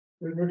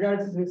with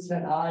regards to this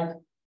that I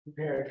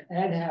prepared,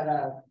 Ed had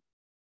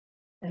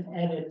an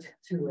edit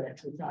to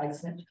it, which I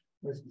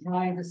was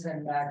trying to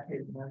send back to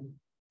him,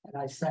 and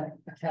I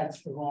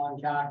attached the wrong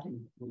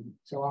document.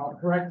 So I'll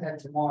correct that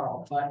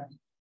tomorrow, but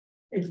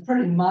it's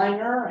pretty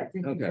minor. I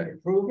think we can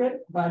approve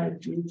it, but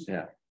it's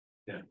yeah.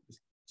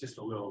 Just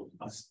a little.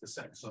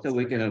 So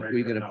we can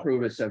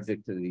approve it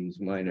subject to these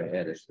minor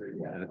edits.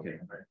 Yeah. Okay.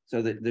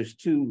 So there's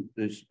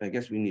I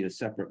guess we need a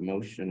separate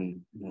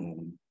motion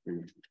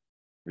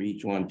for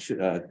each one.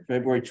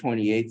 February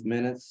 28th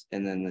minutes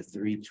and then the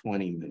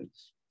 320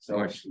 minutes. So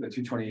the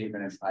 228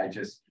 minutes, I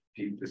just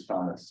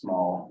found a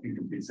small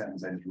incomplete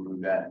sentence. I just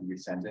removed that and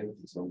resent it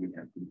so we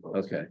can.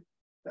 Okay.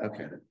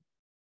 Okay.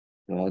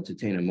 So I'll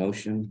entertain a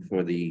motion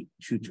for the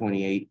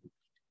 228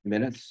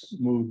 minutes.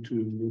 Move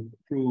to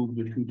approve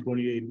the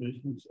 228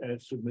 minutes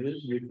as submitted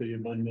with the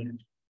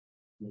amendment.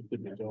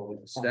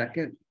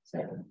 Second.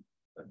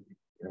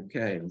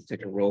 Okay, let's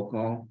take a roll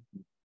call.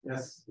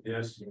 Yes.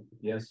 Yes.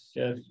 Yes.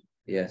 Yes.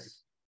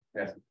 Yes.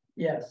 Yes.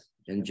 yes.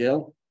 And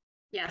Jill?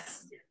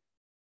 Yes.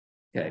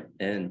 Okay,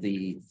 and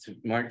the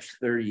March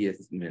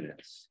 30th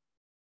minutes.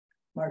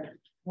 March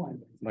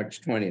 20th.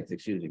 March 20th,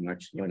 excuse me,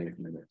 March 20th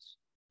minutes.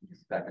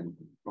 Second.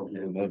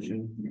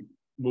 Motion.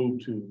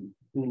 Move to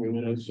approve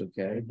minutes.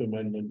 Okay. With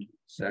amendment.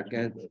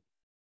 Second.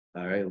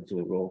 All right, we'll do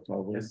a roll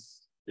call.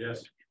 Yes.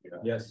 Yes.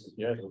 Yes.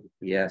 Yes.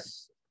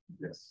 Yes.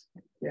 Yes.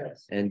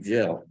 Yes. And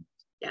Jill.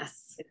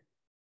 Yes.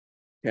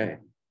 Okay.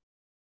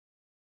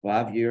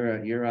 Bob,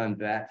 you're on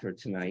bat for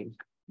tonight.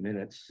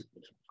 Minutes.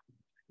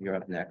 You're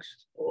up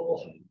next.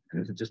 Oh.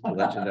 Just to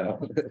let you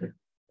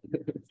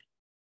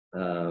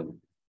know.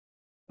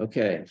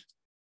 Okay.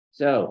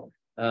 So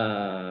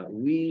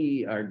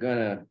we are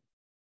gonna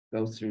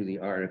go through the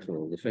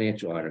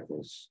financial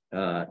articles,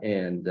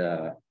 and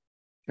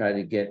try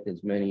to get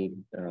as many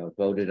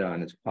voted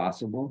on as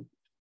possible.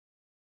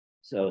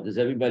 So does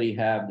everybody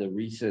have the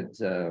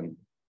recent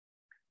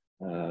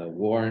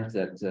warrant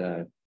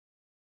that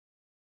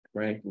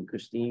Frank and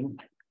Christine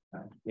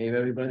gave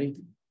everybody?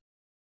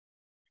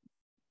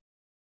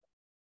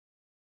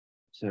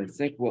 So I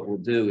think what we'll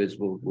do is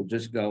we'll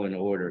just go in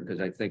order because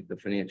I think the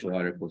financial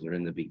articles are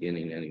in the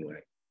beginning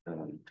anyway.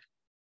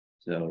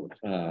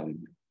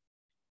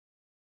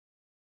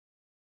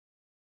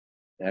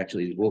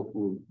 Actually,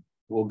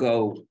 we'll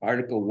go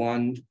Article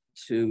 1,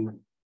 2,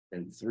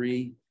 and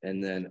 3,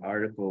 and then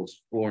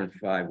Articles 4 and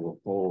 5 will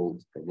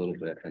hold a little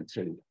bit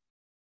until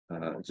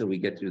we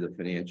get through the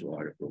financial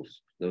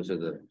articles. Those are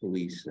the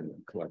police and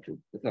collective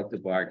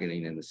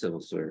bargaining and the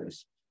civil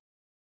service.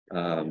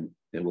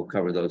 And we'll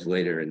cover those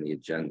later in the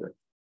agenda.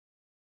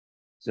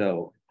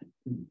 So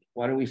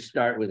why don't we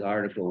start with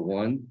Article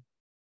 1?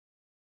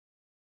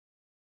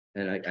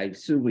 And I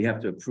assume we have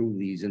to approve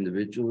these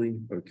individually,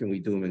 or can we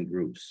do them in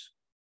groups?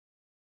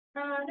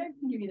 No, can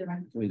give you the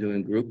one. Can we do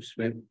in groups?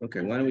 Maybe?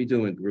 Okay, why don't we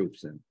do in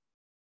groups then?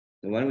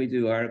 So why don't we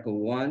do Article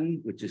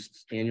 1, which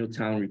is annual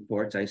town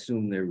reports? I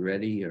assume they're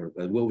ready or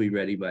will be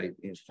ready by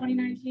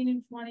 2019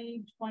 and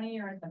 2020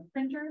 are at the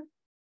printer.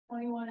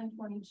 21 and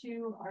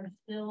 22 are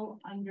still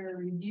under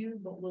review,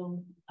 but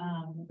we'll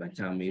by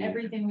town meeting.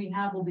 everything we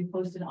have will be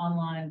posted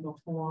online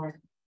before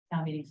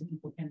town meeting so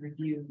people can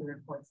review the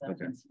reports that have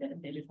been submitted.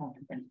 They just won't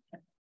be printed.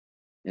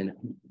 And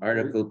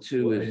Article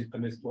 2 is I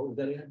missed, what was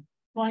that again?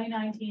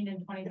 2019 and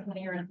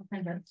 2020 are at the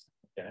printer.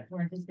 Okay.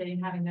 We're anticipating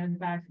having those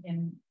back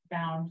in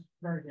bound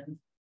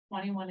versions.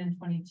 21 and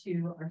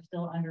 22 are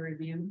still under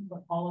review,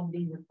 but all of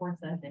the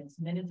reports that have been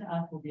submitted to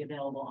us will be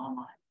available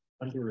online.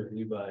 Under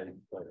review by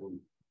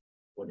who?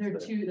 There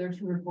are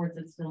two reports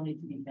that still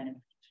need to be finished.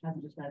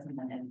 Just hasn't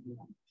been edited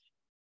yet.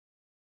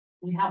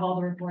 We have all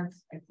the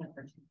reports except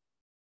for 2.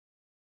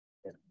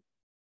 Yeah.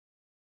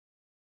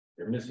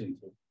 You're missing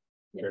 2.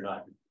 Yeah. You're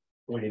not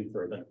waiting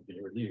for them to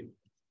be reviewed.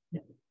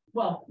 Yeah.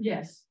 Well,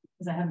 yes,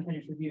 because I haven't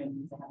finished reviewing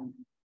these. I haven't.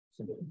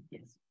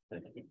 Yes.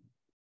 Thank you.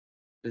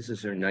 this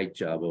is her night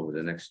job over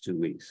the next 2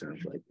 weeks,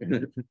 sounds like.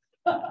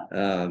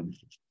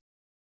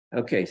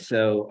 Okay,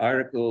 so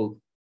Article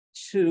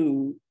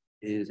 2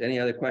 is, any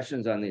other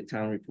questions on the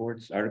town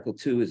reports? Article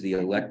 2 is the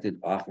elected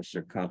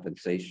officer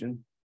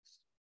compensation.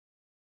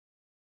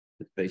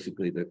 It's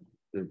basically the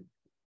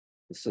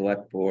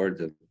select board,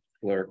 the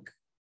clerk,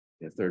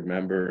 the third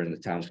member, and the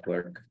town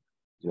clerk,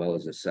 as well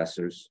as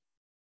assessors.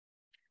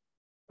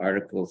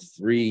 Article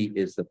 3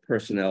 is the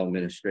personnel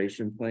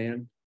administration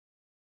plan.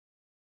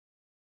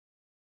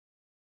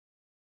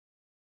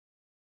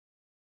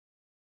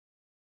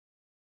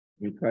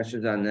 Any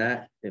questions on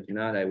that? If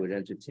not, I would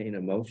entertain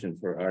a motion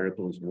for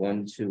Articles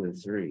 1, 2,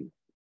 and 3.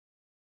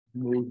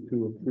 Move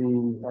to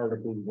approve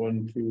Articles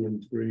 1, 2,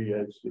 and 3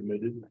 as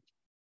submitted.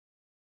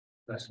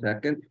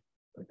 Second.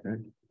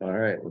 Okay. All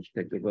right, let's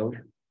take the vote.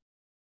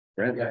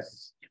 Brent?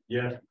 Yes.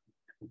 Yeah.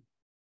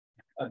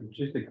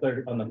 Just to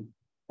clarify on the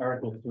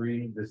Article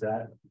 3, does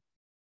that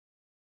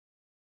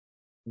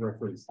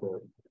reference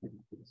the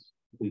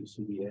police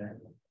CBA?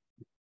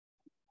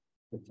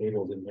 The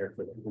tables in there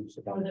for the police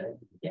department?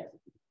 Yes.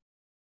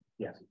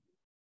 Yes.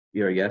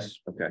 You're a yes?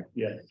 Okay.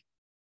 Yes.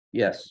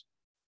 Yes.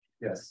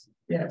 Yes.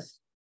 Yes.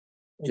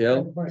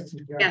 Jill?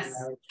 Yes.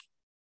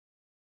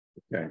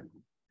 Okay,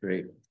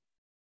 great.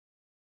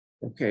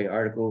 Okay,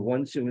 Article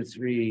 1, 2, and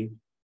 3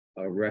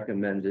 are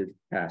recommended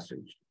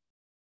passage.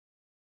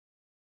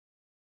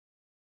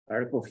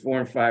 Article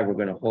 4 and 5, we're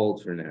gonna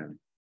hold for now.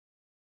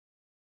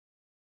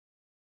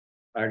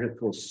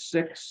 Article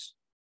 6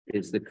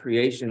 is the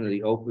creation of the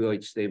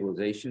opioid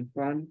stabilization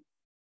fund.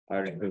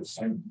 Article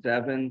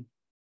 7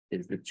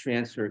 is the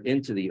transfer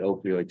into the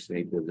opioid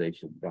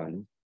stabilization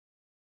fund.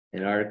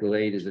 And Article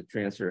 8 is a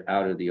transfer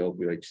out of the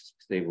opioid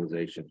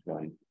stabilization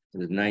fund. So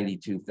there's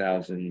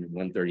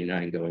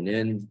 92,139 going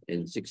in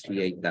and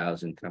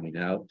 68,000 coming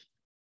out.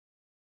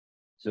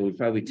 So we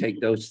probably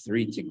take those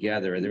three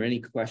together. Are there any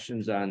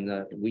questions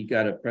on we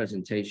got a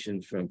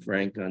presentation from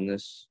Frank on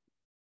this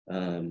at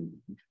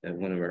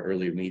one of our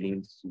earlier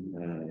meetings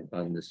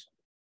on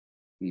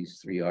these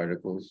three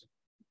articles.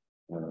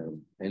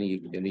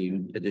 Any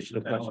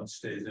additional That one questions?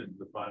 stays in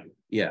the fund,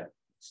 Yeah,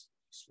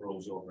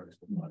 scrolls over into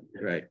the fund.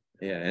 Yeah. right.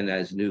 Yeah, and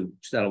as new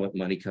settlement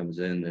money comes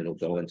in, it'll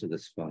go into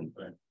this fund.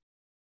 Right.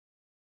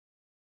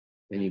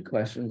 Any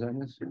questions on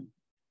this?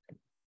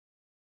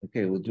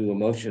 Okay, we'll do a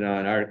motion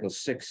on Articles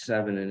 6,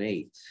 7, and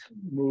 8.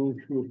 Move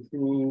to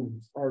approve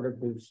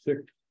Articles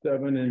 6,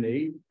 7, and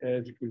 8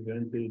 as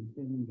presented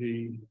in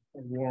the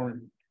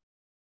warrant.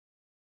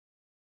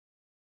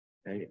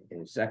 Okay,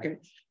 in a second.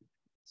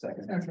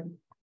 Second.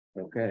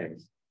 Okay.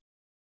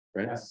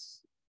 Brent?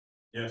 Yes.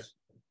 Yes.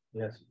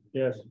 Yes.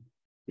 Yes.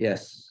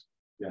 Yes.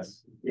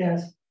 Yes.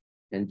 Yes,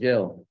 And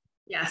Jill?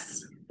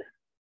 Yes.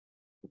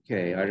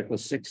 Okay,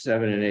 Articles 6,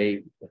 7, and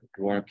 8, the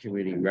Warrant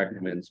Committee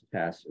recommends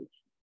passage.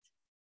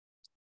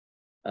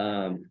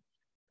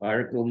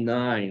 Article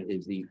 9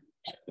 is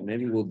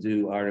maybe we'll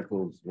do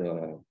articles,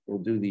 we'll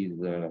do these,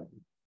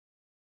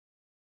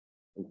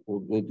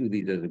 we'll do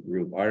these as a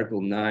group.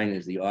 Article 9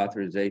 is the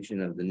authorization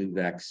of the new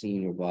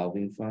vaccine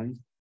revolving fund.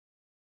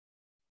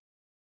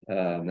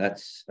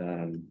 That's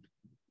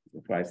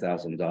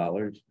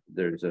 $5,000.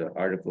 There's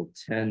Article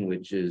 10,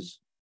 which is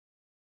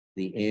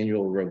the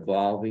annual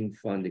revolving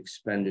fund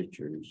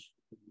expenditures,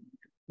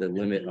 the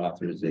limit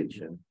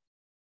authorization.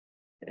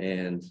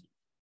 And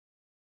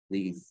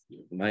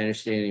my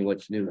understanding,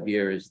 what's new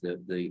here is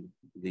that the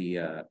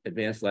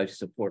advanced life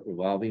support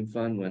revolving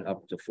fund went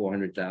up to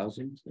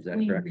 400,000. Is that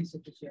We correct? increased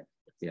it this year.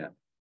 Yeah.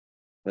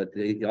 But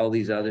all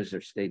these others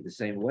are stayed the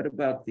same. What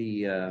about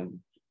the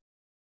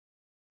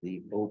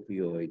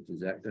opioid? Is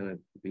that going to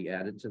be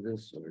added to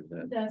this, or is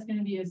that? That's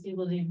gonna be a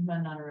stabilization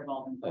fund, not a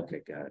revolving fund. Okay,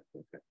 got it.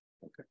 Okay.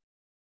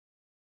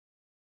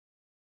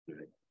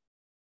 Good.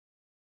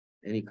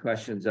 Any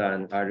questions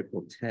on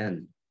Article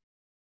 10?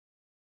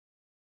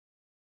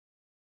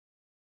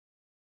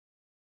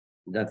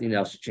 Nothing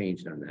else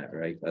changed on that,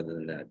 right? Other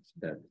than that,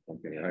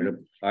 okay.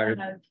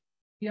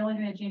 The only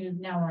thing that changes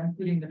now, we're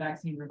including the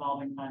vaccine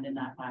revolving fund in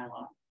that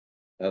bylaw.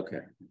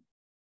 Okay.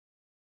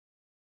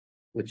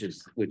 Which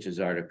is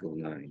Article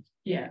 9.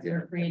 Yeah, so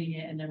we're creating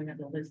it and then we have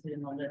to list it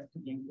in the list to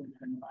be included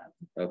in the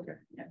bylaw. Okay.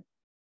 Yeah.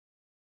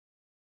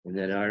 And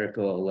then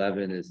Article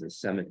 11 is the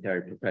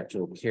Cemetery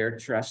Perpetual Care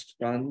Trust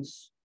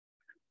funds.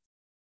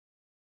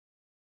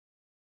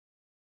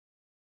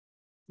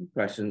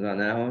 Questions on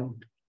that one?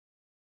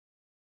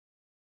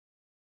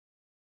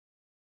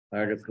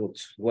 Article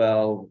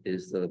 12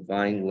 is the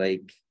Vine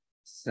Lake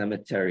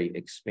Cemetery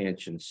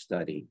Expansion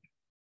Study.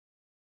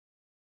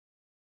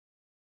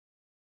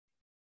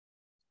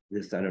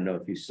 This, I don't know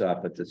if you saw it,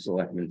 but the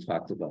selectmen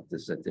talked about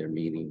this at their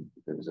meeting.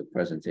 There was a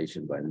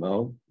presentation by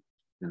Mo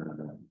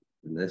in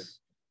this.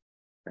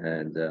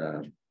 And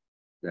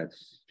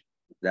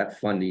that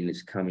funding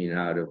is coming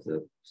out of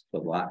the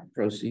lot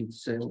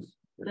proceeds sales.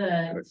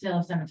 The sale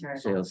of cemetery.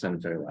 Sale of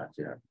cemetery lots,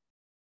 yeah.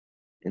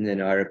 And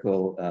then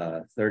Article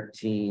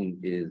 13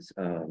 is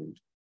the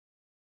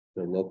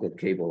local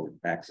cable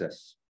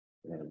access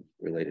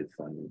related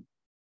funding.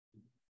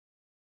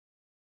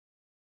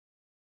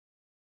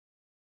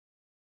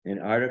 And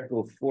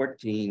Article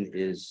 14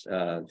 is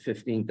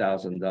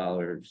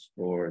 $15,000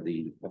 for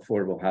the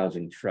Affordable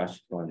Housing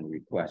Trust Fund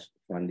request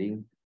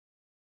funding.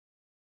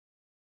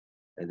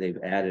 And they've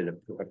added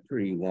a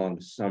pretty long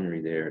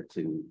summary there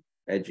to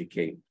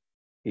educate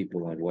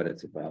people on what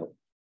it's about.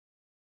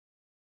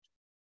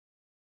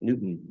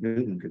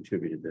 Newton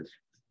contributed this.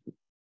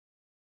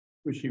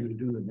 Wish he would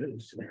do the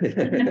minutes.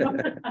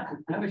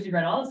 I wish you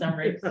read all the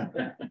summaries.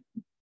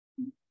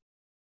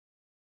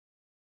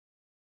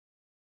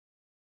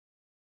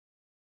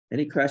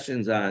 Any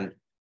questions on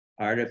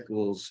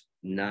Articles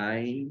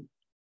 9,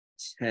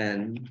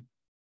 10,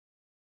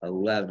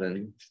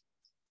 11,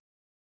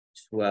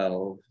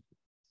 12,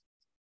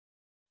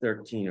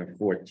 13, or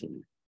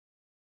 14?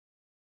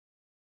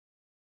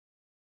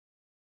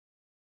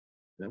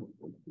 No?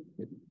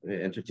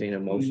 Entertain a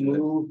motion.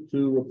 Move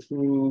to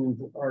approve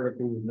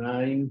Articles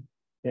 9,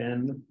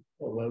 10,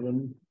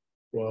 11,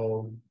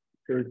 12,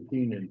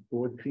 13, and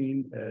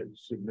 14 as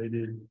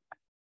submitted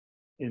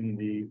in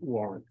the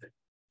warrant.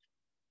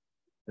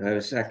 I have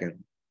a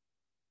second.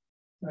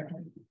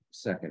 second,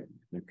 Second,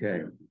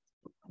 okay.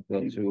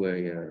 Go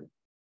to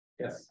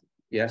Yes.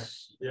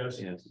 Yes?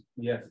 Yes. Yes.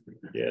 Yes.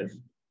 Yes.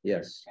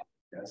 Yes.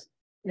 Yes.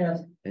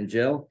 Yes, And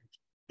Jill?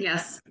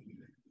 Yes.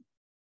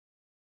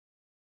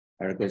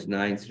 Articles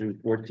 9 through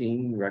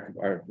 14,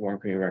 our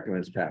Warrant Committee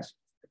recommends pass.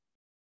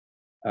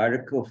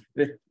 Article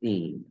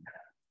 15.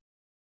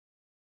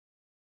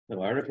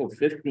 So Article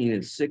 15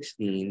 and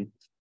 16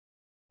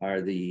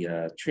 are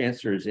the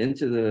transfers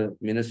into the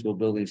municipal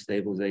building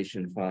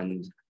stabilization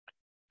fund.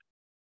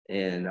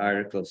 And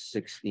Article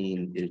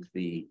 16 is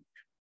the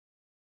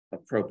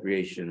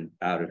appropriation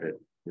out of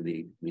it for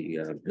the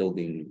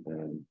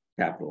building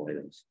capital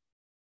items.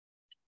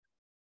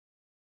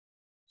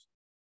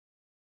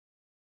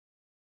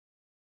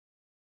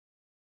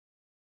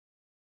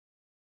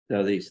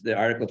 So the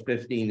Article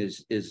 15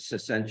 is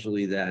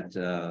essentially that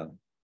 $1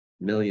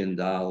 million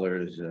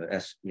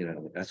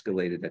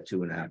escalated at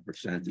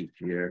 2.5% each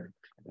year.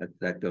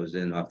 That goes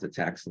in off the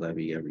tax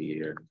levy every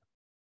year.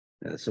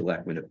 The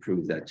selectmen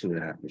approved that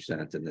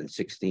 2.5%, and then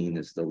 16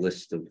 is the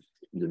list of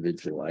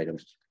individual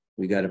items.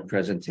 We got a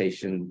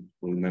presentation.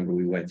 Remember,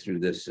 we went through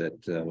this at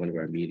one of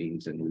our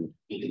meetings, and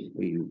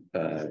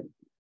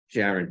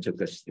Sharon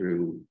took us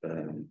through.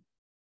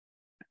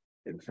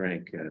 And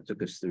Frank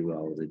took us through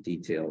all of the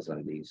details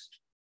on these.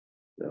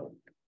 So,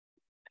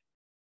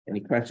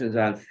 any questions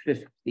on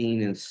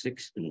 15 and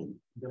 16?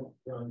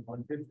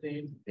 On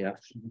 15. Yeah.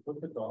 Should you put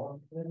the dollar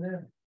in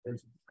there?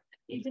 It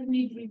doesn't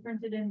need to be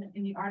printed in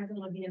the article,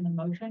 it'll be in the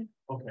motion.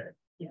 Okay.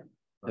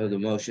 So the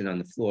motion on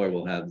the floor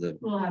will have the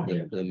We'll have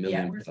the yeah,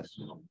 million we're plus.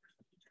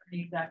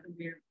 exactly,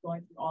 we're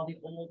going through all the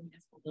old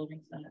municipal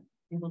buildings and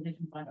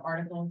stabilization fund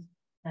articles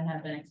that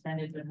have been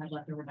expended but have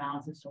leftover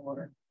balances to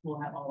order. We'll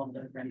have all of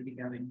those ready to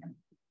go in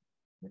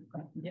here.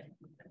 Yeah.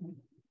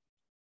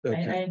 I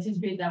Okay.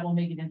 anticipate that will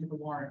make it into the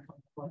warrant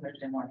for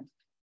Thursday morning.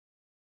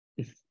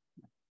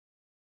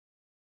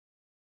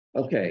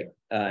 Okay,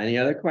 any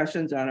other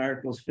questions on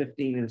Articles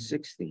 15 and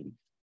 16?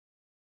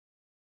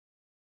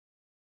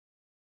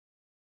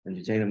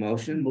 Entertain a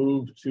motion?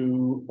 Move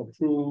to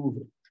approve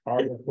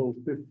Article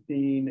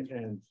 15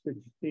 and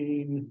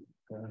 16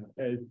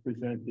 as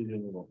presented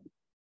in the law.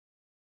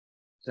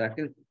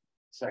 Second?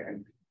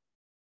 Second.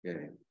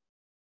 Okay.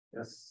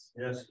 Yes.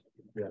 Yes.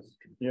 Yes.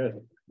 Yes.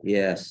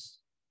 Yes.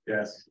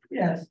 Yes.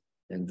 yes,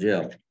 And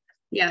Jill?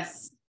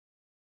 Yes.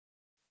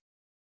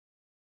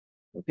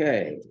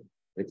 Okay,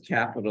 the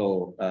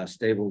capital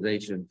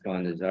stabilization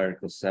fund is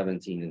Article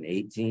 17 and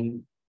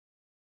 18.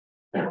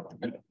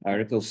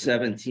 Article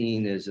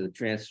 17 is a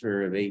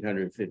transfer of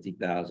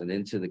 $850,000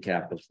 into the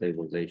capital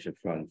stabilization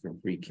fund from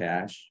free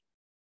cash.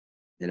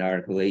 And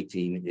Article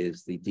 18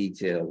 is the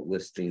detailed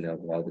listing of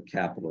all the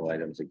capital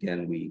items.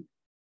 Again, we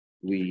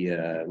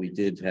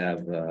did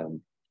have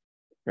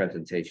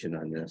presentation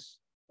on this.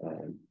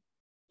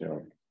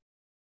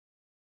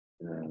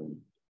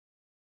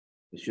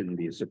 It shouldn't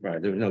be a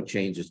surprise. There were no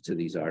changes to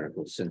these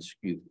articles since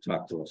you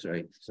talked to us,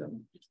 right? So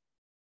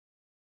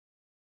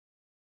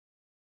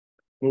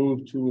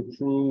Move to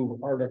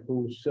approve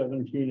Articles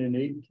 17 and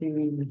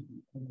 18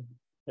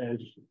 as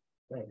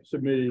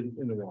submitted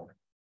in the warrant.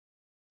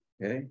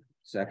 okay,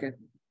 second.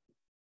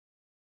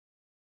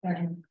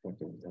 second,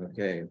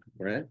 Okay,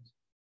 Brent?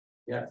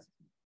 Yes.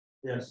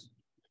 Yes.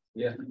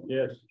 Yes.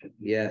 Yes.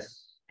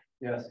 Yes.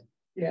 Yes.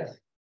 yes,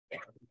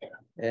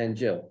 And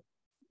Jill?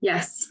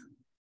 Yes.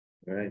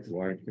 All right, the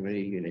Warrant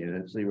Committee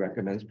unanimously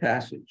recommends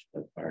passage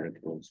of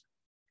Articles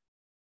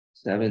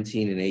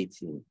 17 and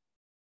 18.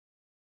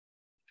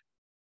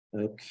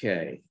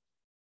 Okay.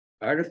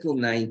 Article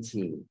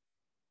 19.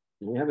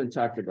 We haven't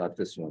talked about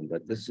this one,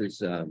 but this is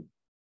the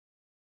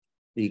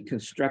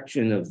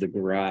construction of the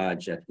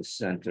garage at the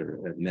center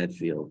of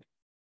Medfield.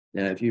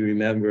 Now, if you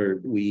remember,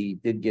 we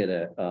did get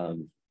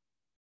an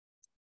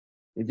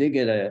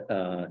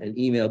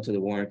email to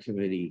the Warrant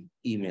Committee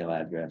email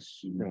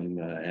address from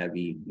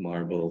Abby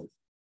Marble,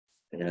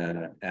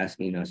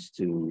 asking us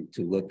to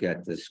look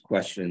at this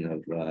question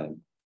of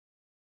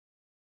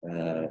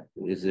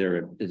is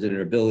there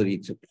an ability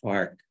to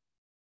park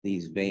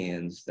these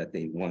vans that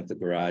they want the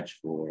garage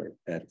for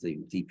at the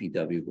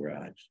DPW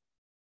garage.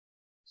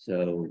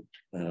 So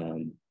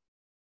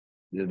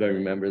anybody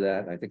remember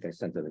that? I think I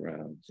sent it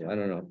around. So I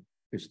don't know,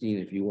 Christine,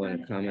 if you want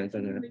to comment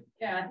on that.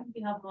 Yeah, I think it'd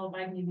be helpful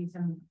if I can give you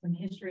some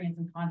history and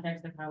some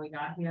context of how we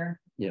got here.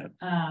 Yeah.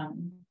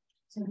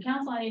 So the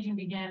Council on Aging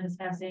began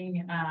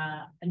discussing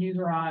a new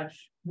garage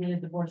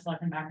with the Board of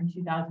Selectmen back in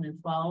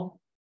 2012.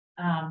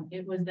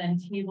 It was then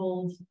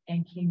tabled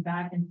and came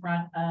back in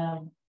front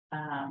of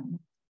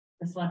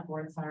the Select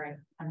Board. Sorry,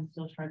 I'm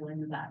still struggling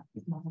with that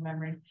muscle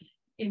memory.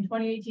 In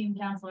 2018,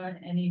 Council on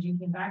Aging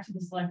came back to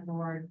the Select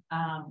Board.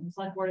 The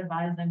Select Board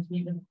advised them to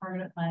meet with the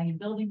Permanent Planning and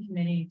Building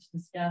Committee to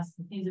discuss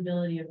the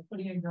feasibility of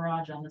putting a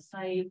garage on the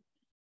site.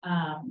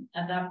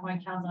 At that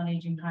point, Council on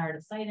Aging hired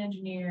a site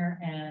engineer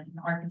and an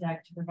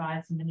architect to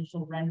provide some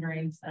initial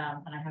renderings,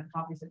 and I have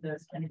copies of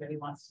those if anybody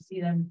wants to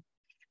see them.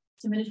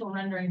 Some initial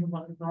renderings of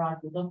what the garage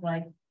would look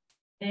like.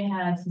 They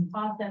had some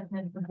cost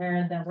estimates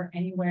prepared that were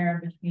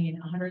anywhere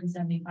between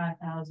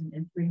 $175,000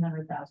 and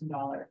 $300,000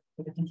 for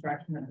the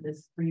construction of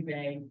this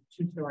 3-bay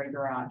 2-story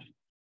garage.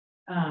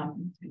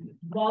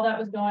 While that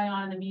was going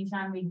on, in the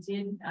meantime, we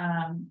did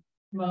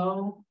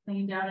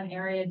cleaned out an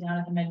area down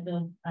at the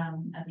Medfield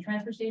at the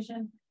transfer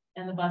station,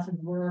 and the buses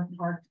were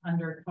parked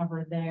under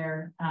cover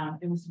there.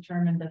 It was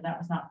determined that that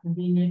was not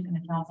convenient, and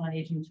the Council on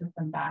Aging took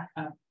them back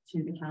up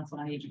to the Council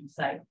on Aging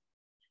site.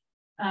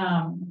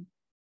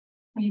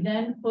 We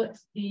then put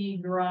the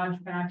garage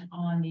back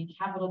on the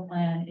capital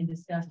plan and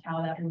discussed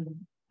how that would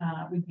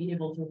we'd be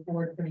able to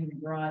afford putting the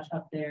garage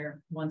up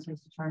there once it was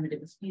determined it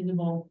was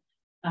feasible.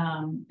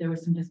 There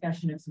was some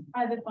discussion of some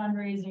private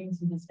fundraising,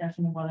 some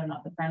discussion of whether or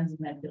not the Friends of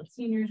Medfield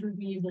Seniors would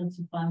be able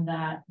to fund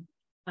that.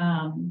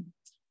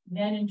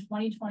 Then in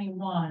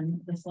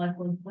 2021, the select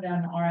board put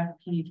out an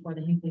RFP for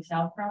the Hinkley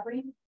South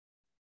property,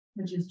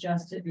 which is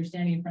just, you're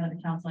standing in front of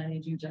the Council on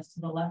Aging, just to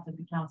the left of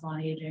the Council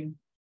on Aging.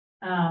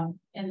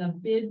 And the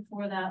bid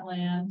for that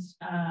land,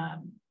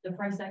 the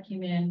price that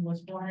came in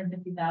was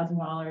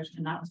 $450,000,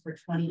 and that was for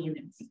 20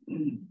 units.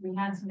 We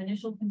had some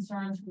initial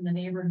concerns from the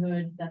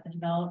neighborhood that the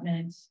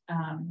development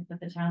that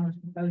the town was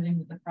proposing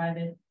with the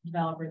private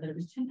developer, that it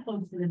was too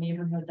close to the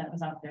neighborhood that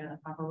was out there, the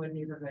Copperwood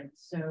neighborhood.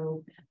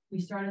 So we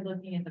started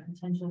looking at the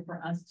potential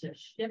for us to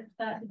shift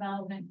that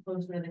development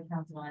closer to the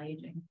Council on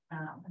Aging.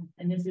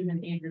 And this is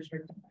an age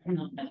restricted.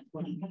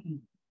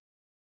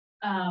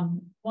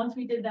 Once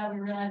we did that, we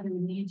realized we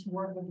would need to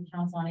work with the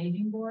Council on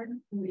Aging Board,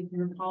 who, if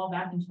you recall,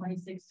 back in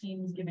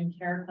 2016 was given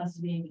care,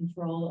 custody, and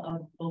control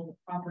of both the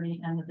property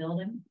and the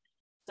building.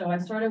 So I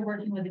started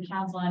working with the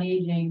Council on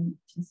Aging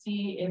to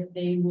see if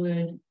they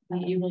would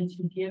be able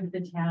to give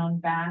the town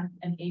back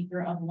an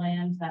acre of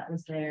land that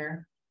was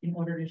there in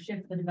order to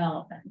shift the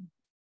development.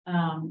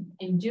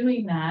 In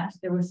doing that,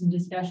 there were some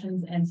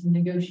discussions and some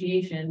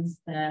negotiations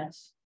that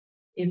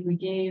if we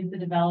gave the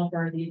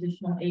developer the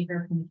additional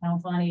acre from the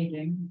Council on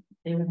Aging,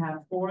 they would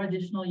have 4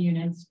 additional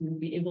units. We would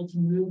be able to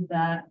move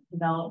that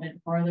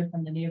development farther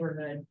from the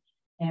neighborhood,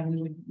 and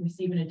we would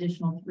receive an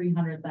additional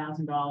 $300,000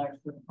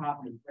 for the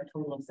property, for a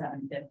total of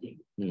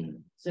 $750,000.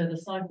 So the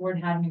select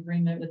board had an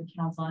agreement with the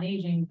Council on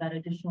Aging that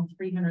additional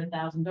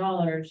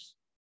 $300,000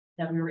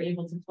 that we were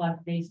able to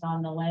collect based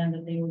on the land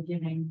that they were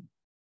giving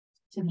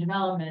to the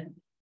development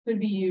could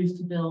be used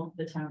to build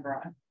the town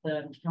garage,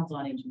 the Council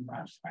on Aging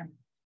garage. Sorry.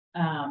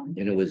 And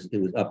it was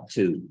up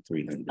to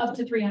 300. Up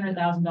to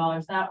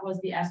 $300,000. That was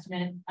the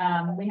estimate.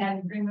 We had an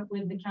agreement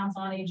with the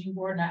Council on Aging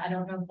Board, and I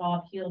don't know if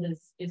Bob Heald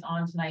is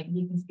on tonight.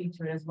 He can speak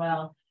to it as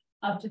well.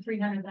 Up to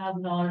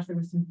 $300,000. There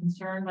was some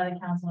concern by the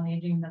Council on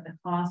Aging that the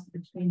cost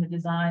between the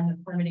design, the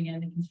permitting,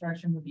 and the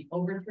construction would be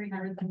over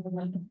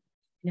 $300,000.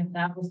 And if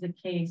that was the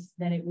case,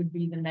 then it would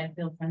be the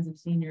Medfield Friends of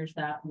Seniors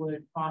that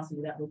would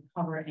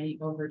cover any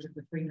overage of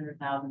the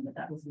 $300,000, but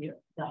that was the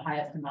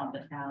highest amount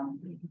the town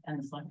and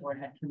the select board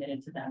had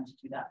committed to them to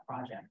do that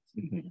project.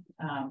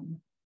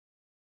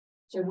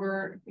 So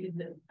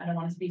I don't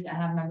want to speak, I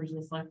have members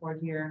of the select board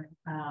here,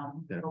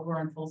 but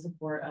we're in full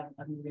support of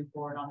moving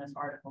forward on this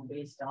article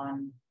based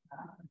on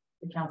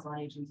the Council on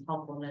Aging's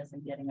helpfulness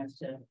in getting us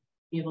to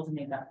be able to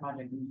make that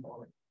project move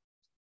forward.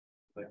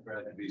 Like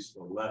Brad to be to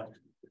the left,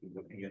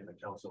 looking at the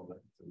council to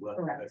the left.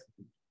 Correct.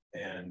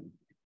 And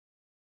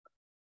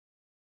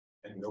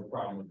no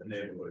problem with the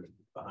neighborhood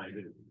behind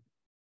it.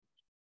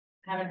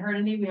 Haven't heard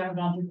any, we haven't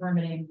gone through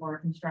permitting or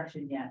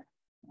construction yet.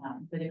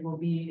 But it will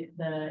be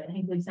the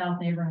Hinkley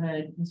South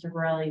neighborhood. Mr.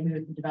 Borelli, who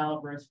is the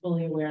developer, is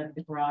fully aware that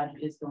the garage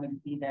is going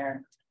to be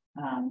there.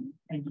 And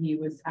he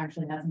was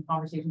actually had some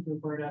conversations with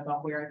Berta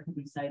about where it could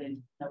be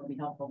sited that would be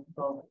helpful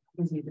for both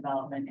his new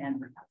development and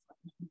for council.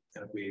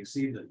 And if we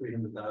exceed the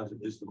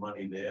 300,000, is the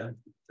money there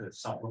to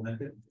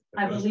supplement it?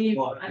 I believe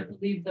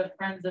the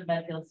Friends of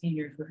Medfield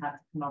Seniors would have to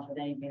come up with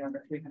anything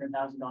over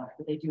 $300,000,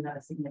 but they do have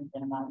a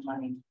significant amount of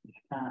money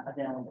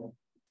available.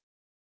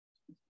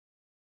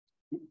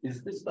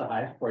 Is this the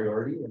highest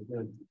priority of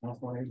the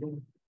Council on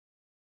Aging?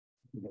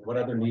 What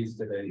other needs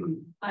do they?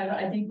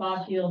 I think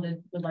Bob Heald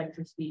would like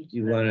to speak. Do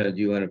you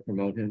want to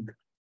promote him?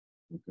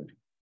 Okay.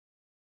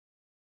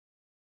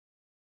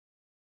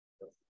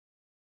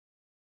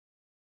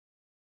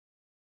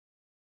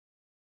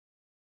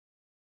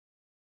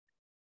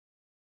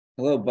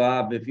 Hello,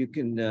 Bob. If you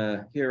can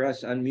hear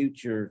us,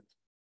 unmute your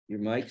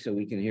mic so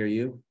we can hear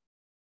you.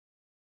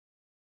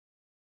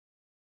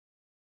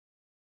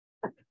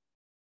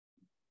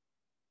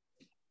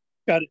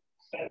 Got it.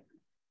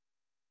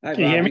 Hi,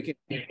 can you hear me?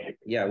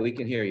 Yeah, we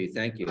can hear you.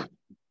 Thank you.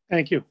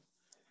 Thank you.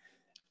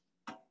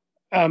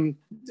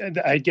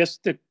 I guess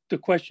the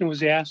question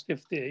was asked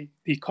if the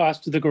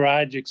cost of the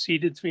garage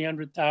exceeded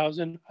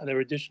 300,000. Are there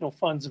additional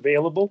funds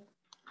available?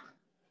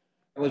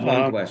 That was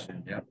one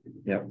question.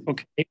 Yeah.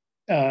 Okay.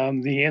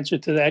 The answer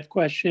to that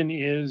question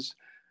is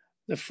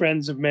the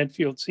Friends of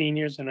Medfield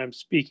Seniors, and I'm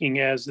speaking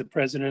as the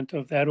president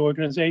of that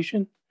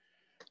organization,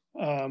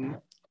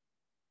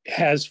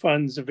 has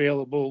funds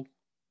available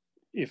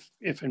if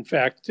in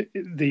fact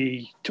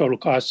the total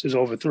cost is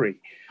over 3.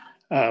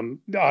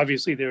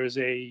 Obviously there is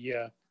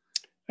a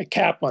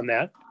cap on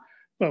that,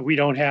 but we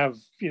don't have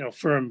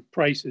firm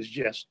prices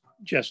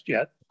just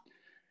yet.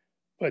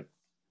 But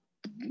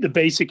the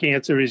basic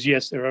answer is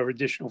yes, there are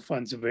additional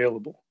funds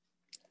available.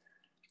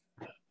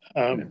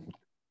 And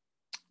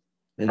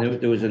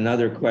there was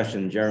another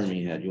question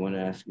Jeremy had. You want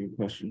to ask your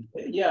question?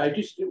 Yeah, I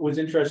just was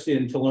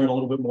interested to learn a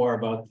little bit more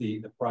about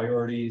the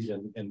priorities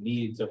and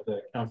needs of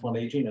the Council on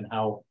Aging and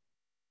how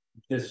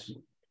this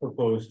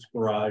proposed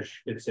garage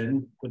fits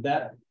in with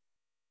that.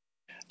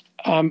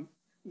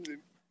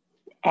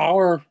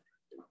 Our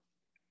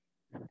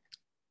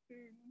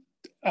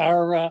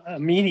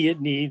immediate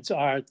needs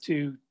are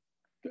to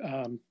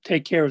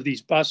take care of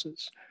these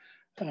buses.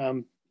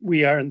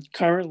 We are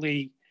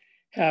currently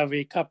have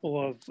a couple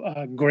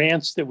of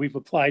grants that we've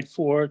applied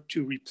for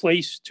to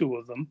replace 2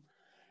 of them.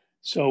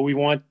 So we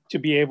want to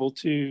be able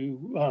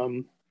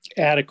to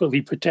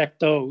adequately protect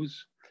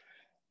those.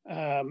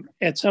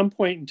 At some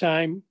point in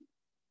time,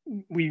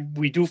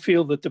 we do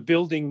feel that the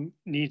building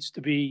needs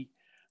to be,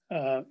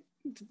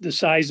 the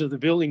size of the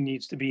building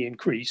needs to be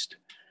increased.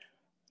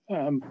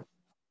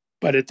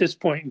 But at this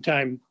point in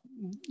time,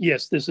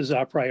 yes, this is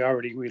our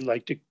priority. We'd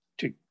like to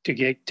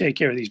take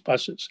care of these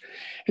buses.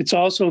 It's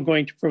also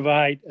going to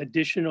provide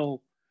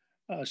additional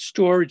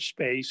storage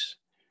space,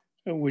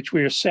 which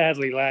we are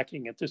sadly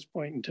lacking at this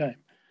point in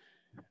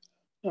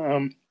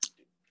time.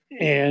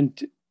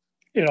 And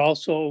it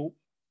also,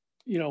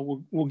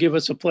 will give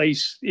us a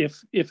place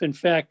if in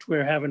fact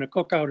we're having a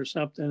cookout or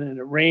something and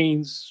it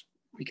rains,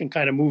 we can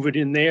kind of move it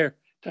in there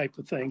type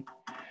of thing.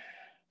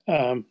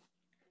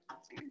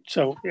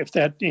 So if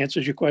that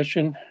answers your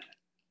question.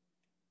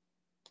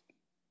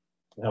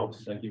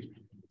 Helps, thank you.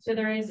 So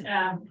there is,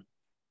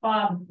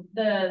 Bob,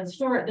 there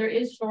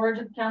is storage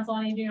at the Council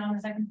on Aging on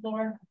the 2nd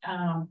floor.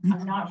 I'm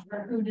not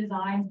sure who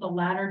designs the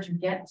ladder to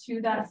get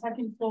to that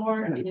 2nd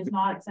floor. It is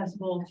not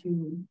accessible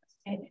to,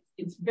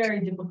 it's very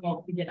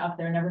difficult to get up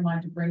there, never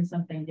mind to bring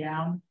something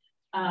down.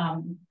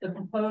 The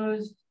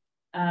proposed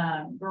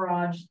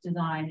garage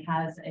design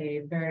has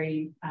a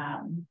very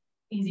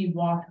easy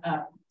walk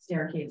up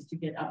staircase to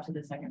get up to the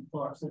 2nd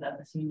floor so that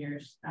the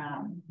seniors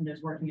and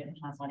those working at the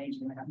Council on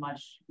Aging have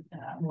much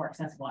more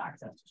accessible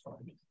access to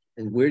storage.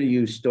 And where do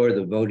you store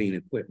the voting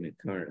equipment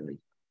currently?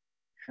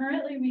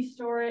 Currently, we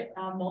store it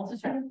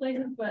multitude of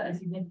places, but a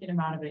significant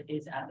amount of it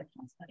is at the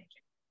Council on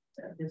Aging.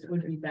 So this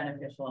would be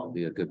beneficial.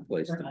 Be a good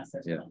place for to, us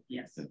as yeah. well.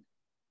 Yes.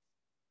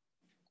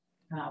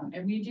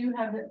 And we do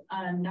have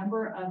a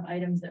number of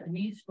items that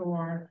we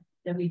store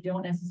that we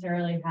don't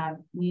necessarily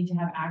need to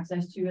have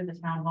access to at the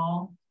town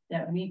hall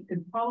that we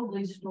could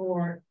probably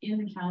store in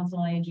the Council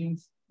on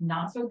Aging's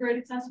not so great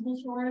accessible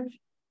storage.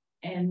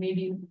 And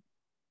maybe,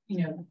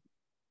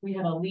 we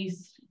have a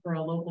lease for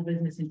a local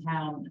business in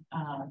town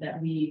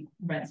that we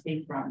rent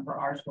space from for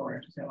our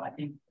storage. So I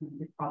think we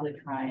could probably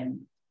try and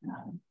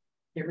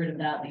get rid of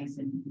that lease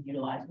and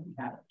utilize what we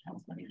have at the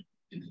Council on Aging.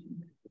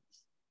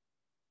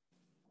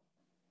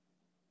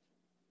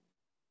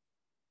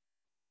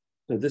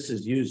 So this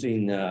is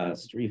using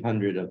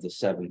 300 of the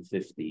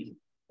 750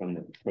 from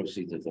the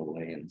proceeds of the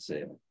land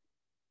sale.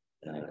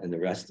 And the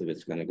rest of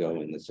it's going to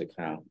go in this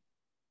account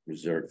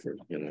reserved for,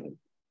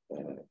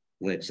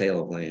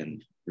 sale of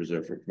land,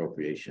 reserved for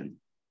appropriation,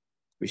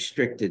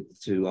 restricted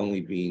to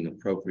only being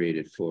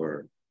appropriated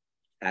for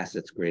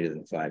assets greater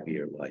than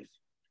 5-year life.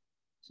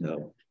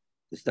 So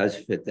this does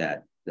fit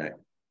that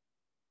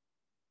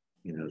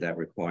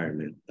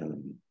requirement.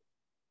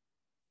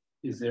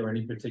 Is there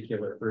any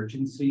particular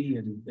urgency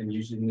in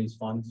using these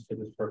funds for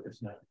this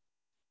purpose now?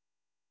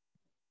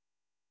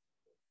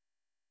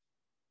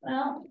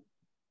 Well,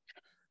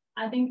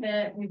 I think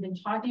that we've been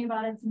talking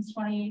about it since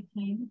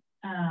 2018.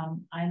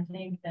 I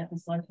think that the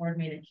select board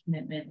made a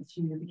commitment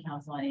to the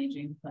Council on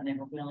Aging when they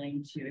were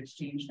willing to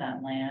exchange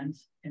that land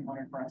in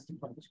order for us to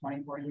put the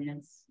 24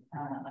 units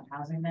of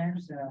housing there.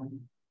 So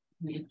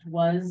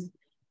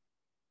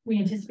we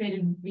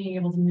anticipated being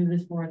able to move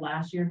this forward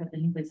last year, but the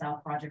Hinkley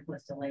South project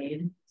was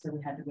delayed. So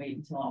we had to wait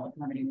until all the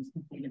permitting was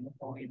completed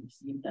before we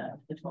received the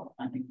total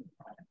funding for the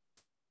project.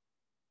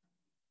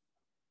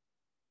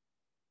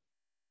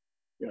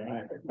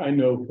 Yeah, I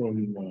know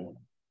from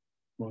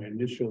my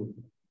initial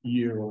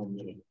year on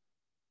the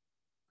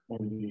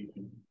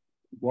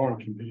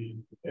Warrant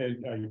Committee,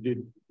 and I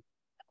did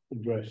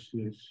address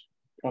this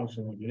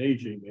Council on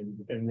Aging,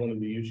 and one of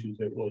the issues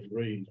that was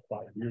raised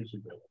 5 years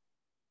ago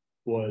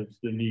was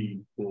the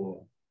need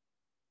for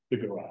the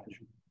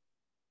garage.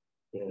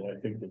 So I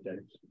think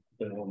that's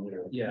been on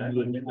there. Yeah, I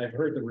mean, I've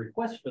heard the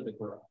request for the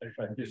garage.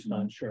 I'm just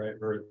not sure I've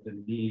heard the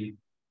need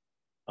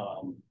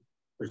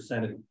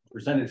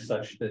presented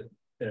such that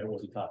it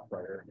was a top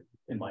priority,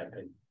 in my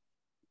opinion.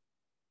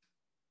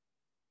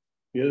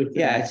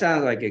 Yeah, it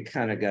sounds like it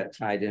kind of got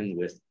tied in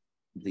with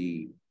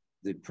the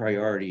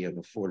priority of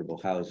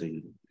affordable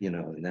housing,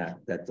 and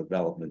that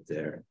development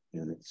there,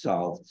 and it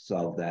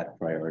solved that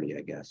priority,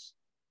 I guess.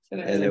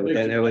 And there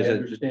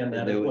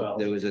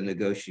was a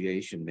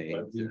negotiation made.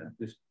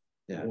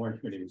 The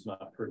Warrant Committee was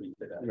not privy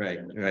to that.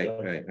 Right.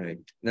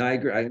 No, I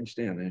agree. I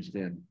understand.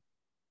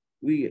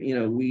 We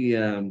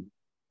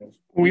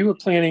were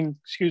planning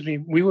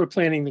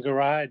the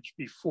garage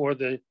before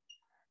the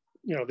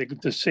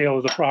sale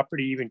of the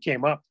property even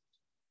came up.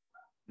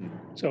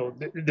 So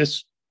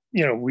this,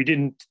 we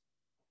didn't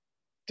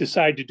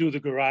decide to do the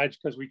garage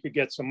because we could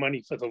get some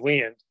money for the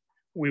land.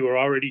 We were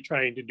already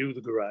trying to do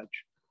the garage.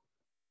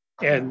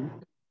 And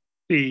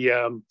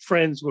the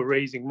friends were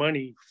raising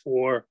money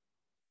for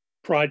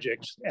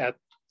projects at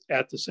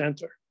the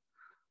center.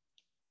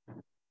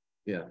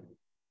 Yeah,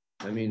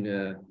 I mean,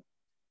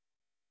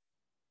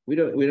 we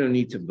don't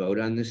need to vote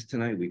on this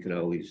tonight. We could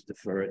always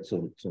defer it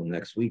till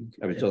next week,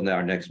 or till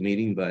our next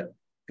meeting, but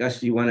Gus,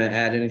 do you want to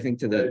add anything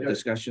to the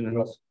discussion on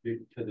this?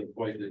 To the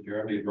point that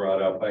Jeremy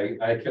brought up,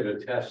 I can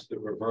attest that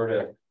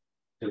Roberta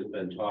has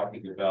been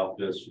talking about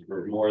this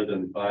for more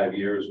than 5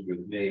 years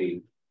with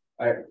me.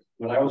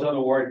 When I was on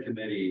the Warrant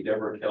Committee,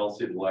 Deborah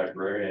Kelsey, the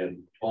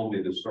librarian, told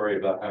me the story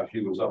about how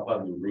she was up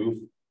on the roof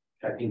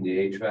checking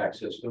the HVAC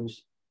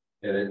systems.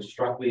 And it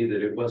struck me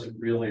that it wasn't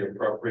really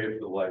appropriate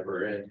for the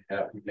librarian to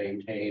have to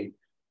maintain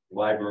the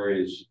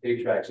library's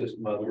HVAC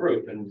system on the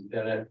roof. And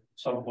then at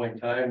some point in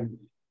time,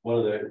 one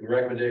of the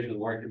recommendations of the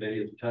Warrant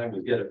Committee at the time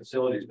was get a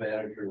facilities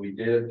manager. We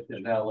did,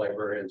 and now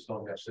librarians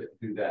don't have to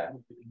do that.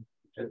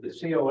 At the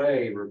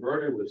COA,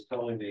 Roberta was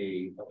telling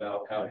me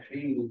about how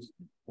she,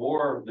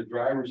 or the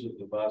drivers of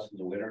the bus in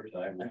the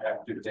wintertime, would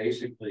have to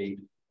basically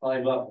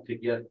climb up to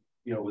get,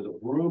 with a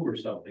broom or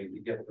something to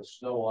get the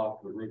snow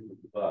off the roof of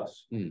the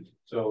bus.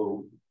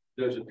 So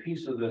there's a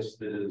piece of this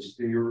that is,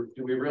 do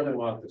we really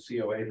want the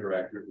COA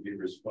director to be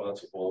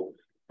responsible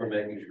for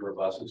making sure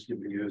buses can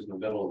be used in the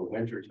middle of the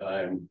winter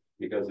time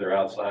because they're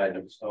outside and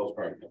if the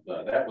snowstorm comes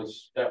on? That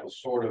was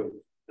sort of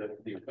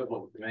the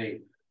equivalent to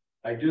me.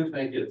 I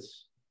think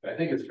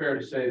it's fair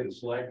to say the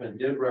selectmen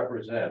did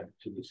represent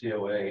to the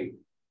COA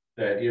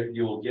that if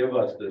you will give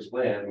us this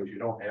land, which you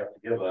don't have to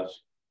give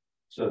us,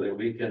 so that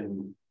we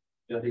can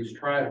at least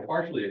try to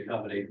partially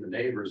accommodate the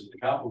neighbors in the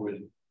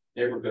Copperwood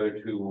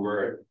neighborhood who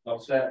were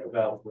upset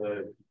about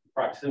the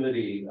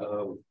proximity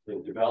of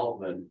the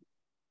development,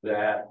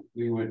 that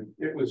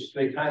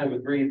they kind of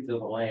agreed to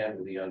the land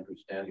with the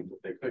understanding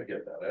that they could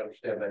get that. I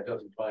understand that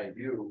doesn't bind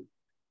you,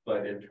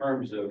 but in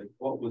terms of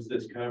what was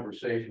this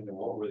conversation and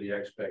what were the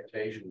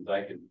expectations,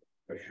 I can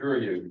assure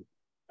you,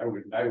 I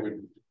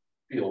would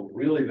feel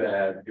really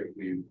bad if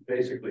we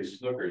basically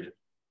snookered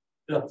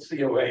the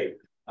COA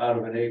out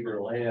of an acre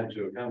of land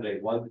to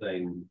accommodate one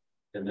thing,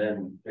 and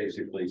then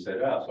basically said,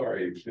 "Oh,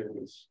 sorry, it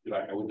was,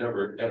 I would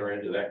never enter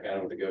into that kind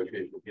of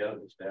negotiation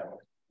again."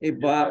 Hey,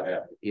 Bob.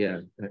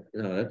 Yeah,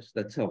 no,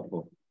 that's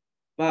helpful.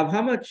 Bob,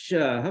 how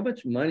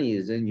much money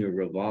is in your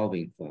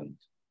revolving fund?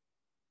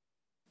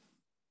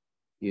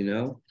 In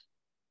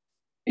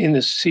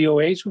the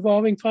COA's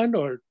revolving fund,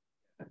 or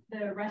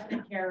the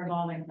respite care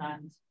revolving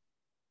funds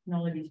can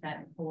only be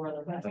spent for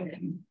the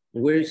resident.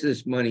 Where's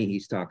this money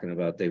he's talking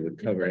about? They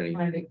would cover any.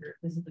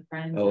 This is the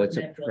Friends. Oh, it's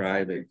a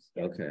private.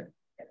 Okay.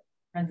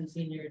 Friends of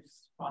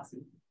Seniors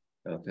posse.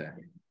 Okay.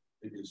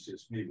 It's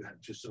just me,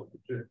 just so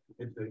if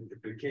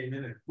it came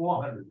in at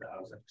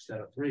 400,000 instead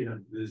of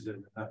 300, is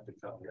enough to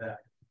cover that.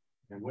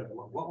 And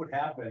what would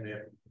happen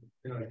if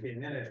it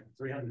came in at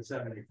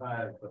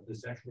 375, but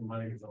this extra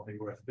money is only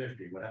worth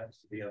 50? What happens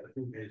to the other?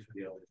 Who pays for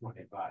the other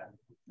 25?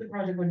 The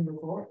project wouldn't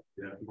move forward.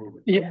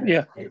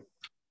 Yeah.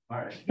 All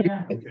right.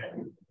 Yeah. Okay.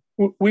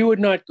 We would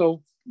not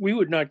go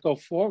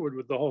forward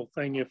with the whole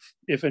thing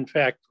if in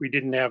fact we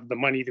didn't have the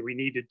money that we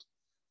needed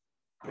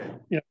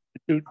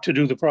to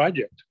do the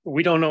project.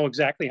 We don't know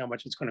exactly how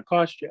much it's going to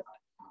cost yet.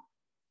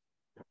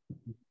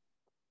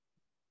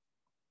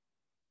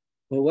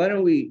 Well, why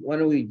don't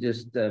we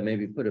just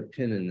maybe put a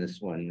pin in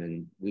this one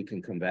and we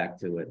can come back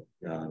to it,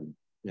 on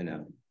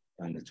the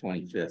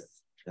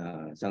 25th.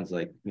 Sounds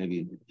like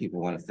maybe people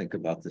want to think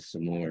about this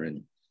some more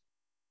and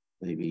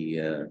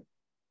maybe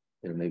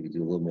maybe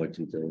do a little more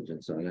due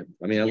diligence on it.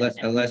 I mean,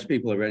 unless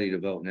people are ready to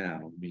vote now.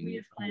 I mean, we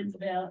have plans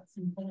about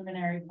some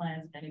preliminary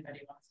plans if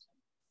anybody wants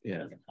to.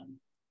 Yeah.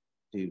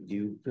 Do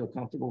you feel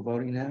comfortable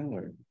voting now,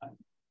 or?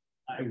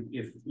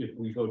 If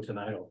we vote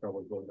tonight, I'll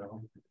probably vote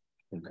no.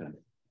 Okay.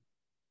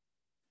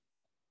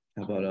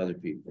 How about other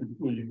people?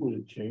 Would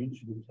it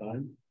change with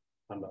time?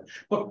 I'm not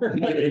sure. What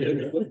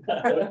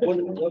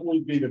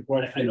would be the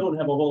question? I don't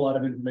have a whole lot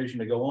of information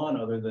to go on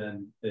other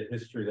than the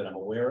history that I'm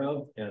aware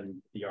of and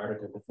the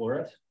article before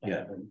it.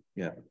 Yeah.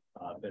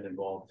 I haven't been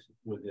involved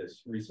with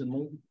this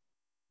recently.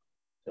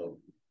 So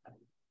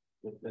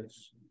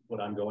that's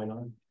what I'm going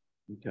on.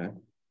 Okay.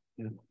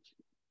 Yeah.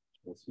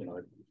 It's, I'd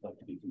like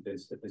to be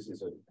convinced that this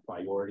is a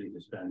priority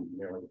to spend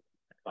nearly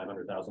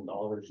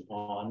 $500,000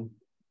 on.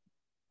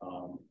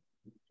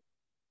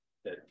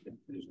 That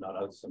there's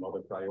not some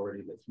other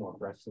priority that's more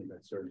pressing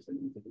that serves the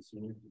needs of the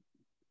senior.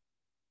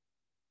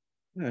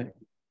 All right,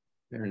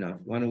 fair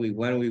enough. Why don't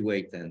we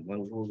wait then?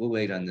 We'll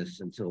wait on this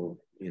until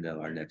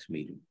our next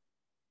meeting.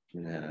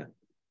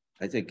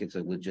 I think it's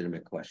a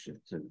legitimate question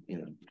to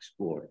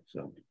explore.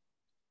 So,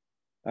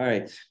 all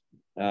right.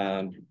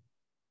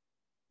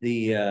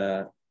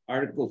 The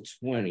Article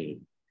 20,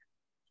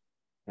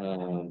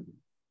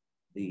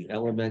 the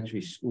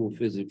elementary school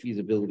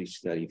feasibility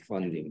study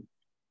funding.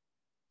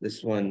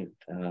 This one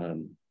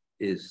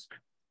is,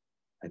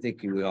 I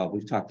think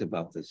we've talked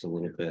about this a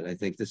little bit. I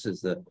think this is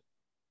the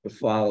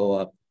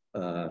follow-up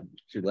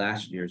to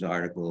last year's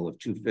article of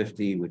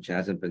 250, which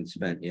hasn't been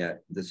spent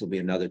yet. This will be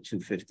another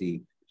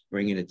 250,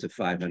 bringing it to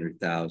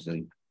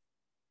 500,000.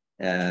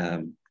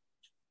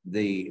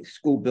 The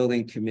school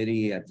building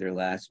committee at their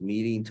last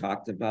meeting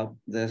talked about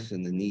this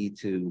and the need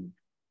to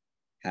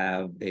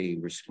have a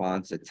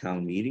response at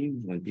town meeting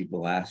when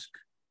people ask,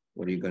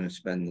 what are you going to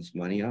spend this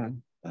money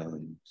on?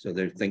 So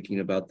they're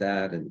thinking about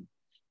that, and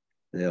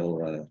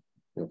they'll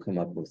come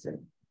up with it.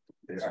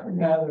 Yeah, exactly.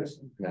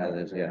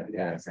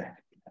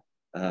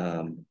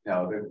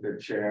 No, the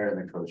chair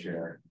and the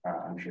co-chair,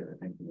 I'm sure they're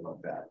thinking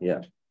about that.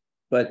 Yeah,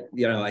 but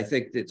I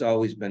think it's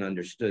always been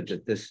understood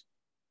that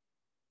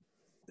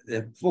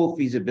the full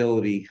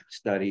feasibility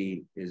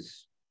study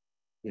is,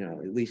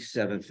 at least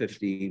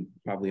 $750,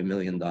 probably $1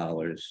 million.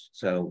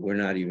 So we're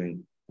not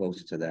even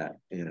close to that,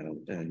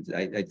 and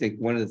I think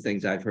one of the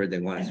things I've heard they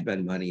want to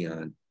spend money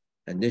on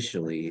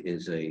initially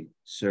is a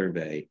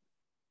survey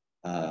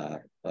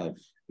of,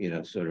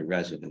 sort of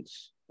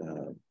residents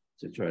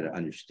to try to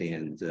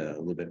understand a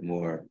little bit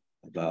more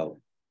about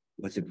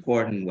what's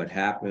important, what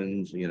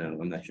happens.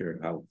 I'm not sure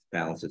how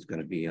balanced it's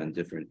going to be on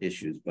different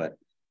issues, but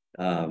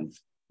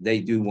they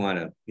do want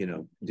to,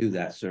 do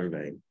that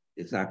survey.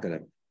 It's not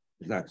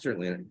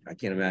certainly, I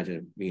can't imagine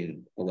it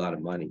being a lot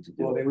of money to do.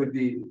 Well, there would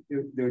be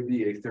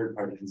a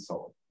third-party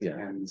consultant. Yeah.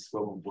 And the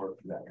scope of work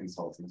for that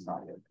consultant is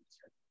not yet.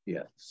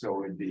 Yeah.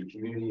 So it'd be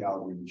community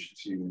outreach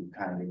to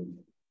kind of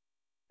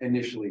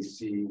initially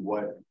see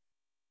what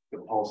the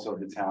pulse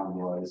of the town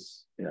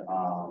was. Yeah.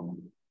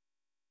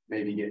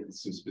 Maybe get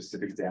some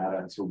specific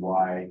data to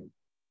why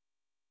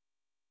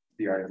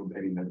the article,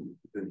 the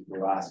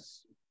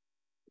last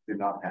did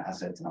not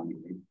pass at town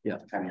meeting. Yeah.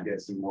 Kind of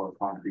get some more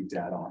concrete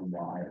data on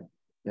why.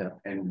 Yeah.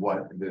 And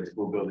what the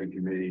school building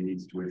committee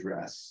needs to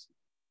address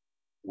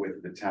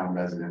with the town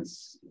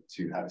residents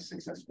to have a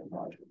successful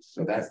project.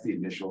 So that's the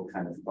initial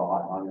kind of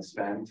thought on the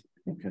spend.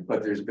 Okay.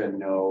 But there's been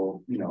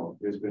no,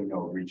 there's been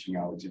no reaching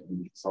out to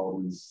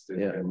consultants.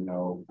 There's been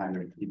no kind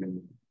of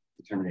even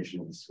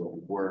determination of the scope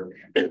of work.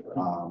 Okay.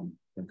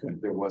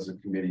 There was a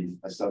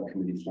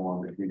subcommittee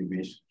formed, a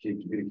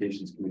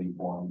communications committee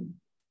formed.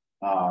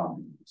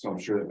 So I'm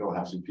sure that they'll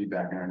have some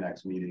feedback in our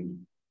next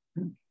meeting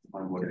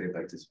on what they'd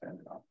like to spend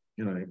it on.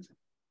 All right.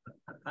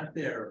 Aren't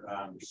there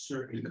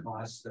certain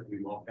costs that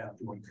we won't have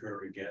to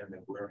incur again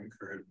that were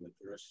incurred with the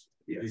first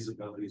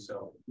feasibility?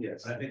 So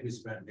yes, I think we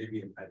spent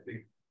maybe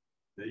 $1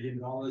 billion,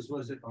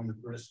 was it, on the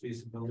first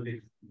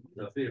feasibility?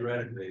 So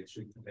theoretically, it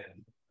should come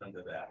in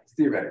under that.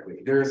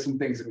 Theoretically, there are some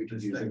things that we can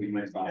use that we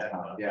might be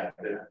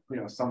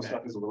some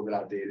stuff is a little bit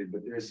outdated,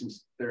 but there's some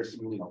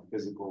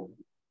physical.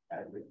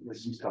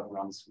 There's some stuff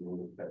around the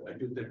school that I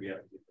do think we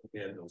have to be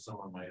prepared, though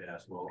someone might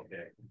ask, well,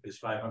 okay, it's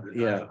 500.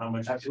 Yeah. How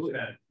much have you Absolutely.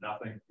 spent?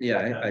 Nothing.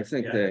 Yeah, I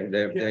think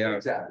they are.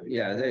 Exactly.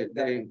 Yeah,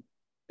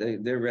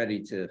 they're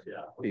ready to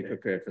be Okay.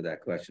 prepared for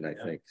that question, I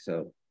think.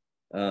 So,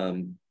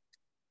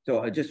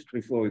 so just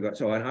before we go,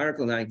 so on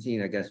Article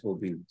 19, I guess will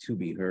be to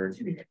be heard.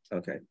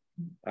 Okay.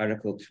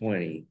 Article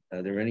 20.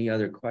 Are there any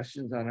other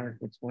questions on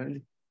Article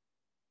 20?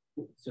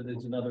 So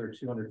there's another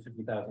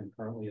 250,000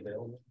 currently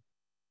available.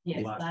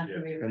 Yes, Last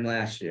year. From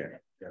last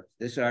year. Yeah.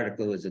 This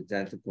article is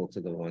identical to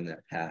the one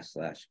that passed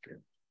last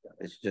year.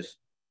 It's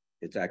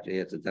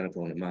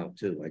identical in amount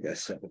too, I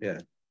guess. So, yeah.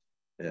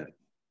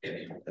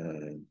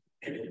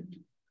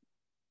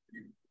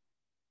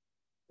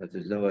 But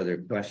there's no other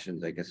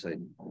questions. I guess I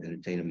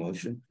entertain a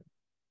motion.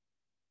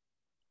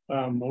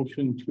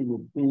 Motion to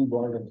approve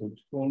Article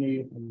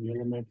 20 on the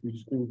elementary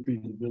school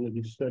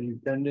feasibility study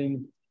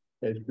pending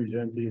as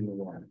presented in the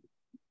warrant.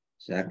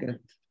 Second.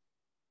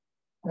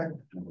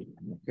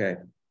 Okay.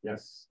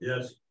 Yes.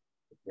 Yes.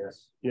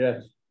 Yes.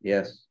 Yes.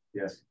 Yes.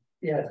 Yes.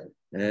 Yes.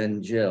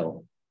 And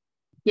Jill.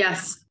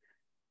 Yes.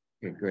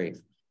 Okay,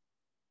 great.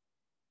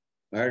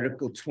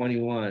 Article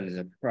 21,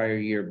 the prior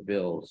year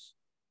bills.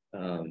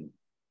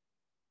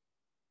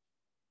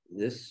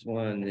 This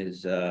one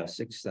is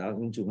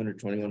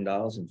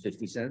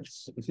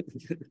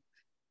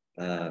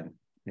 $6,221.50.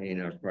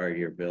 Paying our prior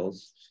year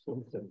bills.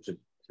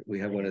 We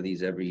have one of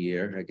these every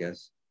year, I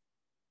guess.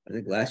 I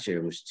think last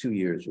year was 2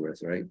 years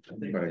worth, right? I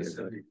think it's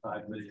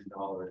 $75 million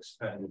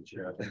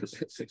expenditure. I think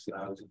it's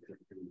 6,000.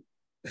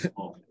 I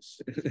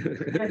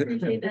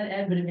appreciate that,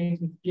 Ed, but it makes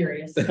me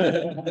furious.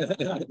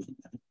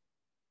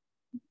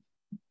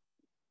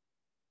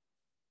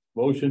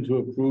 Motion to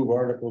approve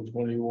Article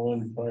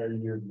 21 prior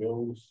year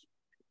bills.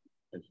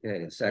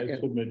 Okay, a as second.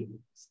 submitted.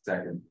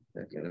 Second.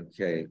 Second,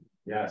 okay.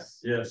 Yes.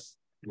 Yes.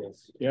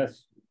 Yes.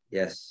 Yes.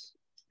 Yes.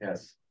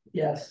 Yes.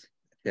 Yes.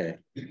 Okay.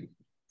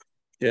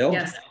 Jill?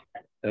 Yes.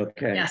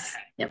 Okay. Yes.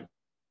 Yep.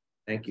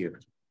 Thank you.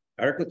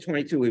 Article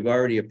 22, we've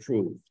already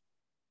approved.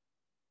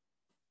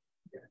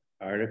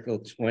 Article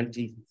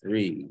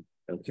 23.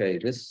 Okay,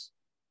 this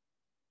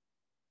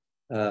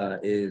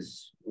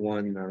is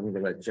one, I'm going to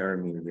let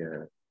Jeremy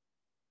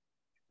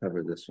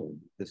cover this one.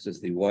 This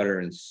is the water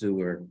and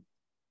sewer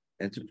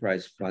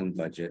enterprise fund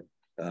budget.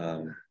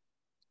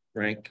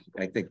 Frank,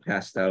 I think,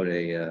 passed out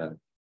a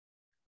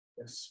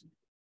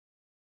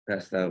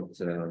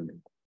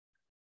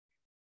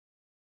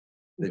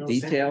the Those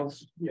same-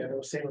 details? Yeah,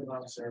 those same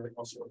amounts are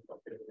also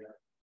reflected there.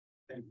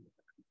 And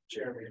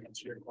Jeremy, to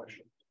answer your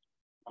question.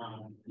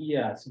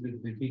 Yeah, so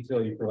the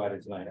detail you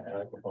provided tonight, I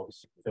like to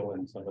folks fill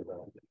in some of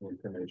the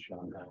information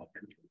on how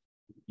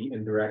the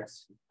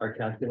indirects are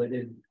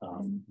calculated.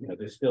 You know,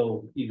 there's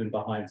still, even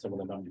behind some of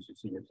the numbers you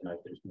see here tonight,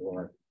 there's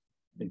more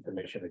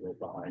information that goes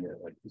behind it,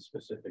 like the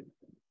specific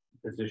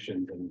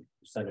positions and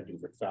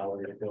percentages of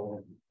salary to go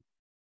in.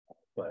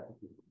 But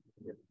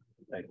yeah,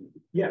 thank you.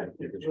 Yeah,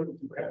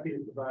 we're happy to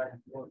provide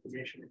more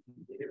information.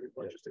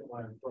 We just didn't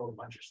want to throw a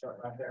bunch of stuff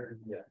out there.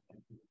 Yeah.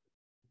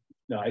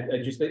 No,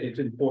 I just think it's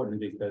important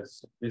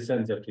because this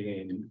ends up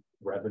being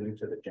revenue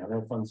to the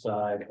general fund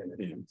side and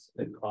it's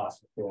the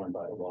cost borne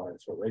by the water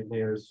and sewer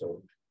ratepayers.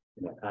 So,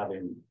 you know,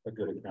 having a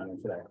good accounting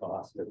for that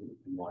cost and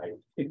why I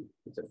think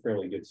it's a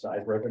fairly good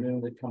size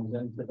revenue that comes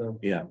into the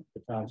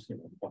towns, you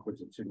know,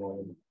 upwards of $2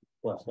 million+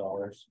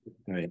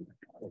 Right.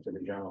 Into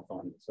the general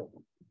fund. So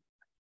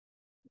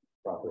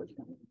proper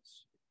accounting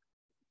is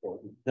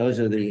important. Those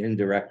are the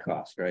indirect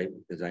costs, right?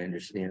 As I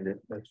understand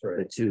it. That's right.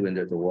 The two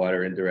into the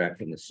water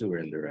indirect and the sewer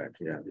indirect.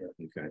 Yeah.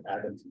 Okay.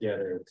 Add them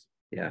together, it's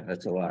Yeah,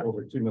 that's a lot.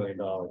 over $2 million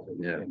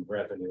Yeah. in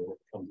revenue that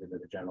comes into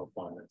the general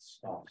fund. That's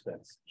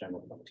offsets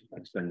general fund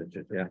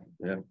Expenditure. Yeah.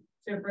 Yeah.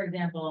 So for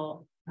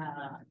example,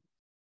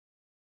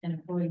 an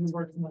employee who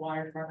works in the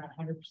water department,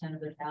 100%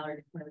 of their salary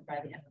is covered by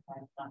the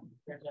enterprise fund.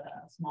 There's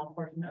a small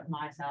portion of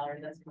my salary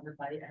that's covered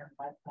by the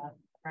enterprise fund,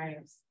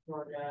 Frank's,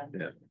 Georgia,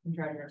 and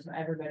treasurer. So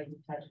everybody who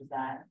touches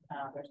that,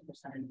 there's a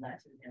percentage of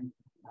that to him.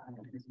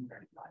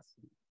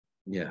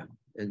 Yeah.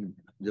 And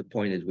the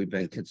point is, we've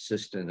been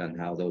consistent on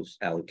how those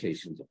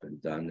allocations have been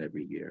done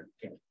every year.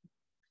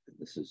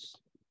 This is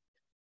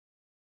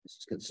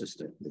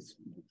consistent. With,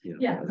 you know,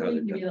 Yeah, how we they're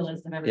can give you the done.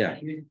 list of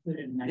everybody who's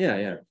included in that.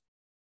 Yeah.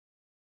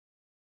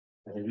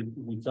 And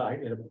we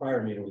talked in a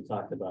prior meeting, we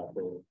talked about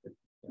the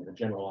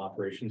general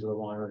operations of the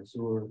water and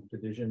sewer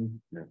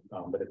division.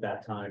 But at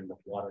that time, the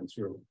water and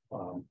sewer,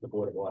 the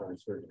Board of Water and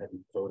Sewer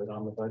hadn't voted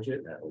on the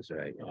budget. That was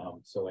right.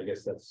 So I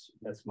guess that's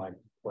my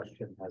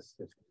question.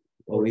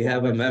 Well, we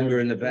have a member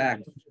in the back.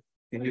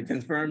 Can you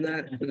confirm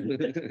that?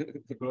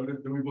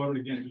 Voted, then we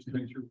voted again, just to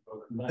make sure.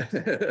 We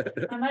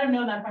voted. I might have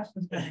known that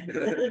question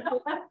was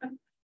coming.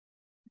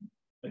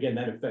 Again,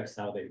 that affects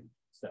how they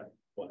set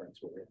water and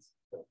sewer rates.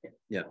 So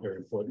yeah, very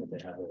important that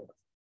they have a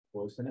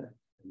voice in it.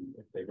 And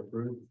if they've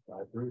approved,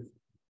 I approve.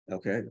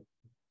 Okay,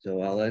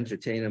 so I'll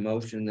entertain a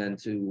motion then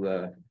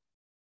to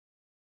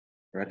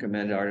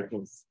recommend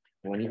Article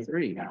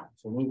 23.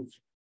 So moved.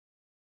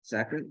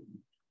 Second.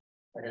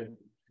 Okay.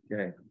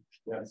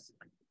 Yes.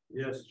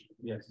 Yes.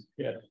 Yes.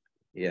 Yes.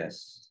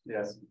 Yes.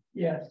 Yes.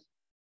 Yes.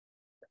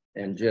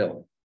 And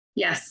Jill.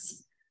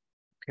 Yes.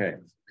 Okay,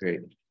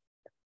 great.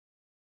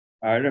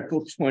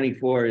 Article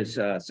 24 is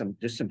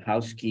just some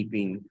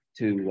housekeeping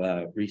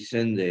to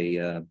rescind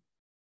the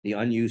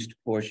unused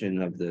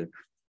portion of the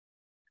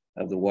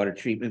water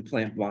treatment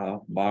plant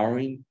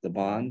borrowing, the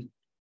bond.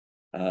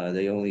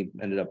 They only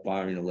ended up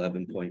borrowing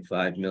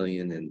 11.5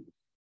 million, and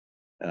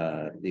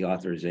the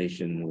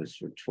authorization was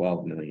for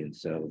 12 million.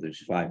 So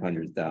there's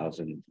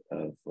 500,000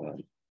 of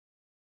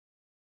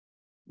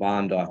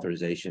bond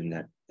authorization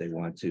that they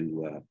want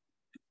to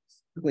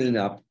clean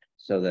up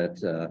so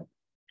that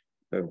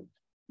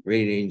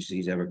rating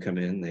agencies ever come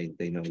in,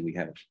 they know we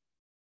have,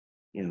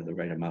 you know, the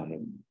right amount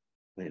of,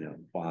 you know,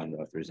 bond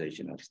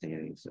authorization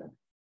outstanding. So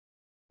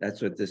that's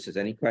what this is.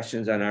 Any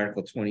questions on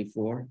Article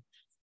 24?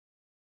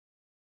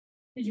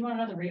 Did you want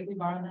to know the rate we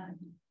borrowed that?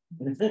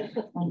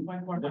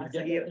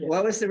 1.456.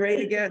 What was the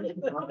rate again?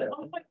 1.456,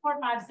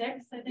 I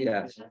think.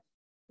 Yeah.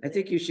 I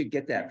think you should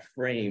get that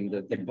framed.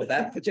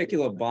 That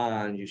particular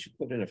bond, you should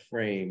put in a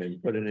frame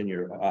and put it in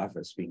your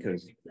office,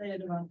 because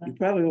you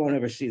probably won't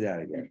ever see that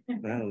again.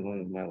 That was one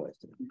of my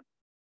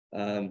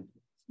lifetime.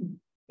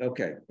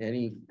 Okay,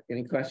 any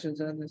questions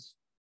on this?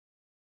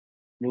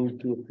 Move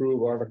to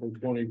approve Article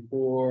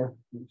 24,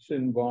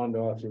 rescind bond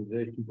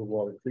authorization for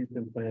water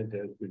treatment plant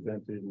as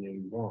presented in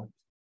the warrant.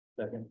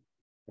 Second.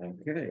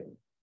 Okay.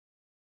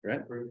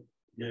 Brett?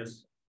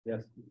 Yes.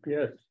 Yes.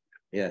 Yes.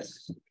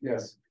 Yes.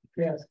 Yes.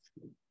 Yes.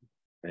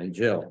 And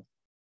Jill?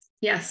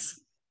 Yes.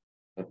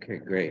 Okay,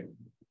 great.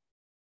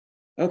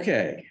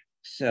 Okay,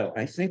 so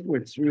I think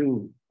we're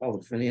through all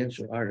the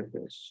financial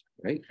articles,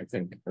 right? I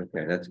think,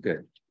 okay, that's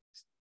good.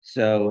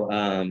 So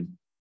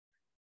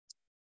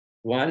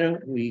why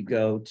don't we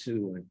go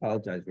to, I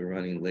apologize, we're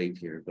running late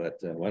here, but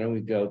why don't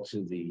we go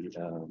to the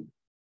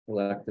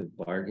collective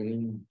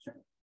bargaining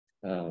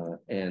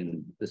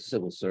and the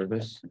civil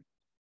service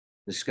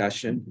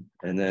discussion,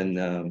 and then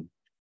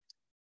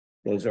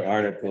those are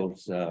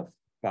articles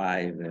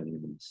 5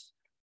 and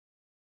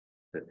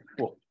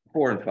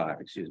 4 and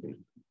 5, excuse me,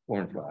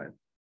 4 and 5.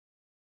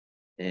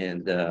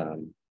 And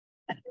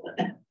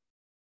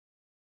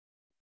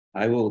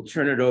I will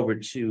turn it over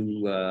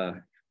to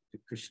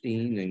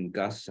Christine and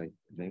Gus, I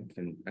think,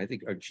 and I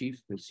think our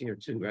chief is here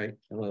too, right?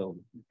 Hello.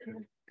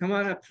 Come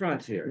on up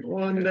front here. Come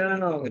on down.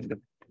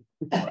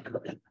 The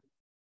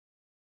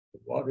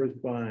water is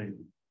fine.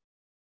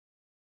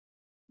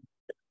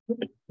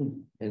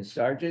 And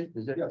Sergeant,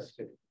 is it? Yes.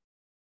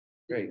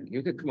 Great,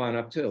 you could come on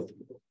up too.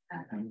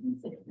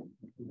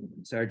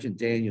 Sergeant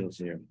Daniels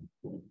here.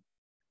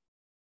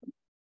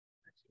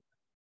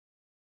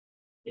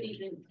 Good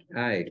evening.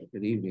 Hi,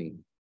 good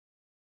evening.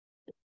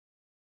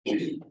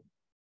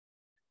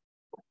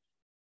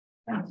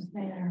 Thanks,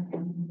 Mayor.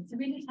 So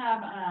we just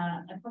have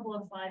a couple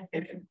of slides.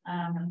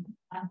 I'm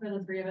sure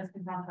the three of us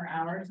can talk for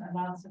hours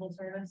about civil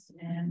service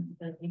and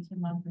the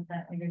 18-month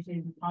percent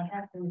negotiated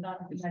contract. So we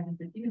thought we had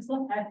just a few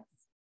slides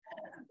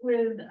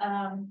with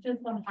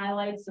just some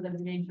highlights so that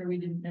we made sure we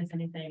didn't miss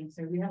anything.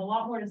 So we have a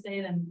lot more to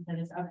say than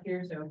is up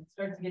here. So if it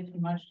starts to get too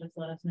much, just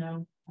let us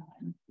know.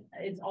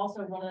 It's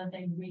also one of the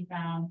things we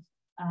found.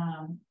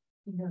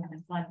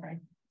 Slide right.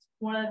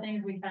 One of the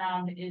things we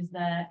found is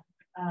that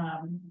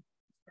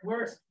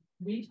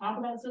we talk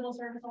about civil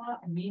service a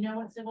lot and we know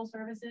what civil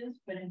service is,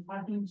 but in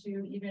talking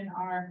to even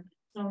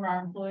some of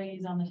our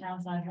employees on the town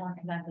side weren't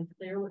exactly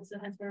clear what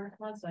civil service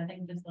was. So I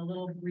think just a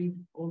little brief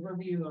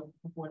overview of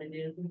what it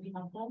is would be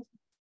helpful.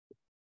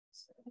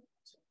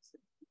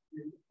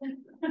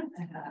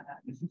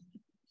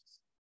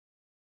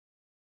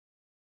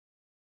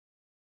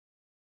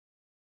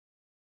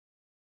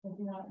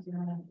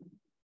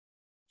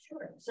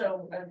 Sure.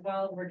 So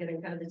while we're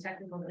getting kind of the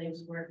technical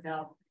things worked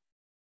out,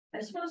 I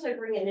suppose I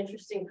bring an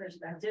interesting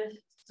perspective to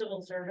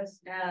civil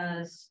service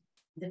as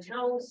the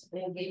town's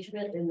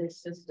engagement in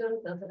this system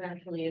doesn't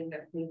actually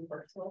affect me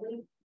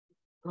personally.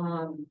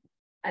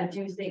 I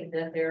do think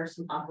that there are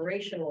some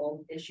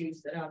operational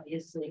issues that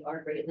obviously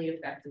are greatly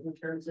affected in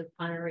terms of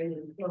hiring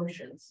and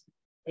promotions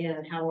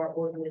and how our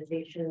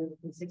organization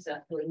can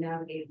successfully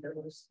navigate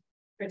those,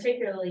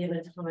 particularly in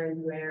a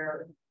time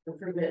where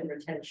recruitment and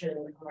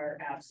retention are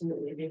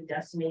absolutely being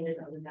decimated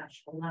on a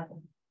national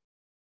level.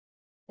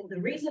 And the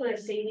reason I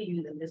say to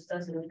you that this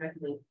doesn't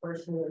affect me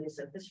personally is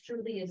that this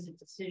truly is a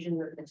decision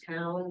that the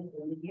town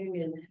and the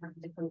union have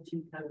to come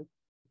to kind of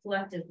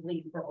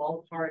collectively for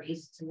all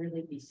parties to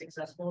really be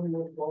successful and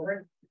move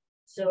forward.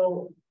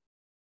 So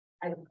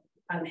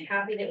I'm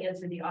happy to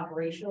answer the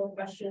operational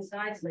question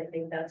sides, and I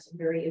think that's a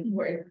very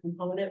important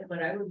component,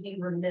 but I would be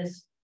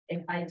remiss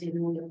if I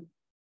didn't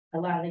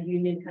allow the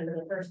union kind of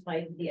the first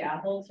bite of the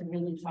apple to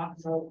really talk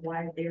about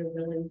why they're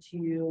willing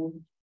to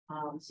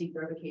seek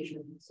revocation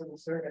of civil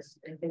service.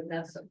 I think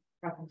that's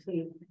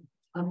probably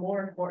a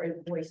more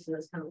important voice in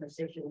this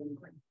conversation.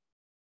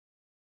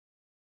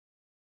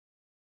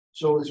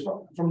 So as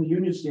from the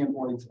union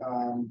standpoint,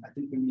 I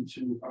think we need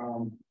to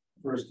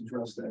first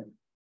address that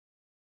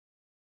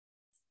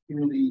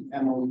through the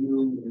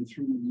MOU and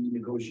through the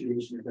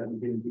negotiations that we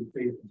did in good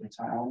faith with the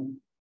town,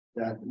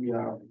 that we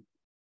are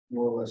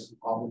more or less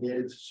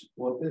obligated to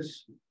support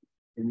this,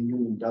 and the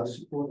union does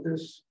support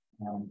this.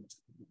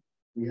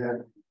 We had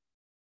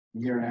a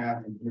year and a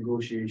half of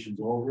negotiations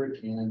over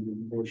it, and we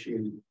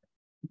negotiated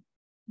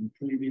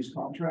previous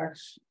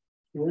contracts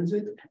towards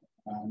it.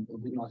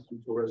 It did not come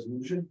to a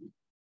resolution.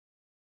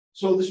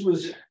 So this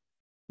was,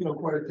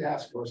 quite a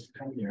task for us to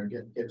come here and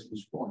get to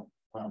this point.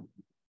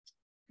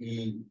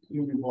 The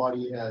union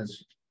body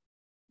has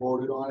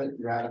voted on it,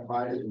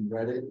 ratified it, and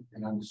read it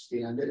and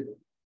understand it.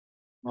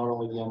 Not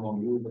only the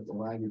MOU, but the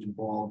language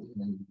involved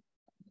in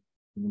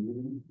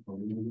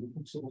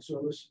the civil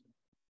service.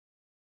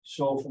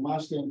 So from our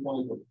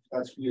standpoint,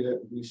 that's where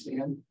we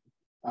stand.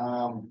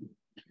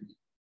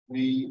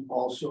 We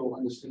also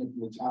understand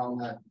from the town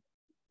that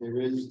there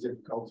is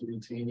difficulty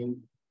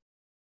retaining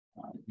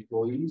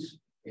employees,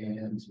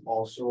 and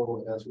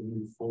also as we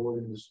move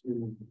forward in this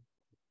new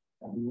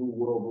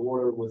world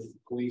order with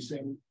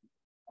policing,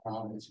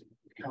 it's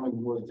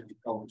becoming more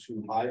difficult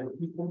to hire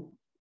people,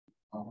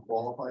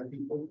 qualified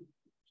people.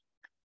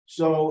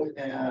 So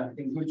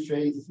in good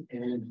faith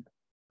and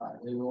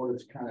in order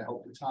to kind of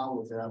help the town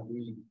with that,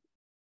 we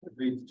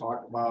agreed to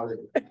talk about it,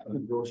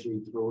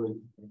 negotiate through it.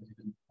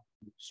 And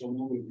so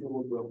moving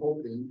forward, we're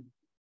hoping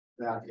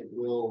that it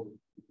will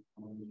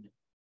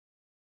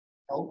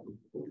help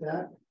with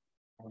that.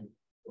 It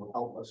will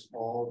help us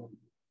all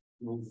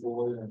move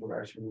forward in a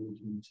direction where we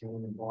can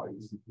retain the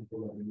bodies and people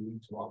that we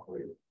need to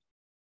operate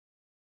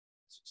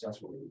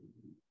successfully.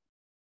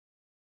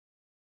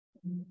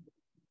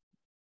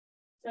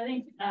 So I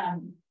think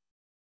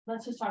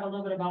let's just talk a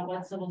little bit about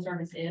what civil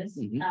service is.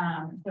 So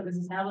it was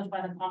established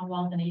by the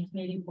Commonwealth in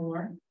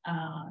 1884.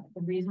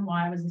 The reason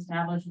why it was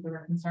established, there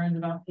were concerns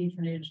about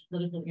patronage,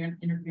 political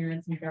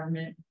interference in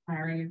government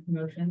hiring and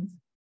promotions.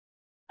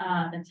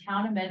 The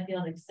town of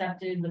Medfield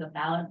accepted with a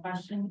ballot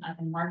question at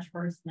the March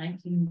 1st,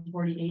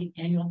 1948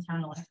 annual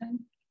town election.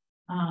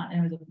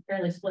 And it was a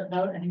fairly split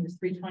vote. I think it was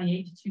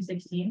 328 to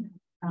 216.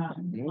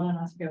 Whether or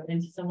not to go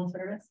into civil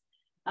service.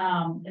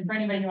 And for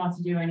anybody who wants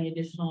to do any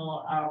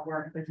additional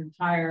work, there's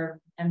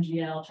entire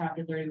MGL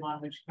chapter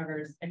 31, which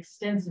covers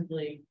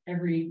extensively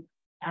every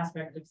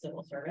aspect of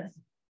civil service.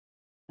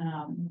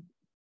 And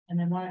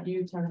then why don't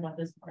you talk about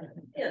this part of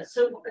it? Yeah,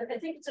 so I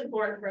think it's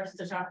important for us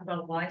to talk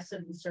about why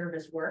civil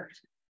service worked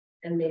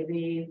and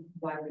maybe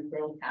why we've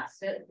grown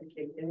past it,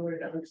 in order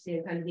to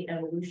understand kind of the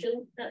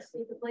evolution that's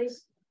taken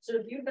place. So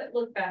if you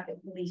look back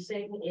at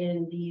policing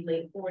in the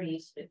late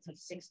 40s,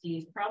 50s,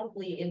 60s,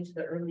 probably into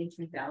the early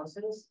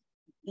 2000s,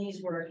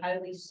 these were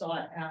highly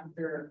sought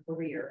after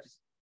careers.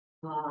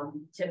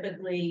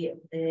 Typically,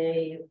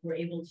 they were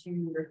able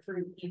to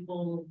recruit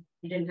people.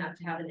 You didn't have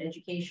to have an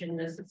education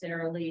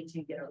necessarily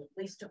to get on the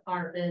police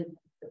department.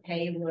 The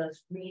pay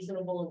was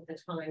reasonable at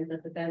the time,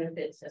 but the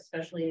benefits,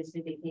 especially as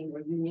they became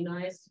more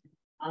unionized,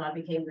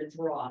 became the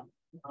draw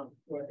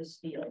for this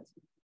field.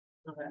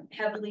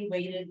 Heavily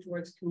weighted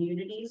towards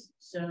communities.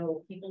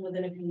 So people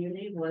within a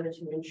community wanted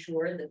to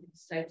ensure that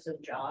these types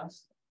of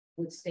jobs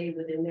would stay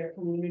within their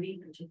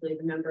community, particularly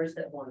the members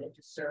that wanted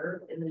to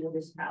serve in the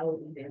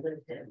municipality they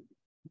lived in.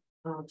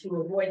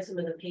 To avoid some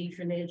of the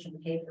patronage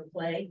and pay for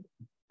play,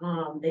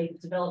 they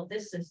developed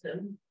this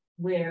system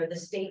where the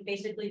state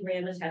basically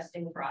ran a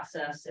testing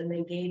process and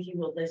they gave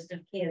you a list of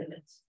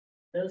candidates.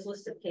 Those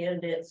lists of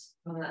candidates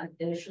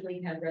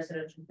initially had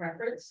residential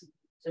preference.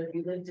 So if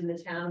you lived in the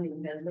town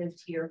and you had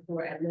lived here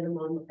for at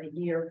minimum a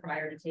year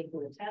prior to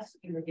taking the test,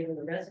 you were given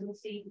a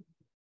residency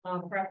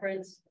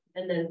preference,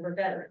 and then for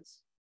veterans.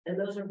 And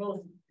those are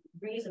both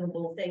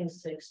reasonable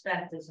things to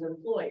expect as an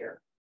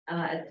employer.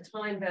 At the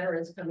time,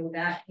 veterans coming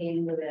back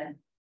came with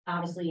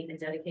obviously a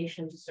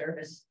dedication to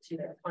service to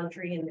their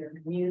country and their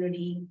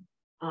community.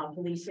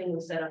 Policing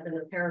was set up in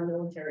a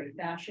paramilitary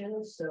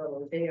fashion,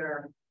 so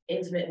their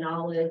intimate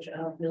knowledge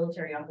of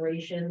military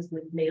operations,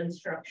 the command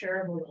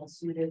structure were well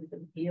suited for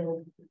the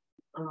field.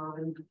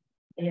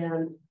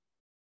 And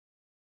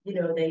you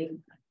know,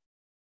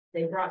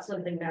 they brought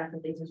something back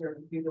that they deserve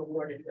to be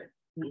rewarded with.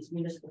 These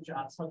municipal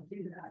jobs help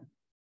do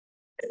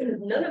that.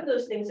 None of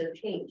those things have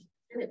changed.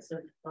 Tenets of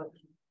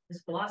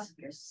this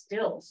philosophy are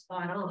still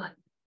spot on.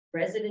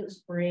 Residents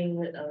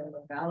bring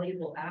a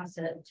valuable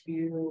asset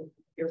to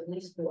your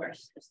police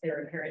force. It's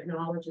their inherent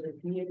knowledge of the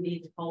community,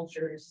 the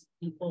cultures,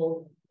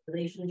 people,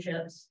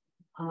 relationships,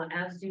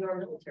 as do our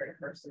military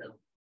personnel.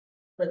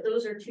 But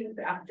those are two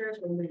factors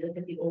when we look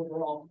at the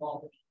overall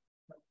quality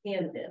of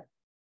candidate.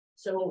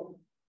 So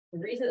the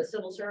reason that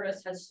civil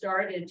service has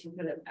started to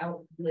kind of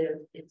outlive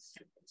its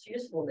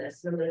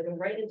usefulness, and I'm going to go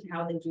right into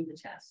how they do the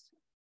test.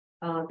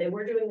 They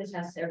were doing the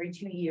test every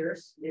 2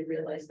 years. They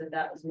realized that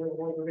that was no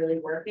longer really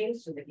working,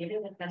 so they're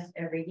giving the test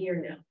every year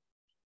now.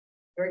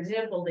 For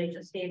example, they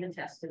just gave a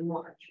test in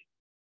March.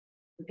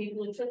 The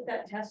people who took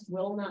that test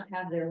will not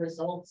have their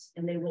results,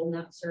 and they will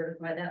not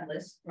certify that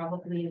list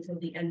probably until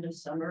the end of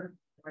summer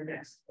or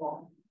next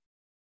fall.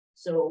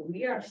 So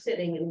we are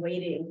sitting and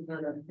waiting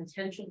on a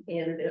potential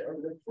candidate or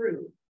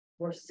recruit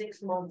for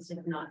 6 months,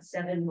 if not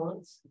 7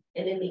 months.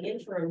 And in the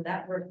interim,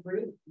 that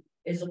recruit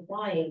is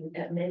applying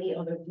at many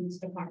other police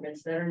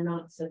departments that are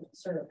not civil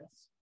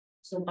service.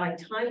 So by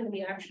the time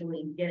we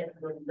actually get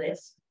the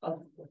list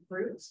of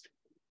recruits,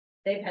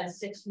 they've had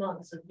 6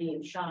 months of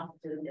being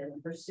shopped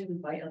and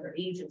pursued by other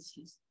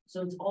agencies.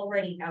 So it's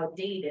already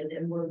outdated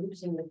and we're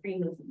losing the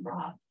cream of the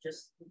crop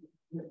just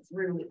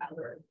through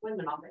other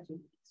employment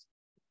opportunities.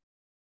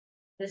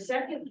 The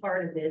second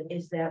part of it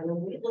is that when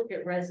we look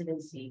at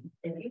residency,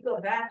 if you go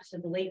back to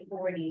the late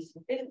 40s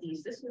and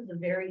 50s, this was a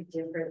very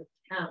different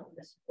town.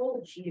 This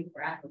whole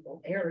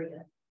geographical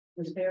area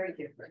was very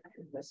different.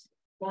 It was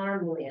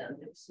farmland,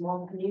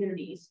 small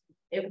communities.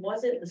 It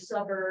wasn't the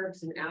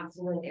suburbs and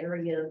affluent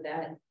area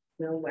that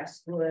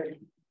Westwood,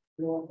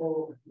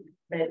 Norfolk,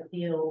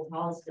 Medfield,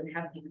 Holliston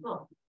have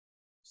become.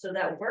 So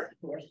that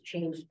workforce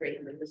changed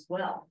greatly as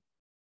well.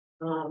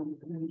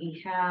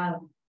 We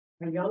have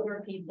our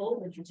younger people,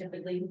 which are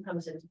typically who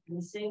comes into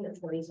policing, a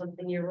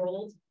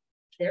 20-something-year-old.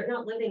 They're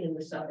not living in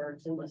the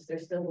suburbs unless they're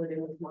still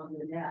living with mom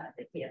and dad.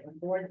 They can't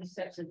afford these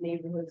types of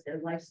neighborhoods. Their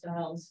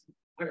lifestyles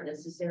aren't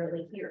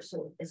necessarily here.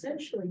 So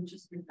essentially,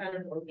 just through kind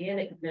of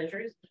organic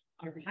measures,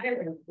 our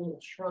hiring pool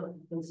shrunk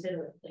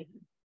considerably.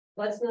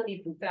 Let's not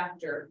even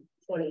factor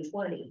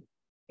 2020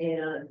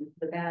 and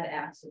the bad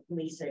acts of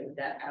policing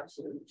that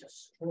absolutely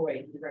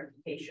destroyed the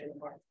reputation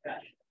of our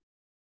profession.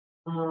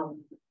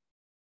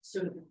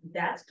 So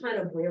that's kind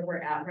of where we're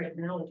at right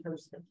now in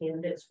terms of the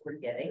candidates we're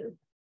getting.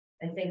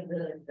 I think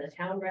the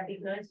town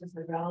recognizes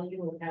the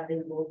value of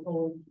having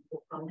local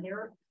people come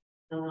here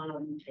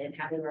and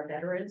having our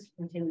veterans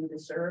continue to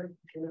serve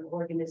in the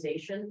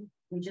organization.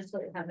 We just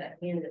don't have that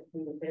candidate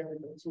pool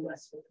available to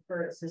us with the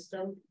current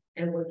system,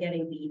 and we're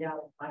getting beat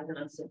out by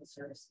non-civil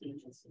service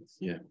agencies.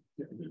 Yeah.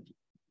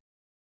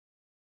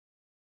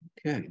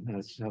 Okay,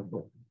 that's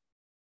helpful.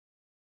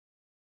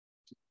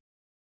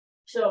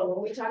 So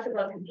when we talk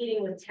about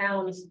competing with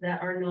towns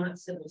that are not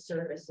civil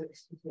service,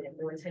 excuse me, I'm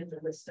going to take the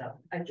list up.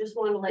 I just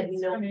want to let you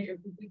know.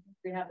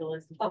 We have the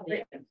list.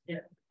 Okay. Yeah.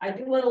 I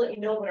do want to let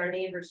you know what our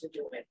neighbors are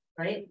doing,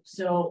 right?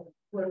 So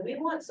when we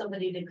want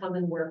somebody to come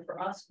and work for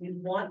us, we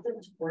want them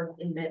to work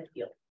in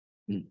Medfield.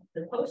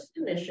 The Post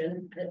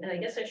Commission, and I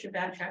guess I should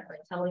backtrack by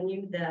telling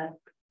you that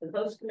the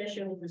Post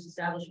Commission, which was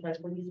established by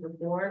police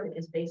reform,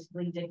 is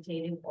basically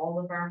dictating all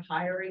of our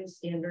hiring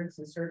standards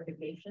and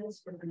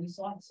certifications for police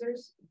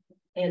officers.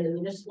 And the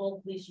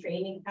Municipal Police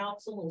Training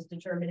Council is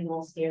determining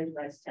all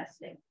standardized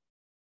testing.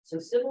 So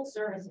civil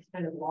service has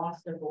kind of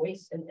lost a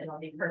voice, and I'll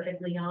be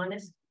perfectly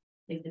honest,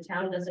 If the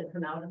town doesn't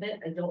come out of it,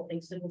 I don't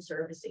think civil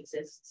service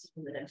exists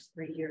for the next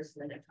 3 years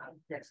in the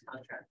next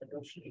contract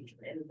negotiation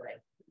anyway.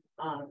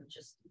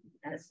 Just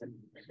as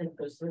it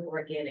goes through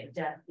organic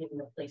death being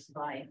replaced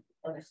by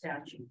other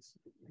statutes.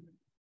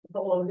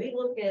 But when we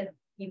look at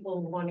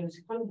people wanting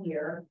to come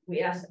here,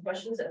 we ask the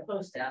questions that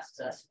Post asks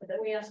us, but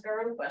then we ask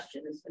our own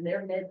questions, and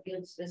they're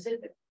Medfield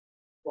specific.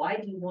 Why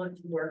do you want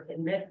to work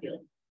in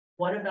Medfield?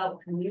 What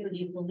about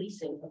community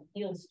policing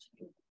appeals to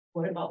you?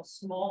 What about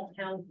small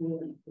town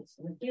community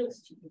policing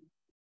appeals to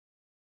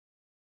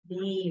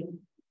you?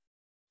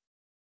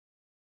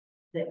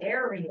 The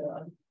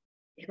area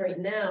right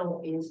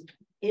now is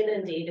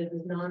inundated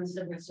with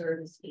non-civil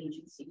service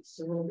agencies.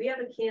 So when we have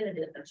a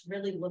candidate that's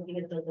really looking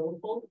at the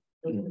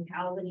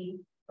locality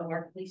of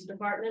our police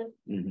department,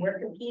 we're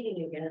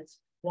competing against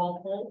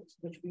Walpole,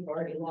 which we've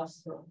already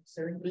lost from,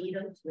 Sir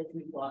Needham, which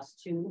we've lost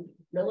 2,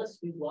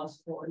 Millis, we've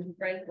lost 1,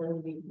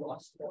 Franklin, we've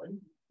lost 1.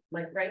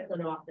 My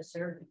Franklin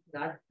officer,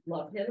 God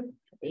love him,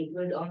 a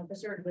good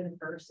officer, a good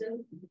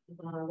person.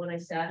 When I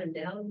sat him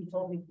down, he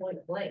told me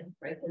point blank,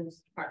 Franklin's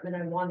the department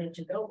I wanted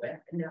to go with,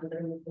 and now that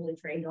I'm a fully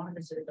trained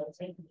officer, they'll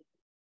take me.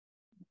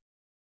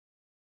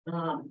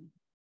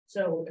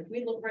 So if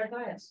we look right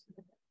by us,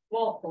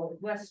 Walpole,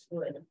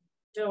 Westwood,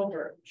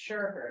 Dover,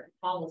 Sherburne,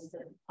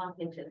 Holliston,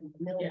 Hopkinton,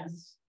 Mills.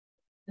 Yes.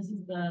 This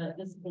is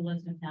the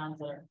list of towns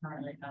that are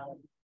currently out of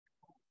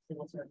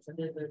civil service. So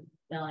the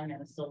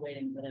Bellingham is still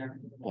waiting for their.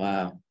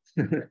 Wow.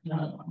 So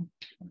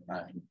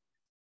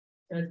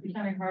it's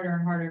becoming harder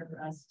and harder for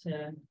us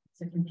to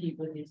compete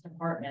with these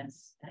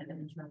departments and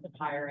in terms of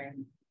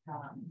hiring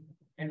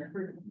and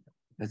recruiting.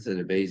 That's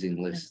an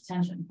amazing list.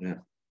 Attention. Yeah.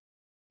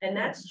 And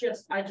that's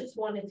just, I just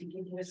wanted to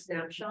give you a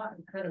snapshot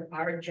of kind of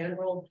our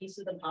general piece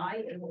of the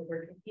pie and what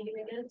we're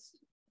competing against.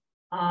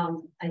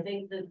 I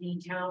think that the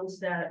towns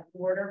that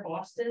border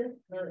Boston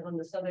on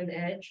the southern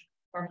edge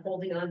are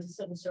holding on to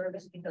civil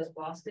service because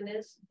Boston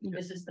is.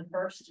 This is the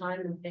first time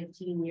in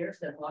 15 years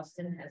that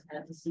Boston has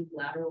had to seek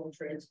lateral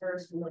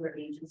transfers from other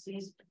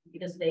agencies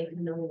because they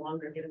can no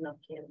longer get enough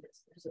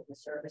candidates for civil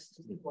service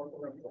to keep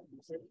local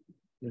city.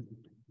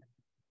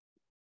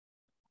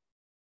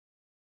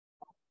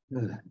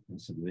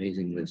 That's an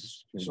amazing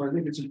list. So I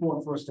think it's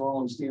important for us to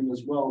all understand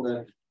as well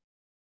that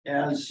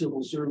as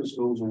civil service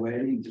goes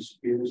away,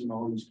 disappears in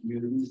all these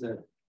communities,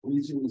 that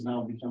policing is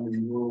now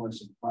becoming more or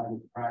less a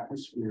private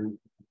practice where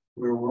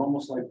we're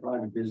almost like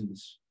private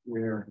business,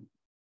 where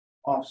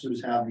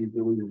officers have the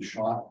ability to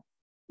shop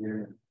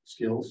their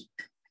skills.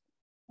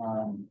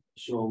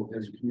 So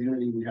as a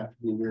community, we have to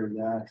be aware of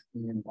that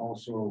and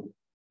also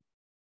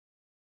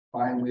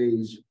find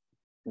ways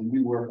when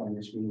we work on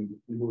this, when we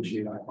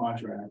negotiate our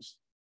contracts,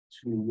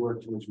 to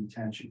work towards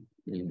retention.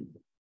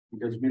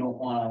 Because we don't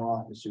want our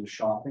officers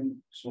shopping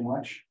so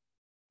much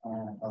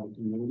other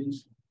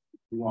communities.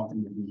 We want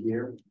them to be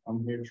here,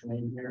 come here,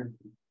 train here.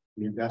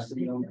 We invest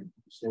in them,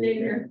 stay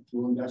here,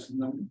 we'll invest in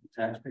them,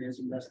 taxpayers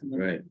invest in them.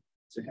 Right.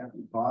 It's a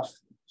hefty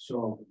cost.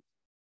 So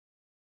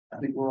I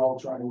think we're all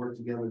trying to work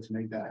together to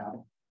make that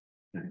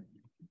happen.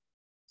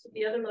 So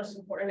the other most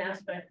important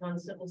aspect on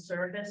civil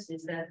service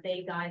is that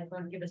they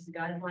give us the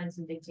guidelines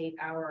and dictate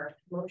our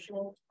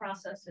promotional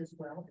process as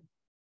well.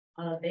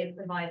 They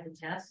provide the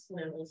tests,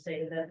 and I will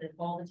say that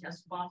all the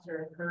test costs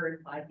are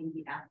incurred by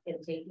the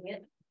applicant taking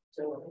it.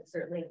 So it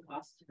certainly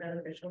costs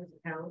beneficial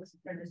to towns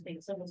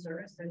participating civil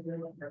service. There's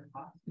no upfront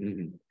cost.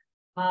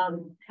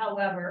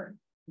 However,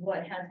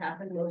 what has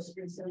happened most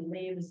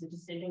recently was the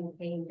decision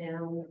came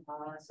down.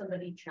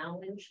 Somebody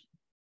challenged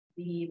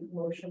the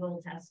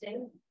emotional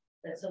testing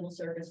that civil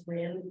service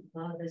ran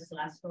this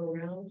last go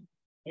around,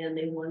 and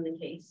they won the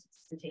case.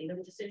 It's the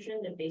Tatum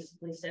decision. It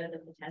basically said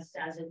that the test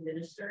as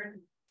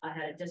administered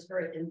had a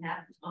disparate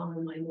impact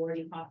on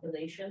minority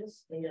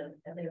populations. They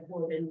have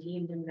therefore been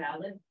deemed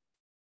invalid.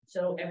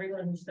 So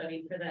everyone who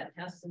studied for that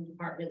test and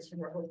departments who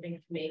were hoping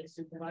to make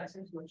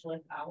supervisors, much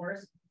like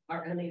ours,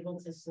 are unable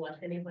to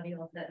select anybody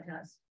off that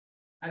test.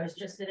 I was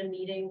just at a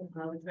meeting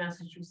with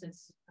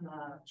Massachusetts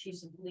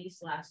Chiefs of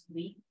Police last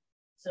week.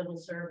 Civil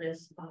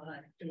service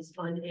is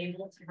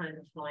unable to kind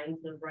of find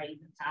the right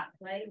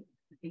pathway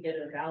to get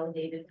a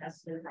validated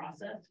testing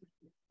process.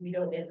 We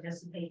don't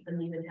anticipate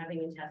them even having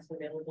a test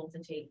available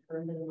to take for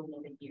a minimum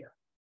of a year.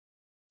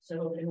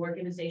 So an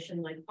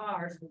organization like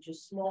ours, which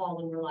is small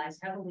and relies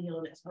heavily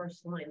on its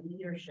first line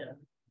leadership,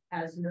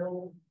 has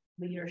no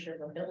leadership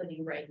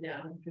ability right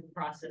now to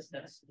process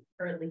that's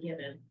currently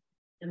given.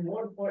 And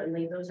more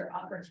importantly, those are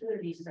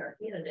opportunities to our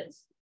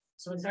candidates.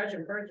 So when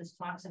Sergeant Burgess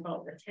talks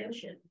about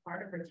retention,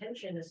 part of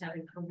retention is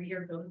having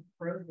career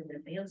growth and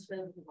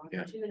advancement and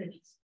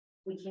opportunities.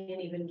 We can't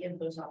even give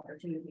those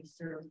opportunities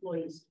to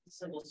employees.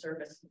 Civil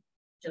service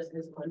just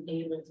is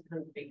unable to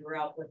kind of figure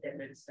out what their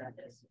next step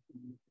is.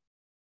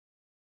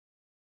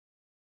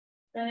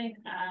 I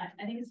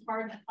think it's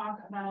hard to talk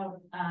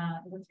about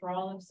the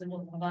withdrawal of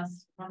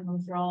from the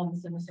withdrawal of the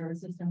civil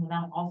service system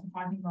without also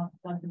talking about the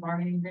collective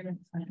bargaining agreement,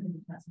 especially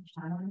with that such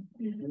time on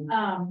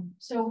it.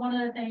 So one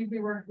of the things we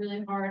worked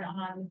really hard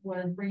on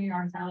was bringing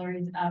our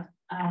salaries up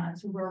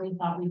to where we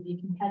thought we'd be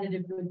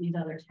competitive with these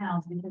other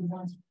towns, because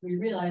once we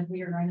realized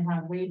we are going to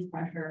have wage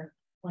pressure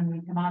when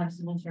we come out of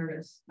civil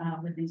service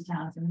with these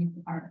towns, and we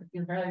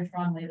feel very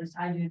strongly, at least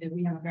I do, that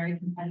we have a very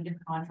competitive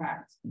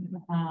contract.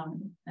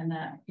 And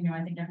that, you know,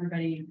 I think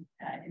everybody,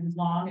 it was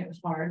long, it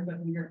was hard, but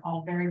we are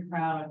all very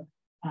proud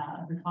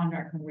of the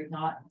contract when we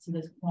got to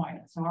this point.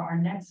 So our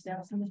next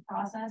steps in this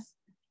process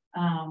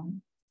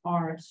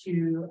are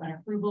to an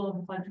approval of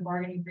the collective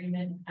bargaining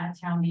agreement at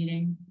town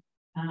meeting.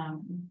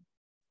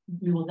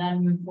 We will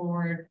then move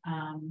forward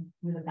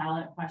with a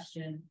ballot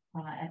question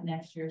at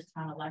next year's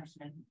town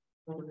election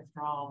for the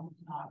withdrawal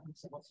from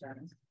civil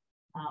service.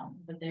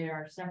 But they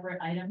are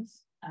separate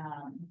items.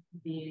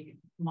 The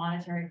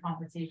monetary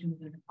compensation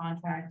within the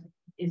contract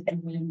is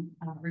given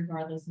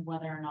regardless of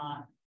whether or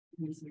not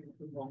we see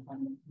approval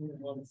from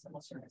the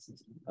civil service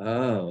system.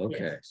 Oh,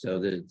 okay. Yes. So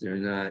they're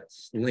not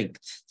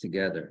linked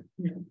together.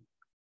 No.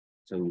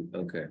 So,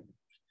 okay.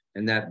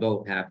 And that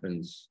vote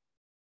happens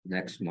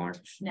next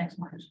March. Next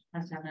March,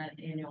 has to have an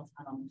annual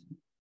town.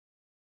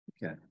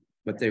 Okay.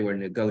 But they were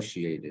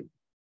negotiated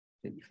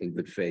in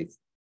good faith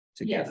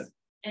together.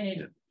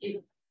 Yes, and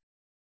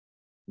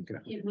Okay.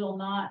 it will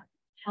not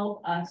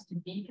help us to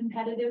be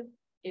competitive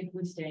if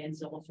we stay in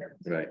civil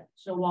service. Right.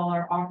 So while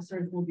our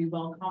officers will be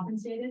well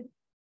compensated,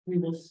 we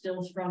will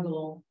still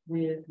struggle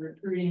with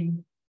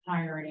recruiting,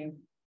 hiring,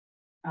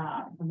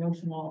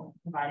 promotional,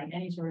 providing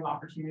any sort of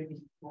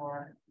opportunities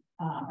for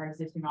our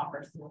existing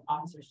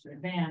officers to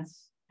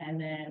advance.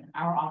 And then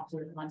our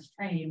officers, once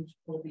trained,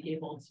 will be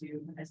able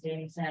to, as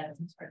Danny said,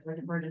 as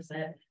Roberta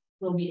said,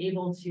 will be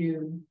able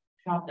to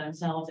shop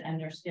themselves and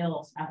their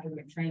skills after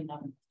we've trained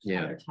them to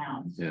other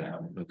towns. Yeah.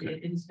 So Okay.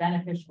 it is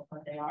beneficial,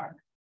 but they are.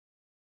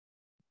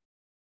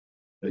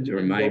 But to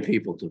remind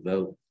people to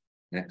vote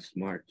next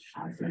March.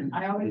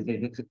 I always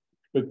do.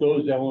 But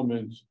those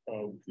elements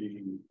of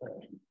the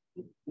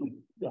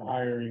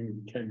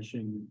hiring,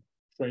 retention,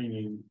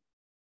 training,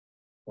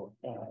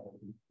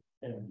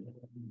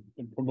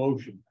 and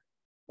promotion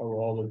are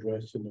all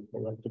addressed in the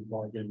collective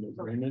bargaining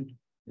agreement.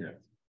 Yeah.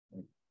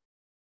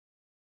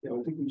 Yeah,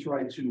 I think we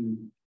try to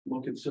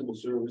look at civil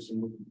service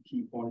and look at the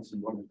key points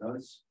and what it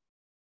does.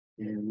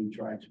 And we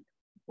try to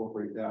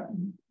incorporate that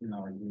in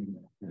our agreement.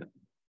 Yeah.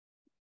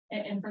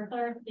 And for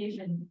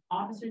clarification,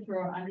 officers who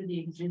are under the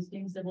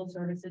existing civil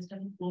service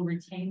system will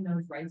retain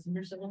those rights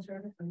under civil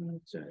service.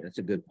 So that's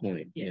a good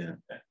point. Yes.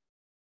 Yeah.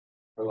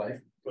 For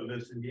life, for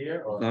this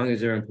year, or? As long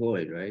as they're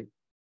employed, right?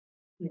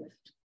 Yes.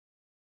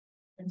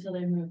 Until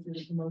they move through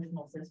the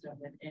promotional system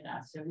within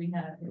us. So we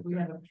have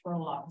a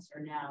patrol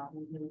officer now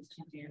who moves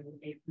to do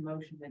a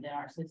promotion within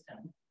our system.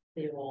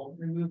 They will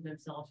remove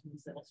themselves from the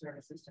civil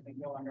service system and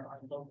go under our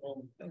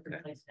local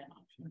replacement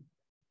option.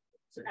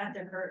 So at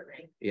their current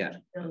rate. Yeah.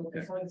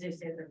 As long as they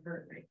stay at their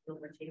current rate, they'll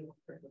retain what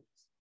privileges.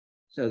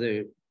 So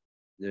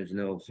there's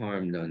no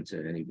harm done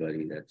to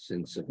anybody that's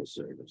in civil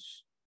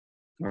service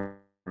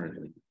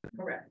currently.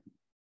 Correct.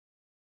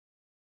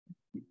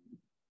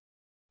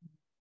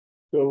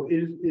 So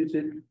is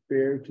it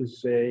fair to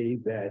say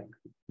that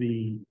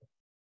the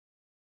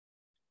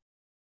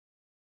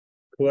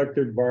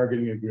collective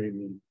bargaining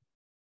agreement,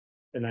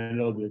 and I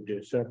know that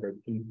they're separate,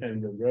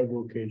 and the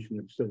revocation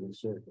of civil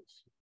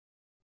service,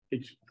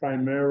 it's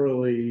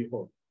primarily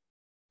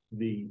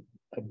the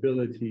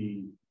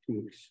ability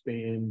to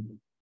expand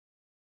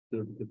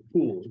the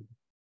pool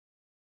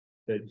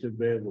that's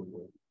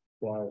available,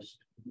 whilst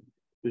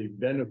the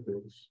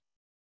benefits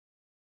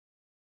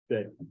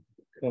that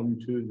come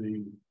to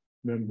the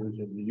members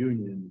of the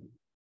union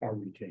are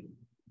retained?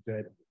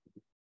 That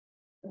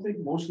I think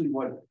mostly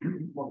what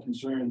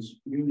concerns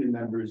union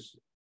members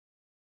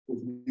with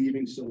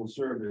leaving civil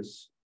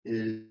service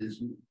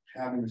is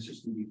having the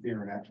system be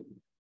fair and equitable.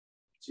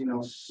 So, you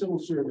know, civil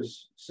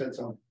service sets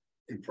up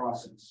a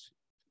process.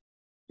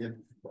 If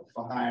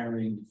for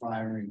hiring,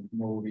 firing,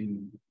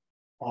 promoting,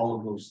 all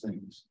of those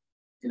things.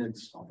 And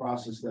it's a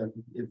process that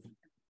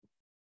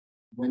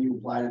when you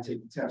apply to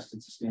take the test,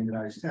 it's a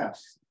standardized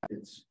test.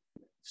 It's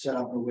set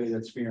up in a way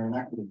that's fair and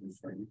equitable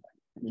for everybody.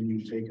 When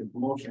you take a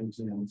promotion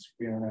exam, it's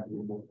fair and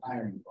equitable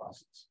hiring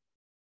process.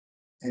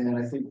 And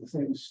I think the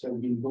things that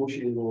we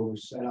negotiated over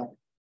set up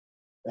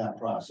that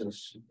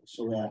process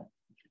so that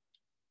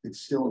it's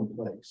still in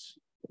place.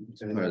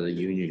 Part of the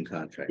union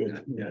contract.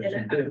 Yeah.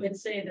 And I would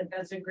say that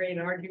that's a great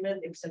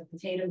argument, except the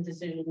Tatum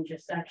decision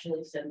just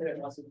actually said that it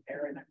wasn't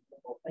fair and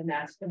equitable. And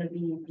that's going to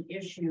be the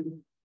issue,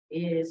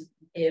 is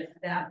if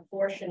that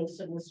portion of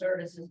civil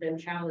service has been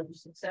challenged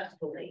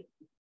successfully,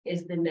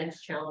 is the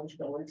next challenge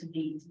going to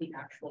be to the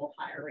actual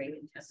hiring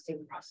and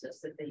testing process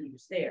that they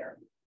use there,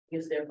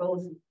 because they're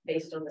both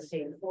based on the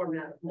same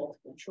format of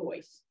multiple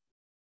choice.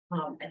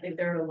 I think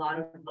there are a lot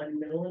of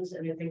unknowns,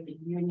 and I think the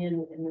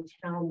union and the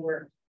town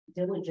work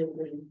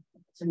diligently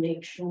to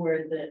make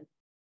sure that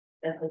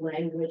that the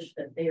language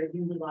that they are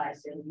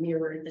utilizing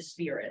mirrored the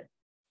spirit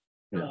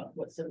of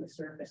what civil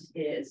service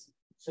is.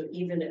 So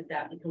even if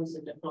that becomes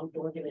a defunct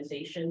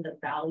organization, the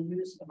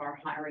values of our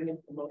hiring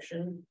and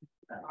promotion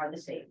are the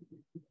same.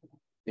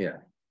 Yeah,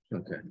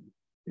 okay.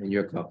 And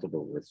you're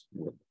comfortable with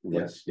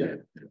what's,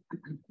 Yes,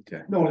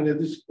 okay. No, and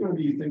there's gonna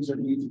be things that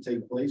need to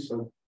take place,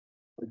 so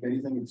like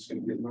anything, it's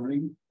gonna be a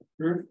learning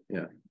curve.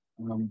 Yeah.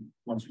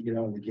 Once we get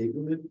out of the gate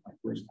with it, our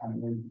first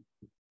time in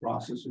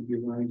process would be a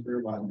learning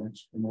curve, our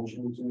next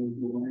promotion is gonna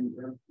be a learning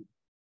curve.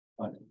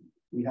 But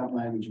we have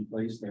language in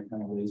place that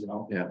kind of lays it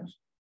out. Yeah.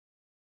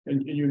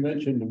 And you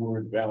mentioned the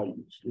word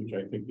values, which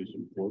I think is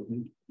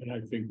important, and I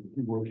think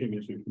working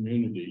as a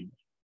community.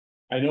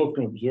 I know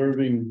from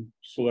observing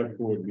select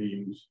board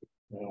meetings,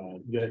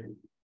 that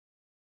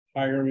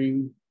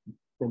hiring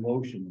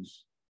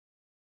promotions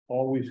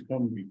always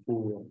come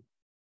before,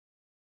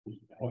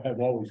 or have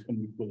always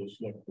come before the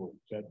select board,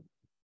 is that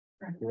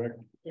correct?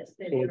 Yes.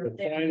 So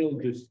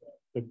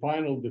the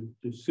final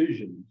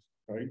decisions,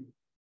 right,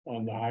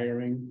 on the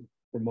hiring,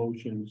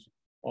 promotions,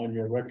 on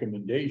your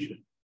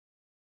recommendation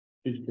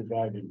is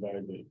provided by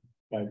the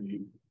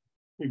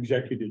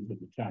executive of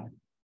the town.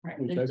 Right.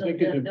 Which There's I think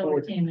still- is they'll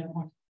important. retain their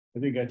point. I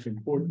think that's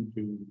important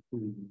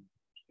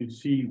to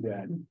see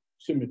that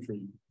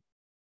symmetry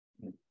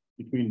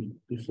between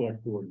the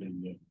select board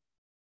and the.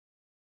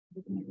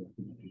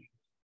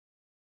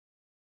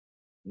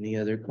 Any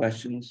other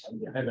questions?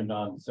 I have a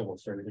non-civil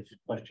service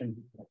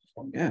question.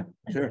 Yeah,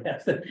 sure.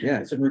 Yes,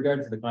 Yeah. so in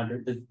regards to the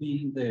contract, does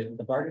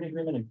the bargaining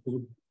agreement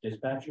include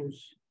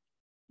dispatchers?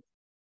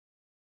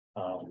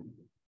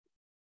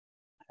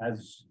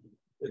 Has,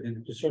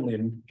 there's certainly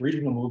a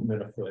regional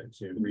movement afoot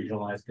to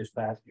regionalize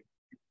dispatch.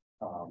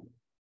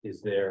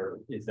 Is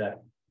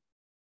that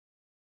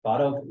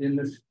thought of in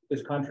this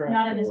contract?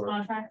 Not in this or-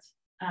 contract.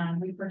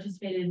 We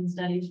participated in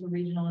studies for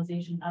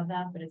regionalization of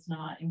that, but it's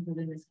not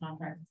included in this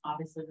contract. It's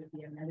obviously would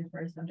be a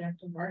mandatory subject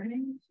to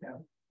bargaining.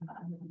 So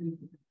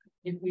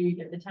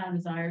if the town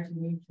desire to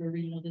move to a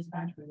regional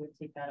dispatch, we would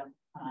take that up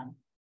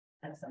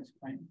at a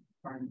subsequent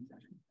bargaining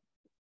session.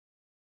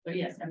 But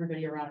yes,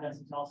 everybody around us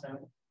is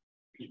also.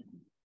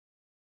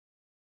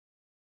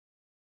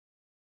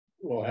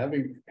 Well,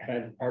 having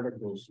had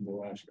articles in the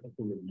last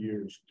couple of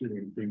years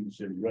doing things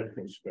in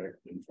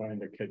retrospect and trying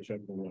to catch up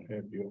on what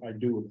have you, I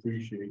do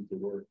appreciate the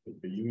work that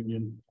the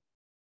union,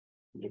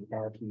 the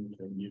department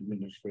and the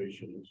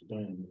administration has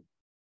done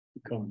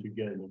to come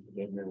together.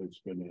 I know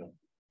it's been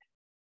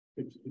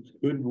it's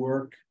good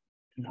work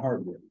and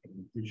hard work. I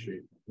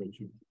appreciate what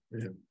you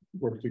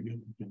work together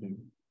to do.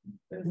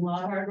 There's a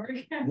lot of hard work.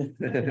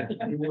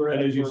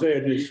 And as you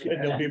say,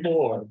 there'll be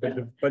more,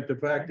 but the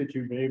fact that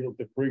you've been able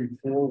to bring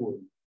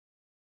forward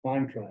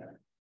contract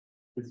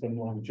with some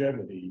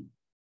longevity,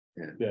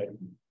 that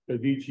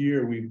each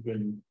year we've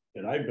been,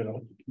 and I've been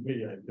on the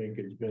committee, I think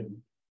it's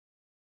been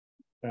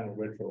kind of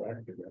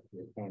retroactive after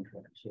a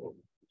contract, so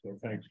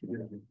thanks for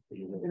your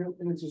work.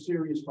 And it's a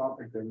serious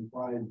topic that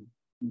requires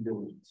due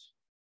diligence.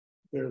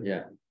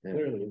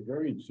 Clearly,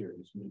 very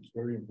serious, and it's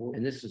very important.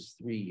 And this is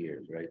 3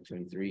 years, right?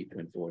 23,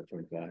 24,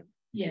 25.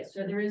 Yes,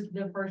 so there is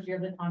the first year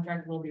of the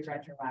contract will be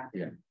retroactive.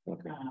 Yeah,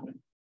 okay.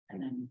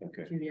 And then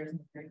Okay. 2 years and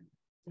 3.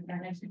 So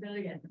that next year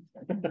again.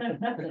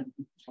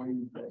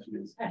 20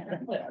 years.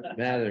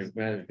 Mather's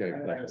got a I have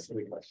a question.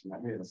 silly question. I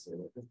made a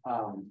silly.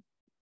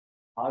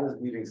 How does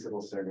leaving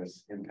civil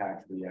service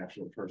impact the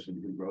actual person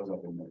who grows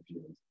up in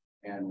Medfield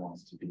and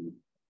wants to be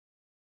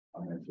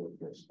a Medfield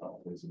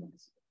person?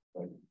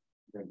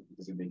 Like,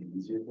 does it make it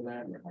easier for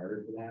them or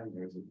harder for them,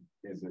 or is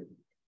it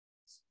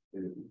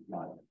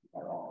not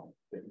at all?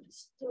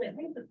 So I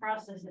think the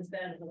process is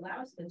that it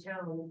allows the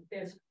town,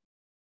 there's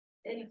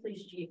any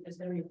police chief is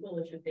going to be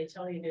foolish if they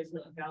tell you there's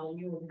not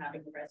value in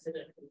having a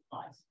resident who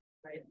applies,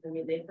 right? I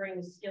mean, they bring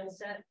a skill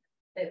set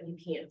that you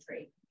can't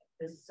trade.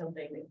 This is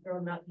something they've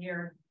grown up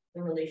here,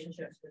 the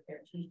relationships with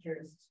their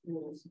teachers,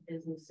 schools,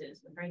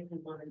 businesses, and frankly,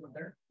 one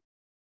another.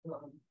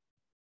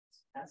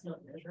 That's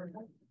not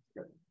measurable.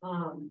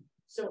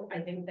 So I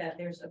think that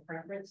there's a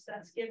preference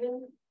that's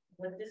given.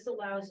 What this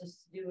allows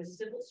us to do is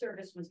civil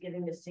service was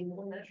giving a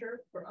single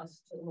measure for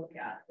us to look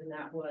at, and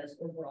that was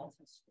overall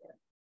test score.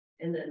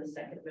 And then the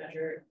second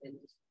measure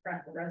is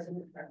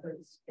resident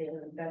preference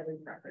and veteran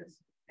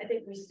preference. I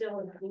think we still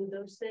include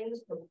those things,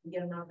 but we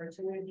get an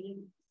opportunity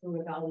to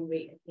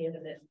evaluate a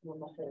candidate on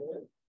the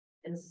whole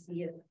and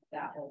see if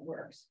that all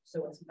works.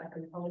 So it's a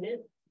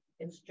component,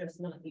 it's just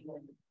not the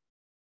only.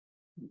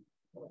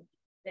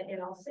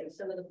 And I'll say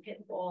some of the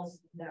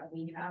pitfalls that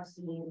we have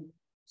seen.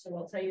 So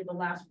I'll tell you the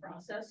last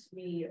process,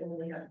 we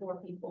only had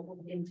 4 people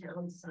in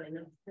town sign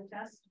up for the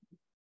test.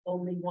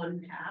 Only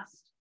 1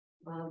 passed.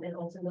 And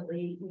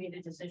ultimately we made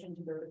a decision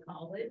to go to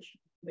college,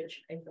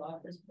 which I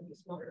thought was pretty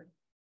smart.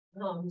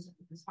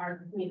 It's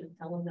hard for me to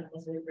tell them that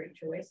wasn't a great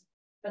choice,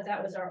 but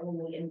that was our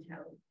only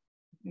in-town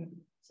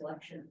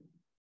selection.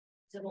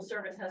 Civil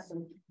service has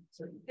some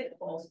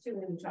pitfalls too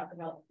when we talk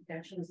about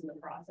protections in the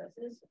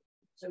processes.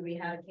 So we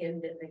had a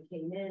candidate that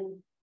came in,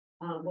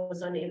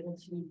 was unable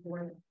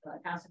to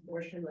pass a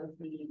portion of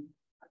the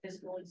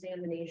physical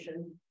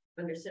examination,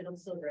 under civil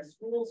service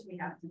rules, we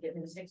have to give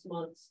him 6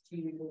 months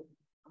to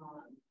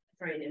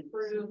try and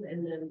improve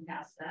and then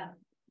pass that.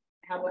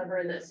 However,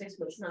 in that 6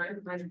 months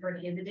time, I'm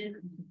prohibited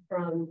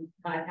from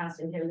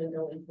bypassing him and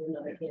going to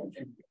another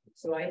candidate.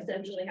 So I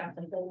essentially have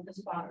to hold the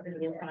spot for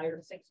the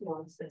entire 6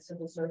 months that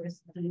civil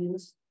service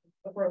deems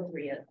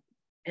appropriate.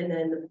 And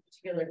then the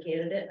particular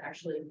candidate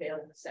actually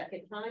failed the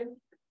second time.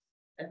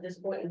 At this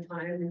point in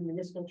time, the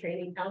Municipal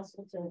Training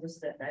Council told us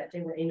that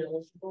they were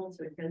ineligible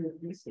to attend the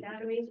police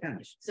academy.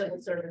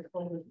 Civil service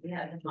told us we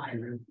had to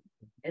hire him.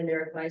 And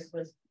their advice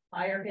was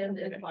hire him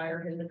and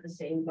fire him at the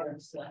same time.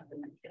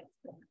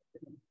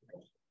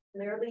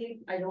 Clearly,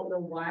 I don't know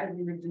why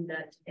we would do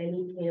that to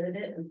any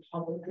candidate and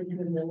publicly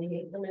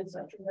humiliate them in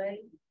such a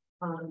way.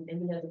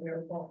 And he has a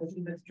very fault because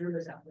he withdrew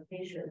his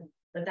application.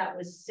 But that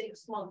was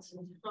 6 months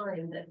in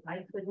time that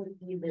I couldn't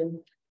even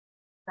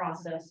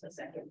process a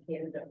second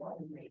candidate while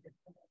we made it.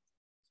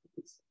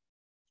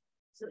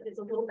 So it's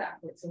a little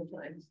backwards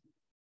sometimes.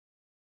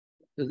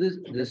 So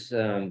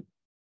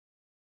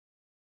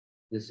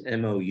this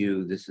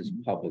MOU, this is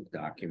public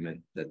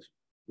document that's.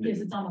 Yes,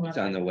 it's on the website. It's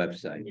on the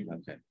website, Yeah.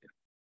 okay.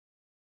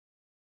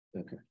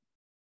 Okay.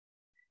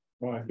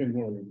 Well, I think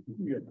one of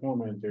your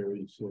comment there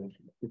is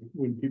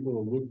when people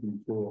are looking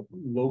for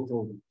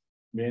local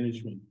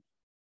management,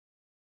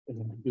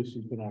 this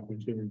is an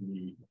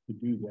opportunity to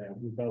do that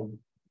without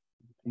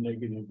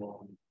negative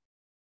on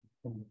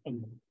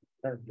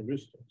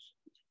characteristics.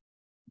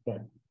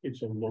 But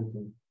it's a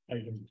local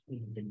item. I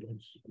think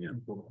that's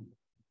important.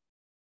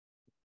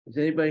 Does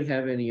anybody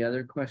have any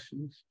other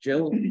questions?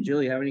 Jill,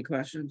 you have any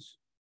questions?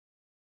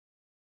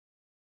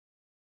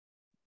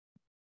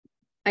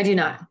 I do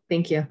not.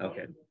 Thank you.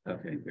 Okay,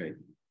 great.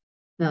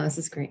 No, this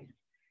is great.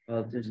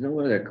 Well, if there's no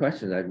other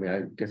questions, I mean,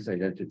 I guess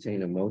I'd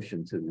entertain a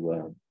motion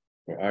to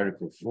for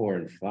Article 4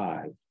 and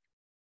 5.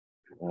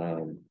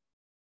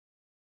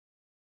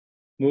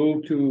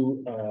 Move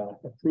to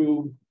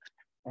approve,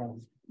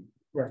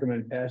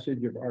 recommend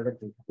passage of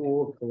Article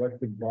 4,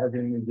 collective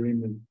bargaining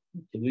agreement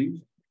police.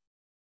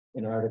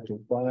 And Article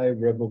 5,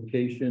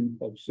 revocation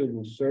of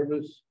civil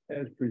service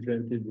as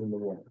presented in the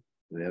warrant.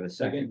 Do we have a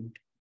second?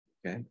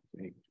 Okay,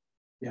 great.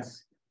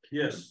 Yes.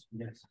 Yes.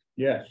 Yes.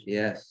 Yes.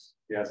 Yes.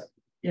 Yes.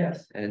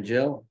 Yes. And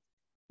Jill?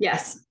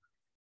 Yes.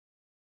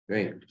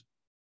 Great.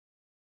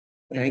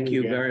 Thank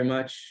you very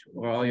much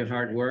for all your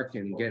hard work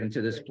and getting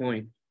to this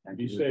point.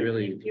 Be It was safe.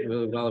 really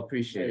well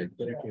appreciated.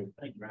 Thank you.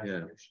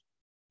 Yeah.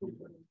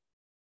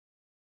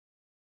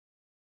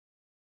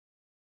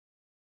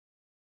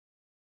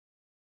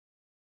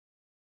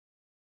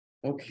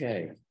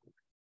 Okay,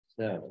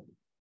 so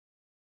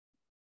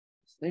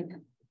I think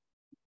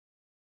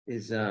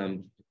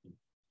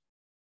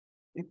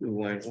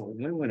what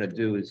we want to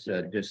do is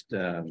just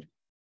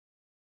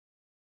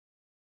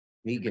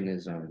Megan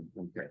is on.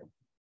 Okay.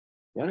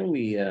 Why don't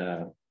we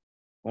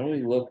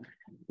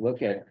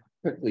look at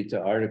quickly to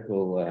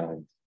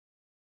Article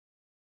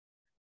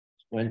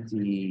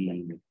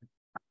 20.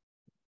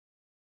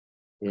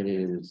 It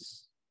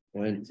is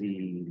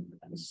 20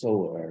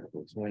 solar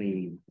article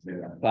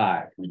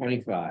 25.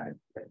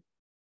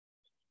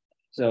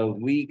 So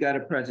we got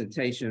a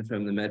presentation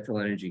from the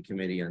Medfield Energy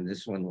Committee on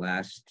this one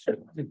last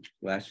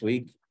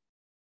week.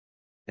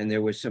 And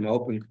there were some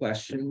open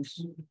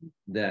questions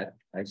that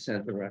I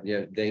sent around.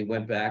 Yeah, they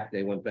went back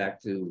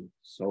to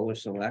Solar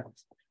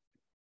Select.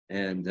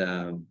 And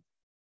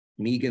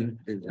Megan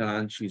is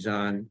on, she's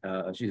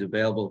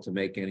available to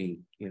make any,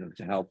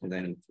 to help with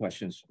any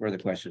further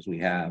questions we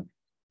have.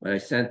 But I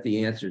sent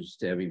the answers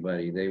to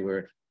everybody. They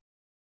were,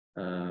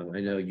 I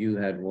know you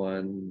had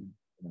one,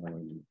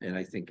 and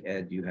I think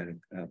Ed, you had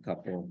a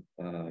couple.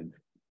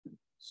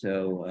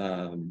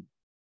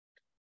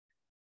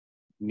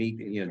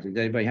 Did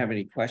anybody have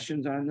any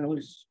questions on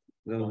those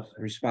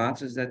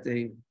responses that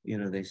they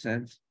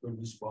sent?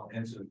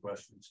 Answer the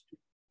questions.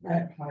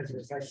 I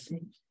apologize. I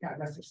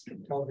must have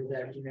skipped over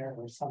that email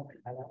or something.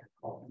 I don't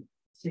recall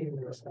seeing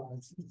the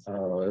responses.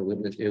 Oh, it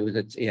was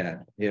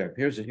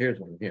here's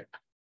one here.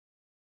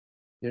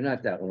 They're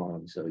not that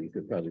long, so you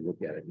could probably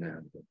look at it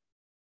now. But,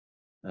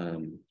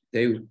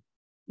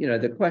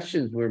 the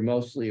questions were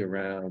mostly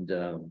around,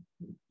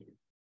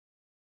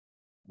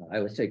 I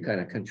would say,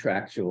 kind of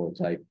contractual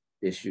type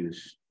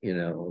issues.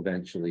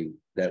 Eventually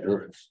that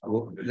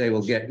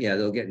they'll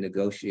get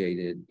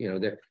negotiated.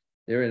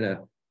 They're in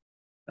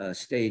a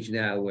stage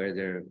now where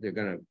they're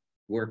going to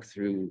work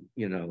through,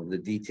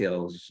 the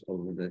details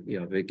over the,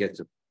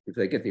 if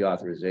they get the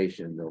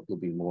authorization, there'll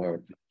be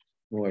more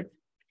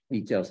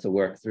details to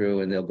work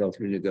through, and they'll go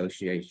through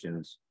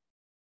negotiations.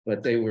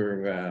 But they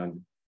were,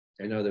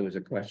 I know there was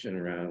a question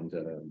around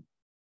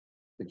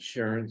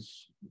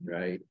insurance,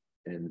 right?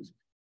 And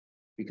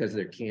because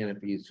they're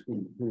canopies,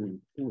 who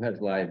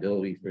has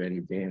liability for any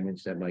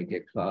damage that might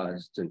get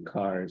caused to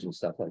cars and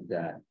stuff like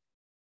that.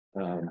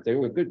 They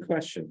were good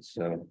questions.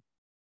 So,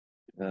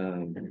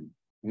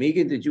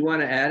 Megan, did you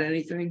want to add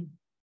anything?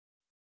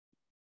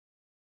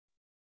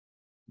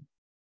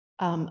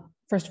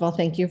 First of all,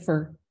 thank you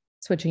for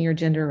switching your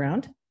gender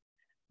around.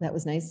 That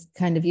was nice,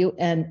 kind of you.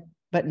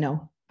 But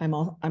no, I'm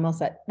all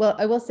set. Well,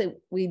 I will say,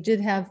 we did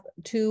have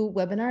 2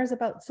 webinars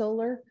about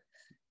solar.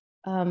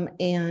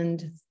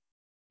 And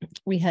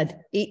we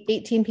had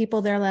 18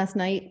 people there last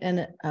night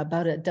and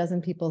about a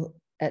dozen people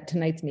at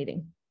tonight's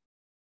meeting.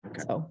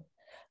 Okay. So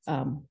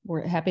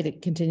we're happy to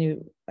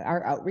continue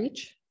our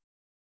outreach.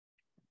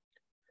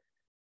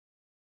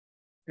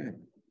 Okay.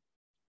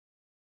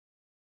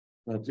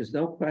 Well, if there's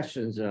no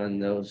questions on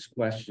those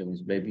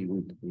questions, maybe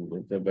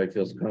if everybody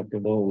feels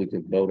comfortable, we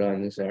could vote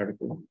on this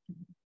article.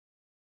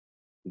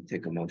 We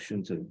take a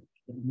motion to.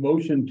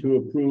 Motion to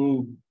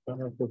approve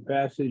for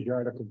passage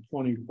Article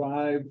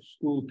 25,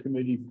 School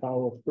Committee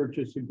Power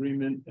Purchase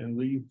Agreement and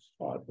Lease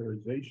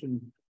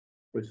Authorization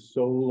with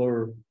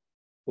Solar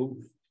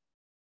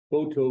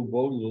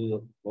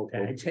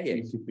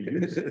Photovoltaic.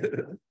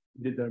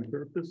 Did that on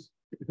purpose?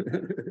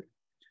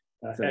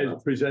 As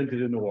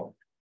presented in the warrant.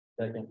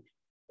 Second.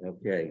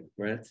 Okay,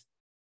 Brent?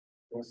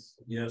 Yes.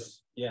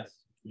 Yes.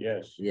 Yes.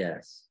 Yes.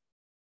 Yes.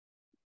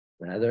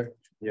 Heather?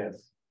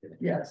 Yes.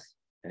 Yes.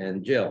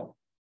 And Jill?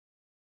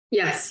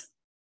 Yes.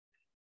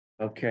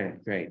 Okay,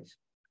 great.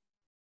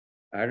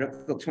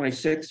 Article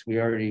 26,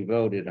 we already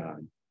voted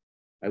on.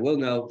 I will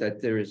note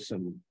that there is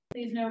some.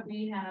 Please note,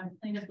 we have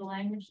cleaned up the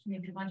language to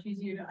make it much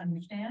easier to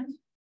understand.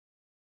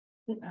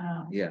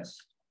 Yes.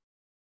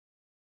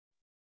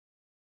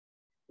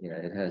 Yeah,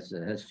 it has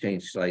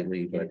changed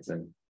slightly, but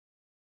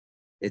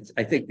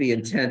I think the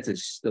intent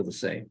is still the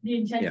same. The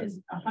intent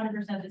is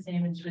 100% the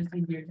same, it's just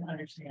easier to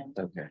understand.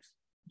 Okay.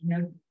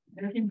 No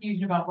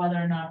confusion about whether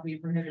or not we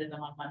prohibited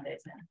them on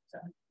Mondays now, so.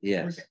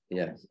 Yes,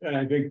 yes. And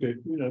I think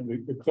that,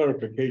 the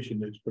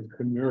clarification is for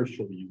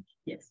commercial use,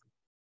 Yes.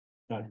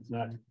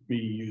 not be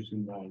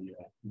using my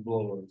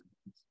blower.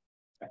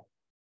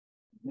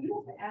 We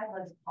have to add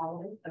like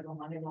holidays, like a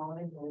Monday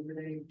holiday, or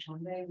Labor Day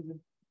Monday.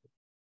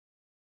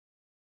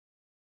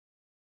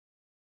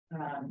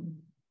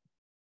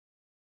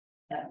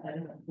 That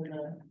is for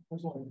the.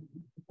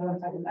 I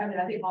mean,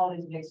 I think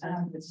holidays make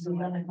sense. It's still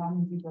the only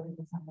common people who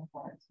can sign up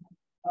for it.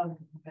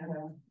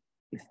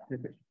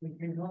 We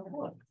can go on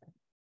board.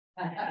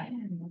 Let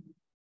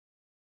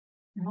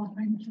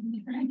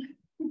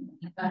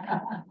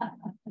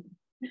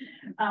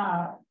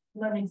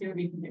me see what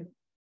we can do.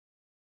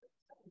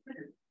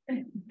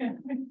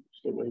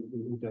 So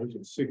that was a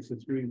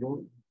 6-3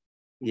 vote.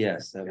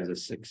 Yes, that was a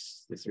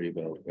 6-3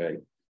 vote,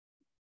 right?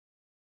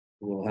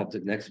 We'll have to,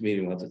 next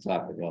meeting, we'll have to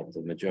talk about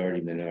the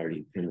majority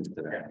minority opinion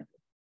to that.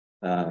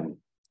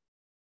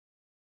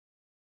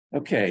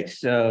 Okay,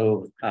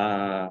 so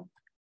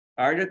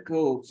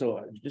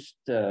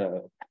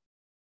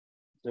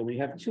so we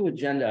have 2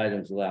 agenda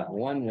items left.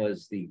 One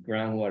was the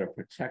groundwater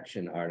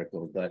protection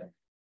article, but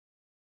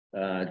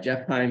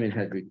Jeff Hyman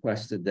had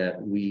requested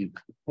that we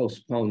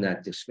postpone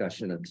that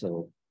discussion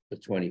until the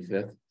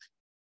 25th.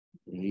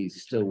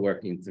 He's still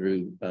working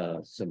through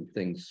some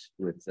things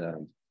with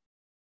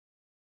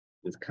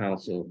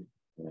council,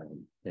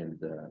 and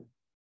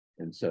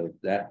so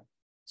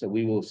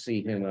we will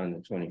see him on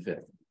the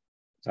 25th.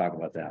 Talk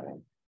about that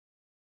one,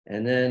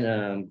 and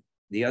then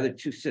the other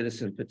 2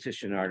 citizen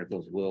petition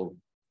articles we'll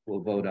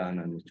vote on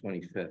the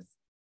 25th.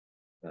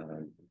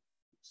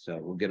 So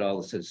we'll get all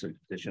the citizen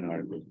petition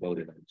articles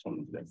voted on the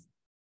 25th.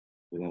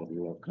 We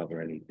won't cover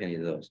any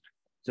of those.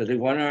 So the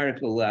one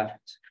article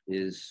left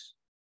is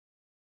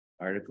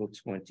Article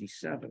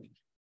 27,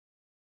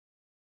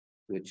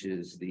 which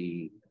is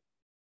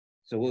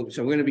so we're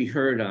going to be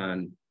heard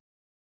on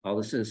all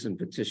the citizen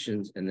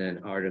petitions, and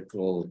then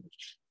Article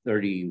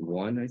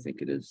 31, I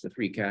think it is, the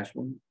free cash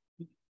one.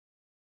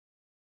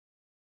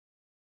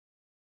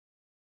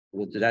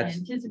 Well, that's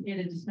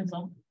anticipated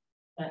dismissal,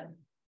 but.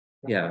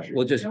 Yeah,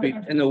 we'll just be,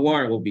 and the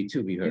warrant will be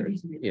to be heard.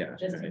 Yeah,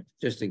 Just- right,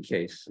 just in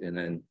case, and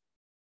then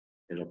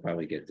it'll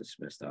probably get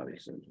dismissed,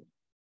 obviously.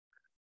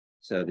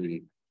 So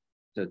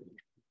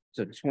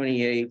so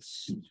 28,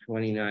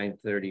 29,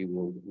 30,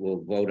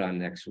 we'll vote on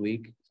next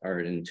week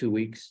or in 2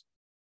 weeks.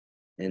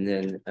 And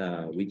then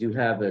we do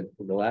have the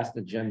last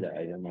agenda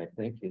item, I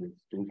think, is,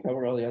 do we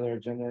cover all the other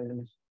agenda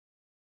items?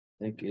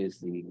 I think is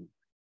the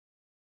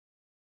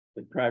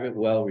private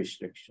well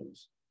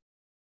restrictions.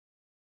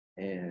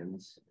 And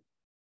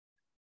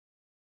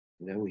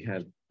then we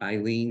have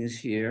Eileen is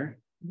here,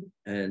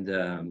 and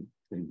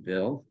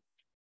Bill.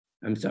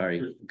 I'm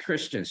sorry,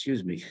 Christian,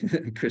 excuse me,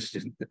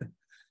 Christian.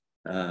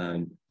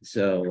 I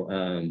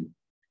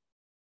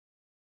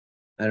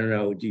don't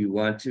know, do you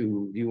want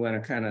to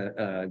kind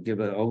of give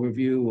an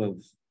overview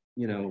of,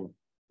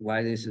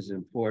 why this is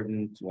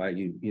important, why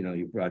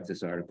you brought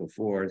this article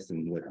forth,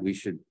 and what we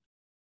should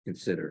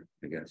consider,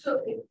 I guess.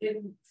 So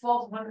it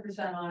falls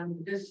 100% on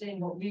just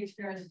seeing what we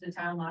experienced in the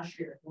town last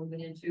year,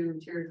 moving into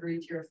tier 3,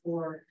 tier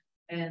 4,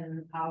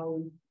 and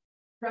how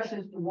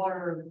precious the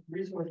water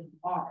resources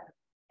are.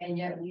 And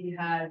yet we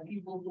have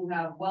people who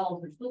have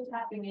wells, they're still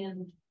tapping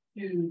in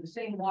to the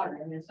same water.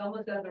 I mean,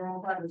 someone's got their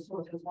own private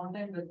source, that's one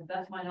thing, but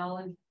that's my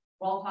knowledge,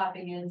 well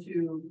tapping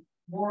into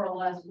more or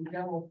less the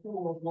general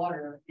pool of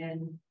water.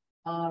 And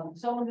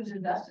Someone who's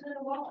invested in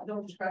a well, I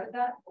don't discredit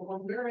that, but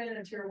when we're in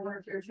a tier 1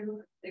 or tier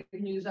 2, they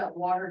can use that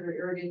water to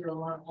irrigate their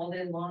lawn all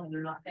day long and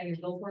they're not paying a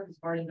bill for it, it's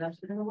already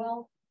invested in a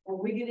well. When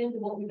we get into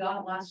what we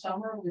got last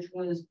summer, which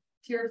was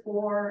tier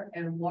 4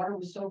 and water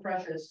was so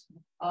precious,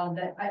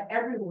 that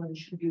everyone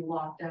should be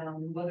locked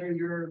down, whether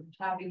you're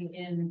tapping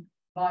in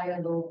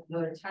via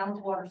the town's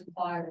water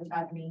supply or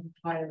tapping in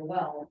via the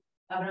well.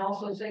 And I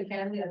also say,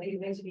 candidly, I think it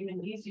makes it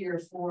even easier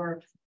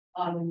for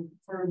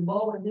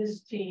Mo and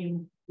his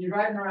team. You're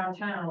driving around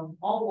town,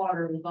 all the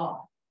water is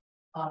off.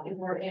 If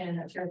we're in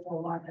a tier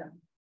 4 lockdown.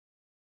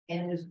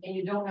 And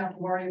you don't have to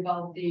worry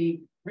about the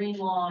green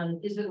lawn,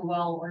 is it a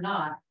well or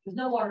not? There's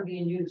no water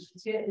being used.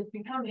 It's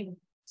becoming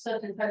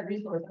such a tight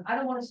resource. I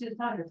don't want to see the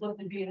time to flip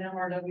to be an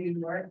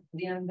MRW or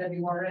the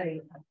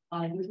MWRA.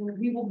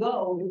 We will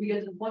go if we get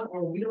to the point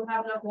where we don't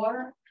have enough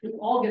water, we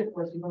all get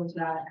forced to go to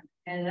that.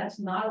 And that's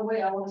not a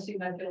way I want to see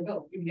Medfield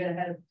go. You can get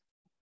ahead of it.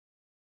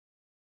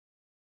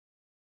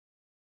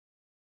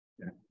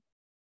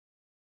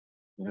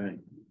 All right.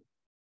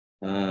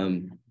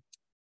 And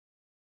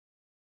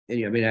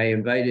I mean, I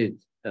invited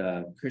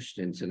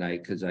Christian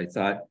tonight because I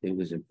thought it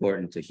was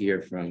important to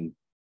hear from,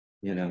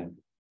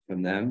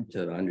 from them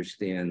to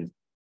understand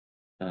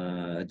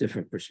a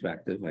different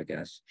perspective, I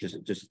guess,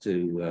 just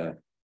to,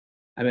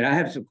 I mean, I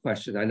have some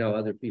questions. I know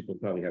other people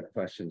probably have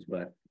questions,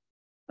 but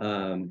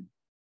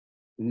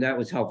that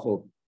was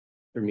helpful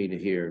for me to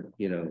hear,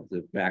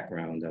 the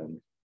background on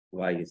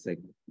why you think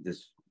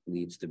this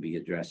needs to be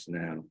addressed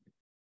now.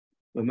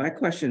 But my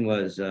question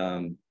was,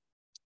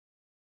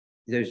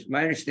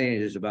 my understanding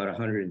there's about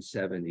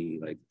 170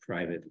 like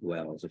private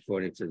wells,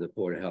 according to the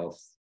Board of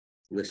Health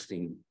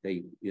listing.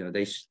 They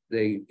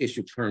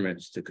issue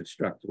permits to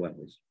construct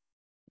wells.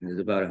 And there's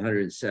about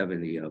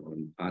 170 of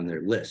them on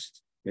their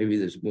list. Maybe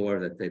there's more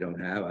that they don't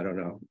have, I don't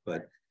know,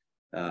 but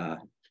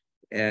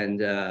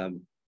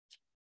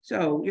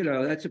so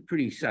that's a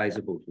pretty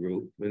sizable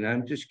group. And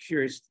I'm just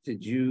curious,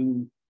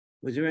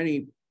 was there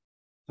any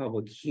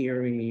public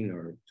hearing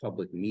or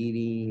public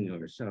meeting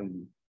or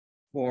some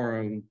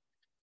forum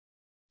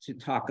to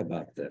talk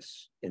about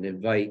this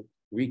and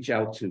reach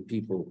out to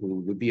people who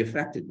would be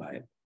affected by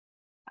it?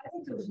 I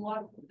think there was a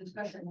lot of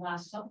discussion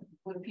last summer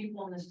with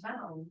people in this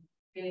town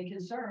getting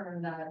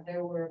concerned that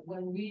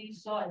when we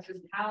saw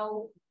just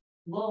how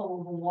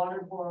low the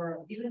water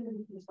for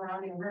even the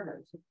surrounding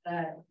rivers,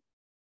 that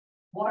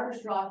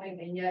water's dropping,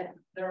 and yet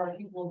there are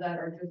people that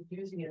are just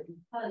using it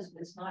because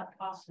it's not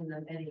costing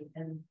them any,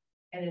 and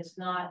it's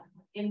not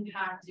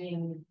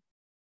impacting.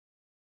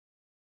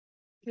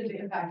 Could be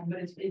impacted, but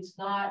it's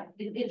not.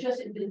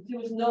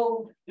 There's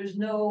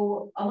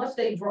no unless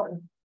they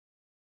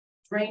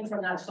drain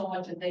from that so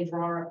much that they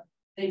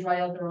dry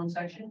out their own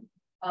section.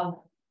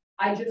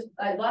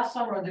 Last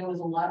summer there was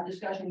a lot of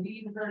discussion. We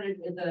even heard it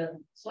at the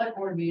select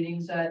board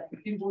meetings that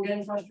people were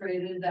getting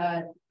frustrated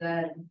that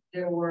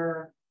there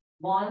were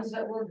lawns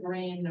that were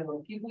green, there were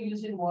people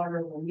using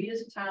water. When we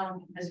as a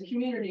town, as a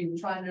community, were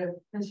trying to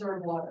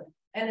conserve water.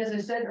 And as I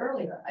said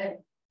earlier,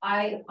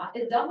 I'm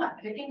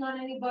not picking on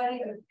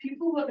anybody.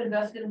 People who have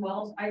invested in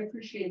wells, I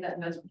appreciate that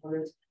investment, whether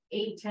it's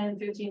 $8,000,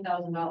 $10,000,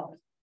 $15,000.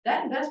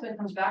 That investment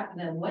comes back to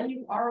them when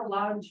you are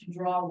allowed to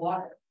draw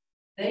water.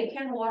 They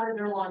can water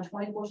their lawn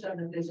 24/7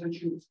 if they so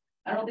choose.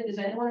 I don't think there's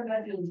anyone in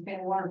Medfield who's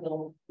paying a water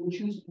bill who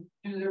choose to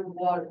do their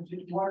water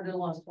their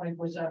lawns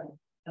 24/7.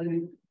 I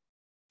mean,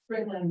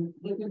 sprinkling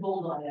liquid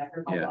gold on it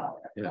after a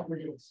couple of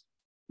days.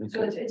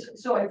 Okay.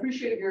 So I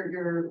appreciate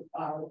your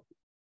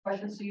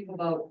question, Steve,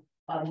 about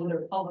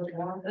whether public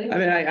water. I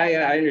mean,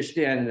 I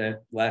understand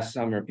that last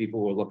summer people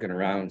were looking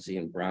around,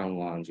 seeing brown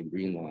lawns and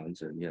green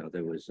lawns, and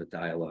there was a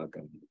dialogue.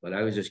 But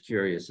I was just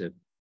curious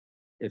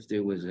if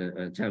there was an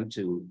attempt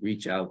to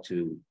reach out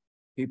to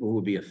people who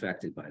would be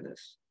affected by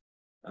this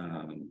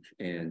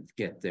and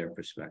get their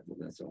perspective.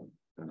 That's all.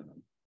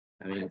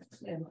 I mean,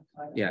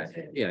 yeah.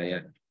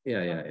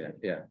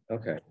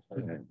 Okay.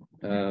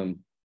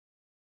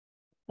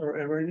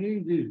 Are any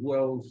of these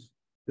wells?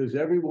 Does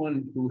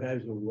everyone who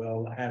has a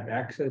well have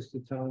access to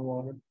town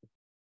water?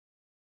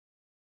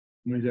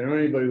 I mean, is there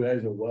anybody who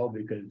has a well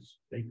because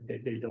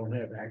they don't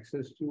have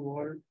access to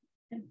water?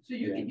 So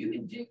you can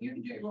do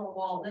your own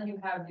wall, then you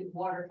have the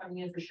water coming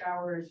in for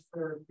showers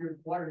for your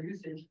water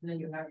usage, and then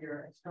you have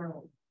your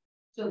external.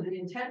 So the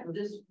intent of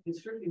this would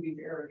strictly be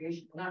for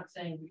irrigation. We're not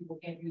saying people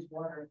can't use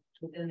water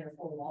within their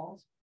four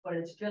walls, but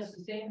it's just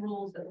the same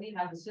rules that we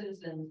have as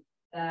citizens,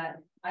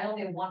 that I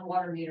only have one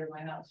water meter in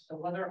my house. So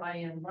whether I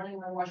am running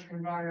my washer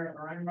and dryer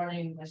or I'm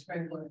running my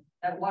sprinkler,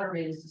 that water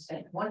rate is the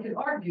same. One could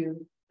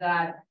argue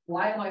that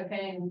why am I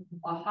paying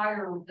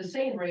the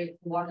same rate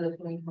for water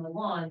that's going to my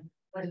lawn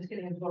when it's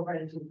getting absorbed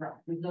right into the ground?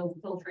 There's no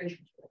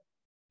filtration to it.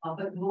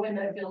 But the way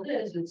Medfield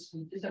is, it's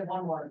just have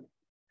one water.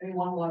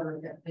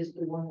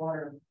 Basically one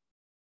water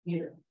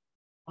meter.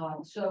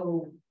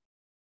 So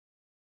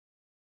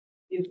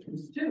if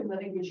it's two, I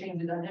think we change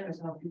the dynamics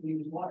of how people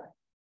use water.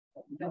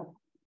 But we don't.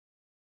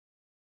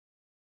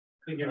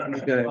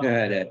 Go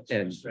ahead, Ed.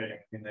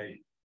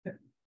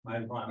 My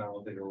lawn, I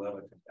don't think it'll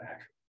ever come back.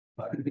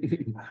 But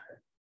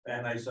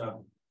and I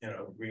saw,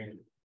 green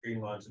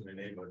green lawns in the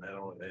neighborhood, I don't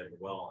know if they have a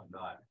well or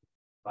not.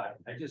 But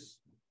I just,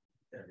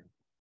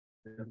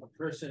 if a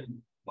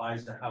person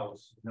buys a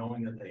house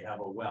knowing that they have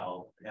a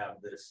well,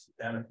 have this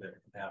benefit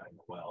of having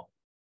a well,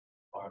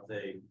 or if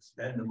they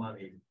spend the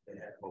money to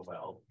have a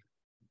well,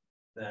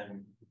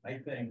 then I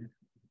think,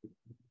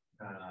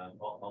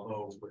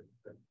 although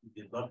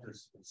you'd love to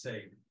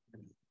say you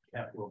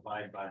have to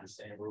abide by the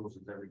same rules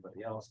as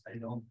everybody else, I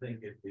don't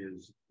think it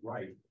is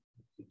right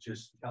to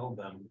just tell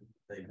them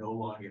they no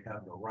longer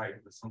have the right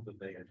for something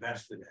they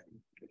invested in.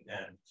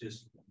 And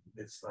just,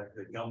 it's like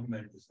the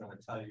government is going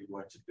to tell you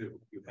what to do.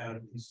 You've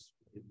had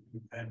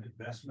an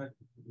investment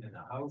in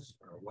a house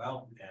or a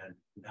well, and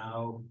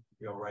now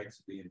your rights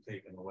are being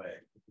taken away.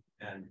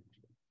 And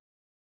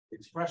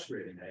it's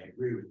frustrating, I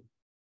agree with you.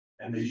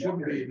 And they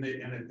shouldn't be,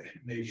 and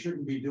they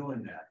shouldn't be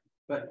doing that.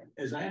 But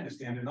as I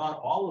understand it, not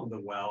all of the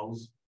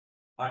wells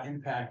are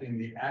impacting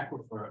the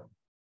aquifer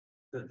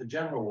that the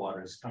general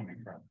water is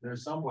coming from. There are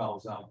some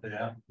wells out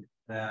there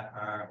that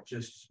are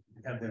just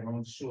have their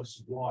own source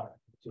of water.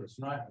 So it's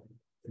not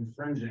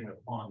infringing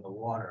upon the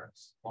water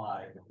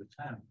supply of the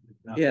town.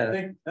 Now, Yeah. I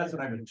think that's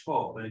what I've been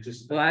told, but it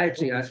just. Well,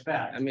 actually, it's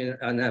fact. I mean,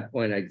 on that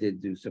point, I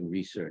did do some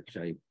research.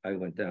 I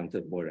went down to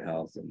the Board of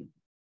Health and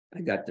I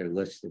got their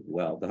list of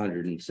wells, the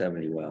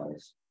 170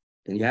 wells,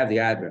 and you have the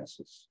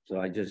addresses. So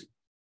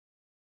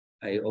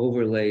I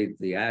overlaid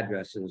the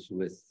addresses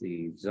with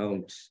the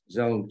zone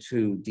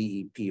 2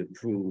 DEP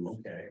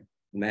approved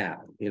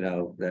map, you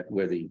know, that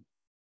where the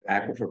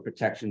aquifer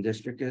protection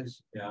district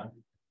is. Yeah.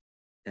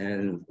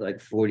 And like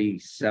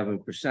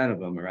 47% of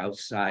them are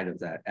outside of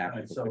that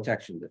aquifer so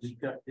protection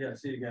district.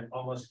 So you got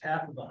almost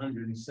half of the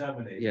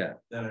 170 Yeah.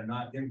 that are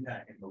not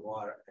impacting the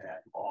water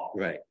at all.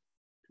 Right.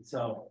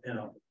 So, you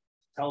know,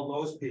 tell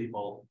those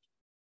people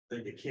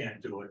that you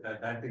can't do it.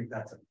 I think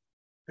that's a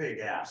big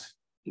ask,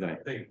 Right.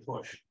 a big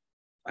push.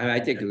 I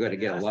think we're going to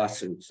get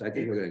lawsuits. I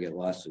think we're going to get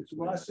lawsuits.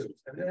 Lawsuits.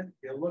 And then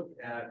you look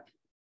at,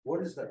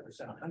 what is that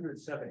percent?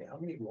 170, how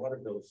many water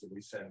bills did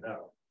we send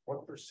out?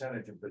 What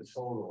percentage of the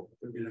total?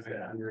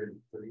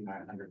 3,900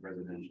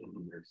 residential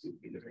numbers.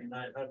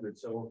 3,900,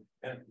 so,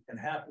 and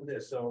half of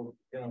this, so,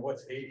 you know,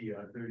 what's 80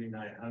 on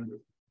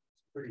 3,900?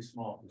 Pretty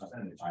small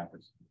percentage.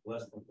 5%.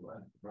 Less than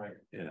that, right?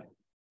 Yeah.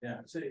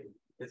 Yeah, see,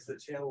 it's the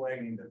tail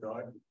wagging the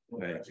dog to a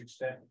large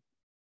extent.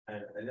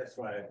 And that's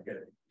why I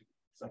get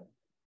some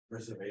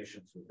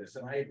reservations with this.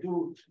 And I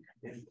do,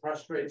 it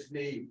frustrates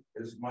me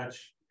as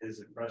much as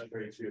it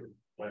frustrates you,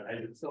 but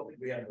I still think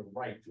we have the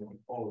right to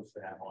impose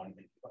that on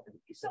me.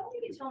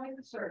 Somebody can tell me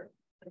for certain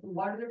that the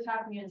water they're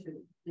tapping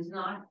into is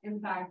not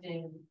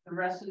impacting the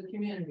rest of the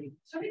community.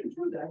 Somebody can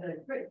prove that,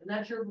 that's great. And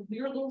that's your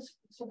little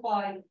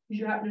supply, because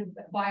you happen to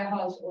buy a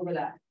house over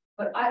that.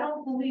 But I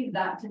don't believe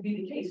that to be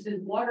the case.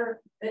 There's water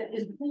that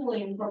is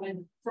pooling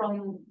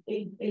from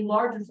a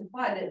larger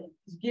supply that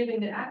is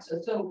giving the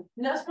access. So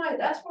that's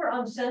where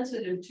I'm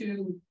sensitive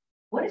to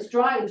when it's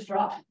dry, it's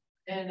dry.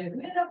 And if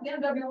we end up with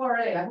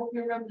NWRA, I hope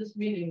you remember this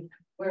meeting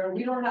where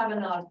we don't have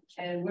enough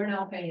and we're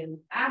now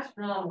paying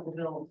astronomical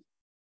bills.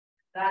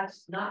 That's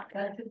just not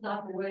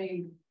the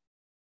way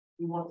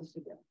we want this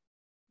to go.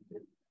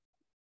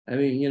 I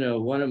mean, you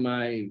know, one of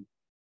my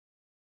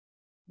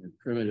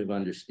primitive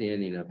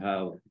understanding of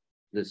how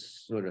this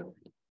sort of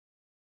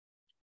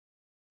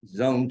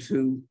zone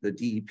 2, the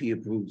DEP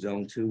approved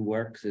zone 2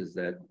 works is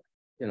that,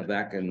 you know,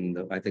 back in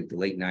I think the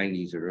late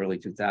 90s or early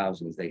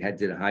 2000s, they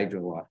did a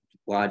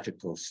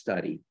hydrological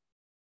study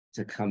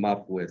to come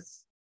up with,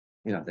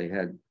 you know, they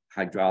had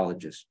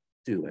hydrologists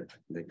do it.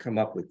 They come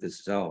up with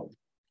this zone.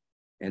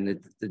 And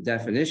the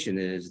definition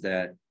is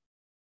that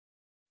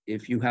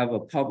if you have a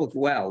public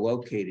well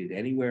located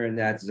anywhere in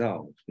that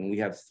zone, and we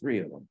have 3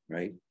 of them,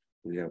 right?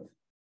 We have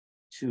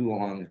 2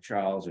 along the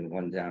Charles and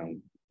 1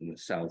 down in the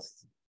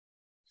southeast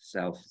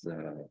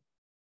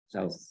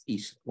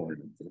corner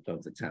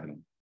of the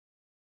town.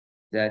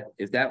 That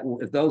if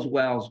those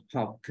wells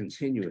pump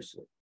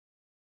continuously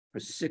for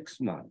 6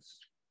 months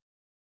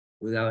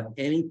without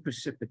any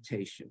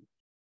precipitation,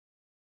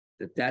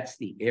 that's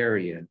the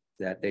area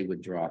that they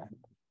would draw from.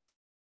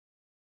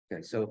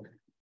 Okay, so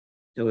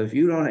if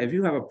you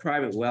have a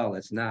private well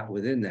that's not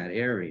within that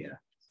area,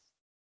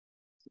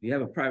 if you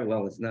have a private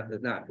well that's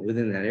not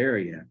within that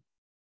area,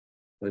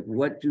 like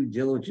what due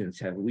diligence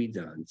have we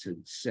done to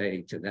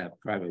say to that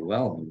private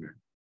well owner,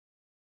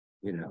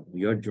 you know,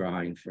 you're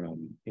drawing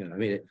from, you know, I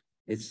mean,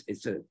 it's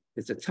a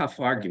tough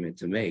argument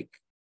to make.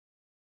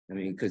 I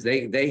mean, because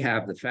they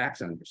have the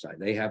facts on their side.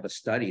 They have a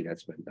study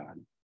that's been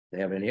done. They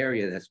have an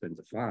area that's been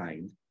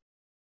defined,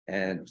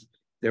 and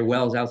their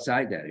wells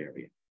outside that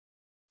area.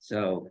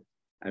 So,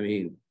 I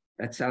mean,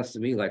 that sounds to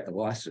me like a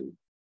lawsuit.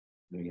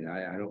 I mean,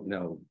 I don't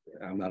know.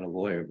 I'm not a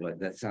lawyer, but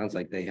that sounds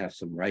like they have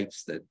some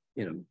rights that,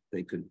 you know,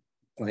 they could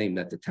claim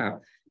that the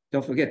town.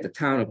 Don't forget, the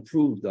town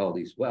approved all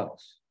these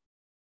wells.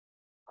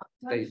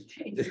 We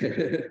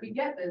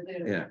get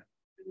that. Yeah.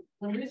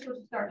 When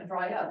resources start to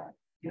dry up,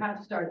 you have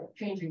to start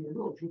changing the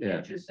rules. You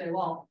can't just say,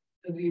 well,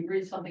 We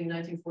agreed something in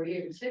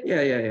 1948.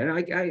 Yeah. And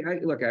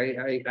look,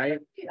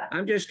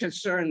 I'm just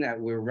concerned that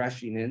we're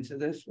rushing into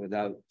this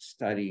without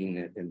studying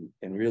it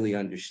and really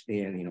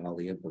understanding all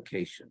the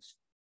implications.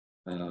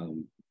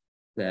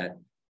 That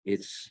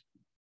it's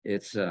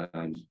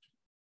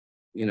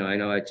you know, I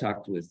know I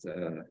talked with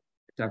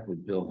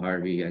Bill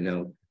Harvey.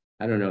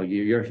 I don't know,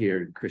 you're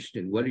here,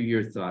 Christian. What are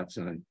your thoughts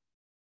on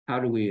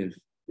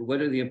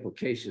what are the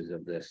implications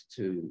of this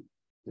to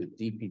the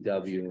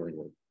DPW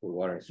and the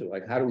water? So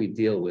like, how do we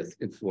deal with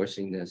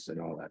enforcing this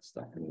and all that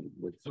stuff? I mean,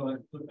 So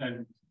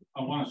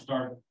I want to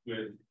start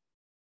with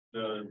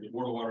the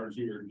Board of Water and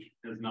Sewer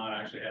has not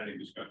actually had any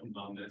discussions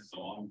on this.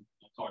 So I'm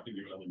talking to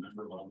you as a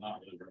member, but I'm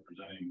not really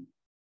representing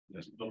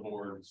the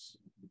board's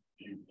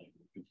viewpoint.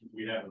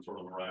 We haven't sort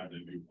of arrived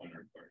at a viewpoint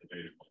or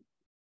debated one.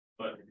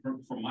 But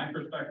from my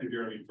perspective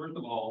here, I mean, first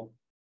of all,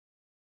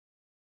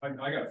 I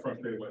got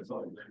frustrated by some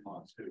of the green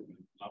lots too.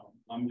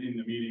 I'm in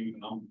the meetings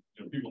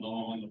and people know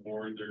I'm on the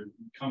board. They're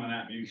coming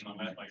at me when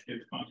I'm at my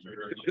kids' concert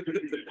or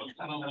what's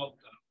going on.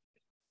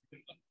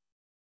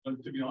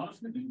 But to be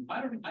honest with you,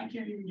 I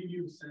can't even give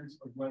you a sense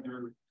of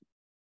whether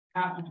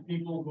half of the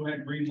people who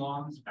had green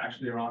lawns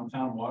actually are on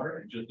town water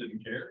and just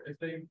didn't care if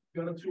they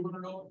got a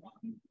 $200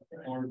 fine,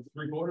 or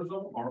 3/4 of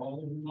them, or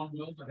all of them on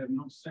bills. I have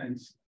no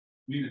sense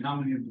even how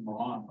many of them are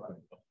on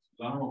private bills.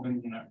 I don't know if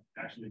anyone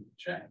actually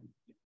checked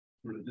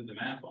or did the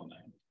math on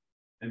that.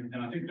 And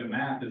I think the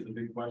math is the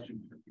big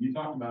question. You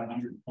talk about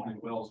 120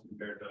 wells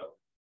compared to,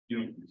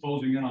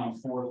 closing in on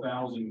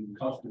 4,000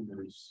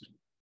 customers.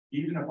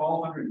 Even if all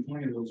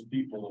 120 of those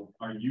people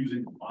are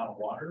using a lot of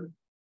water,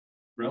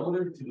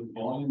 relative to the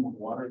volume of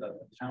water that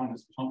the town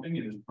is pumping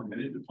and is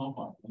permitted to pump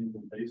on an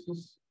annual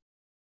basis,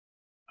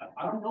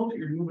 I don't know that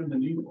you're moving the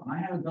needle. And I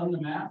haven't done the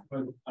math,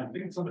 but I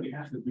think somebody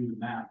has to do the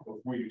math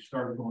before you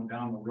start going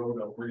down the road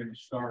of we're going to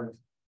start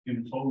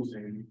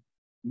imposing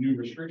new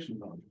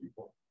restrictions on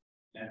people.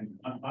 And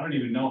I don't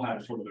even know how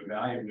to sort of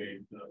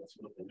evaluate the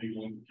sort of the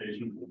legal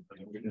implications of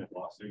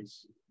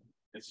lawsuits.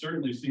 It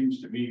certainly seems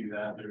to me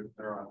that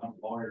there are enough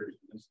lawyers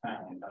in this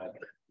town that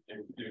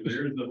if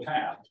there's the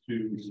path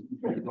to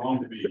wrong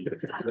to be.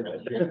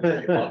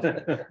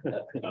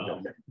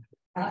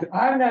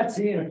 I'm not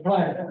seeing a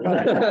plan.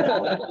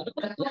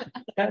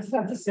 That's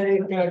not to say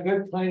a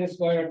good plaintiff's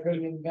lawyer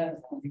couldn't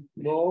invent.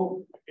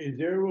 No, is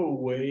there a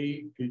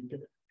way, could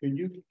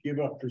you give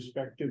a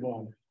perspective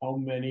on how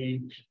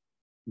many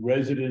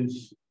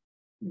residents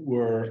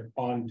were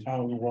on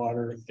town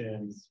water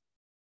and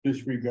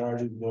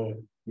disregarded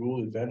the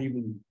rule? Is that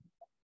even?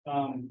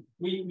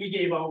 We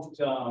gave out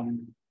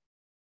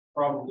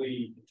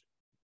probably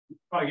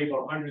gave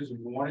out hundreds of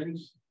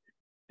warnings,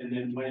 and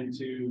then went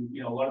into,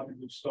 a lot of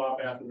people would stop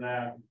after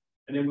that,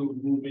 and then we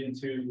would move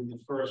into the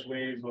first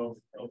wave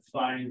of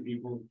fining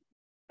people.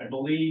 I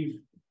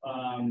believe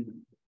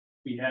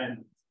we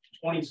had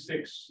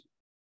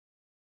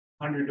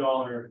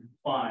 $2,600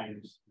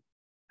 fines.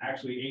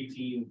 Actually,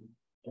 18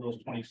 of those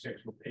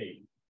 26 were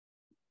paid.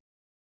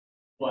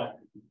 But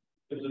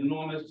there's an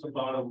enormous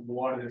amount of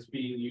water that's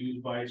being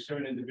used by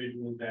certain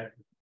individuals that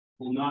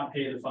will not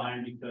pay the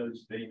fine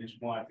because they just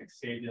want to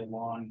save their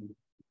lawn.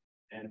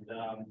 And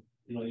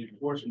the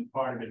enforcement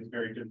part of it is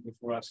very difficult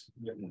for us,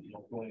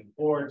 going to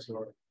courts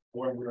or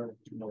wherever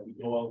we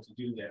go out to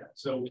do that.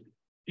 So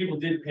people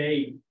did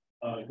pay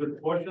a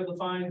good portion of the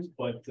fines,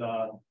 but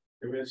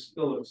there is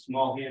still a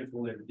small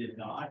handful that did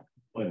not.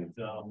 But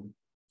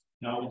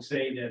I would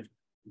say that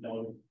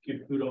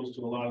give kudos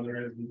to a lot of the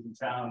residents in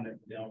town that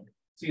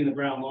seeing the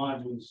brown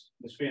lawns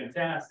was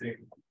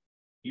fantastic.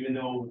 Even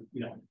though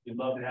you'd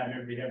love to have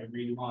everybody have a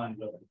green lawn,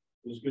 but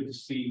it was good to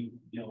see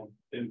them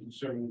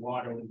conserving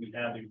water when we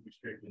have these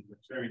restrictions.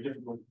 It's very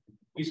difficult.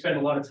 We spend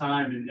a lot of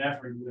time and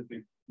effort with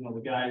the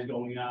guys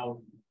going out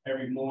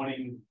every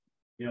morning.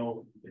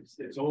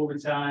 It's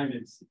overtime.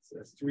 It's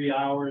 3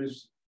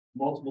 hours,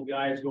 multiple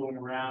guys going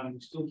around. We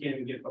still can't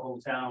even get the whole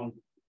town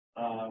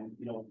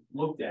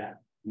looked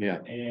at.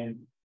 Yeah.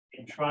 And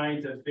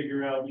trying to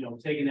figure out,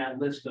 taking that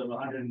list of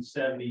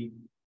 170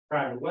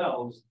 private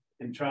wells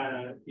and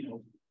trying to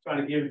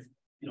give,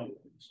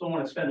 still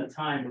want to spend the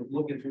time of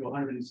looking through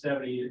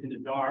 170 in the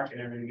dark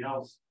and everything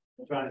else,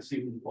 and trying to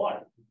see who's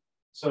water.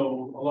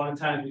 So a lot of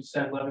times we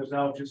send letters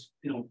out, just,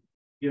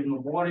 give them the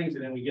warnings,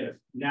 and then we get a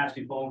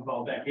nasty phone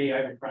call back. Hey, I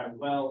have a private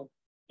well.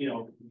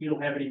 You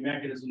don't have any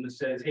mechanism that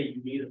says, hey,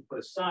 you need to put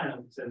a sign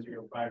up that says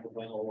you're a private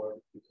well, or,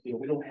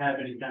 we don't have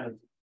any kind of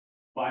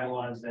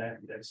bylaws that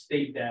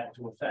state that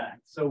to a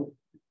fact. So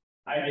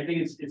I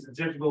think it's a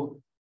difficult,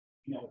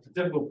 it's a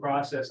difficult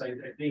process. I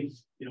think,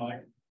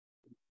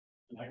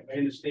 I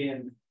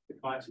understand the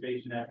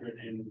conservation effort,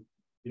 and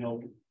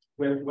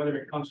whether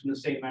it comes from the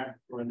same effort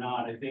or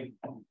not. I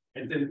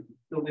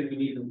still think we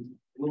need a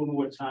little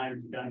more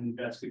time to kind of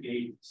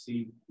investigate,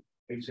 see,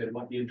 like I said,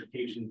 what the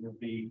implications will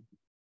be,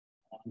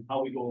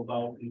 how we go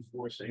about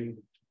enforcing.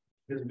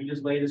 Because we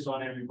just lay this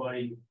on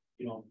everybody,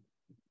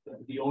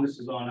 the onus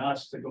is on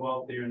us to go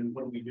out there, and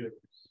what do we do?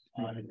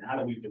 And how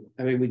do we do it?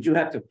 I mean, would you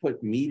have to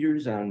put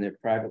meters on their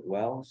private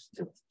wells?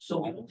 So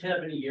we don't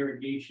have any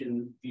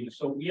irrigation,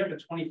 so we have a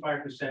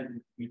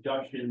 25%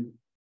 reduction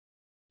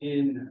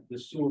in the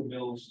sewer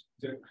bills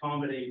to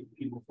accommodate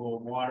people for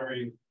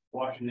watering,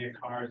 washing their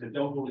cars, and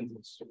don't go into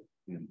the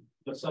sewer.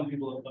 But some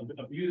people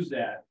abuse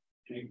that,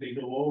 and they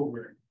go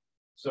over it.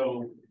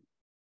 So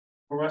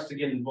for us to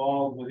get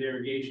involved with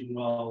irrigation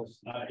wells,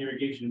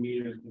 irrigation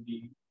meters would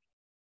be,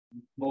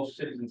 most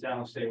cities and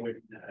towns stay away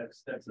from that.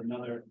 That's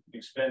another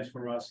expense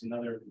for us,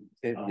 another.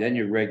 Then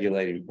you're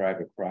regulating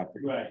private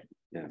property. Right.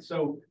 Yeah.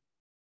 So,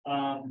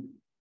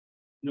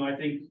 no, I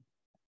think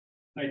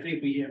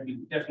we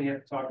definitely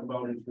have to talk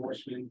about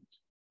enforcement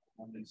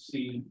and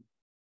see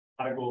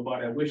how to go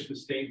about it. I wish the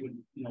state would,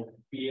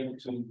 be able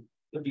to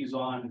put these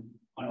on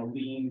a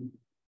lien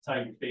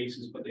type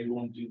basis, but they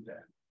won't do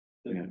that.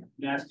 The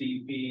Mass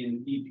DEP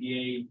and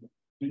EPA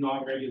do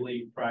not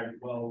regulate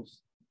private wells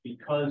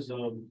because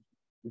of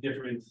the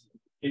different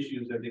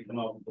issues that they come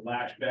up with, the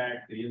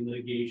lashback, the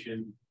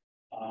litigation.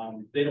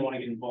 They don't want to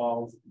get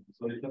involved,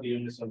 so there's going to be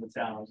onus on the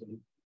towns, and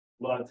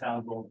a lot of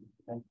towns won't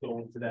go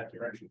into that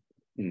direction.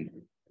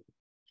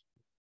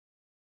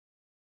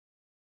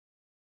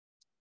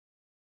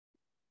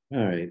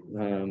 All right.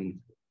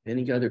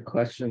 Any other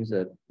questions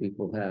that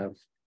people have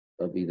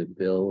of either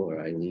Bill or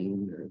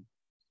Eileen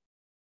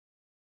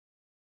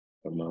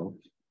or Mo?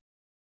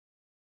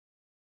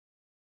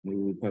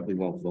 We probably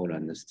won't vote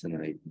on this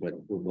tonight, but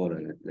we'll vote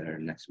on it at our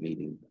next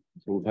meeting.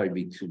 So we'll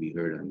probably be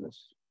heard on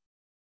this.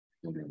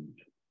 I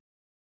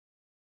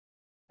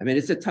mean,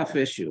 it's a tough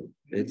issue.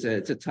 It's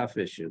a tough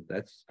issue.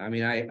 That's, I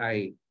mean,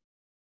 I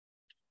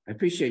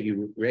appreciate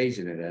you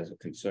raising it as a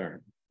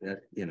concern.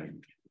 That,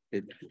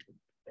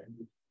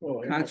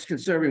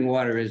 conserving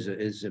water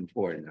is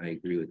important. I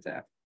agree with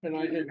that. And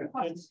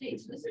across the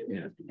states, this is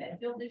the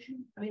Medfield issue.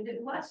 I mean,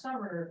 last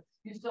summer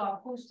you saw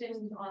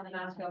postings on the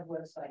MassGov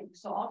website. You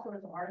saw all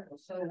sorts of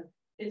articles. So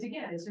it's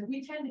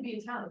we tend to be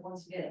a town that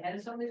wants to get ahead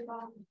of some of these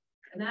problems,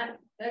 and that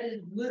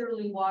is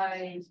literally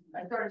why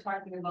I started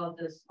talking about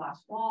this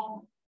last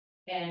fall,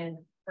 and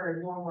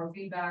heard more and more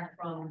feedback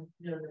from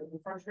the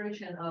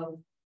frustration of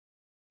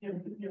I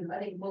think you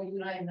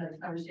and I had this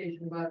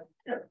conversation about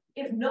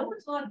if no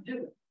one's going to do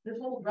it, this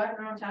whole driving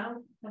around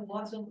town becomes a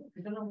lot simpler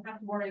because I don't have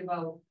to worry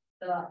about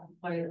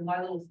my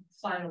little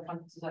sign of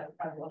society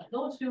private water.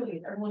 No one's doing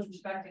it. Everyone's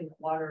respecting the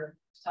water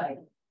site.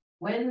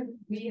 When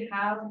we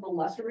have the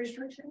lesser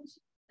restrictions,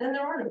 then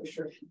there are no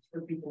restrictions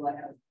for people that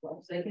have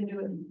wells. They can do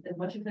it as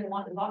much as they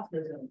want in box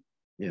zone.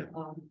 Yeah.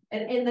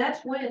 And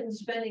that's when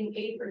spending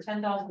 $8,000 or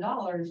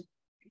 $10,000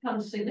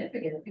 becomes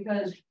significant,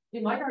 because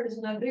my yard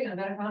isn't that big on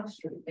Medfield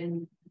Street,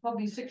 and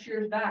probably 6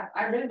 years back,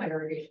 I ran my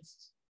irrigation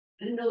system.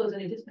 I didn't know there was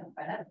any discount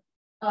if I had it.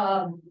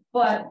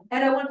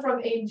 And I went from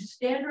a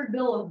standard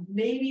bill of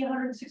maybe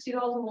 $160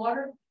 in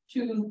water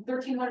to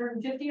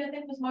 $1,350, I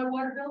think was my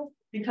water bill,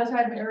 because I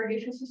had my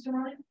irrigation system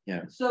running.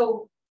 Yeah.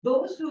 So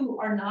those who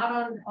are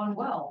not on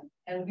well,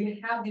 and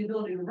we have the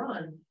ability to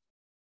run,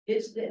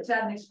 it's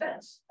at an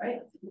expense, right?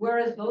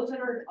 Whereas those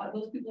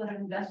people that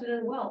have invested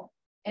in well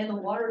and the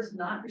water is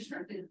not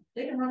restricted,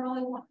 they can run all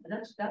they want. And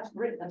that's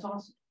great. That's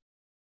awesome.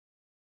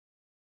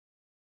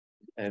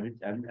 And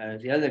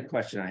the other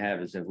question I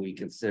have is, have we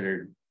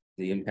considered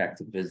the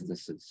impact of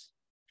businesses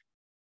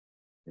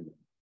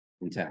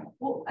in town?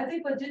 Well, I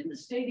think, but didn't the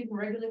state even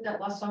regulate that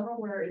last summer,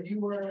 where if you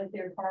were like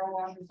their car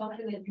wash or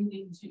something, that you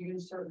needed to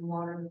use certain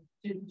water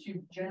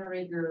to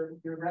generate your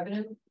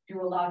revenue, you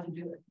were allowed to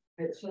do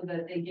it, so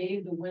that they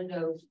gave the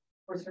windows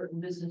for certain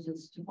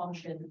businesses to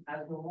function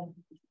as normal.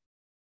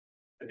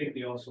 I think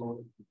they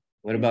also.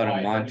 What about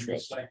a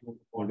Montrose?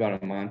 What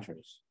about a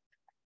Montrose?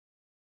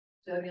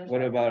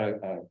 What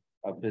about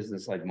a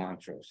business like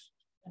Montrose?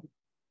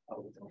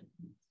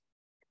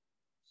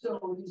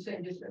 So you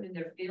say just in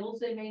their fields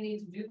they may need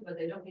to do, but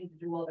they don't need to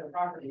do all their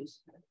properties.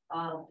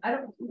 I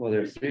don't. Well,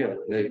 their field.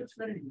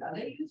 Are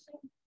they using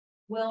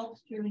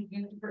wells to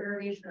use for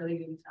irrigation, or are they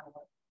using town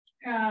wells?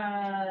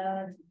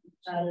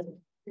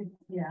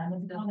 Yeah, and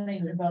it's a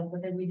combination of both,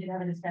 but then we did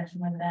have a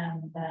discussion with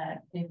them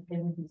that they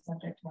would be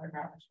subject to our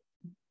drought.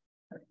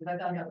 Because I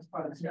thought that was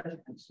part of the discussion.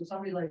 So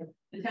somebody like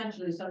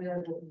potentially somebody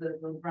like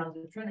the Browns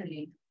of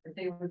Trinity, if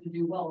they were to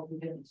do well, we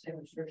get the same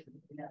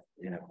restrictions we have.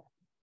 Yeah.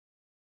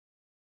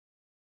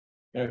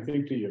 I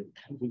think to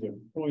the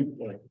point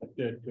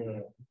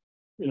that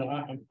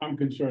I'm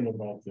concerned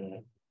about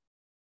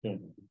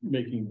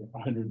making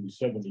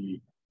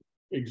 170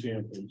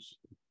 examples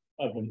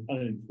of an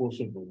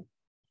unenforceable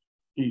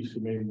piece. I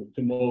mean,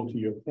 to know, to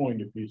your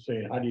point, if you're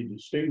saying how do you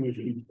distinguish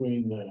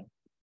between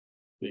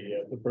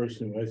the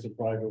person who has a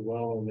private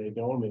well and they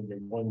don't, and the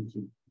ones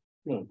who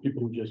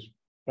people who just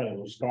kind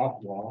of scoff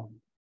law.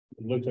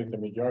 It looks like the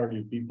majority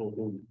of people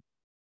who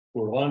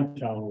were on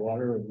town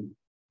water and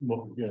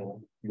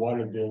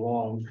watered their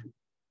lawns.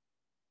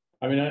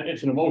 I mean,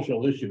 it's an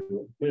emotional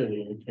issue,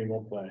 clearly, and it came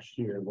up last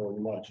year very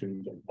much,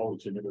 and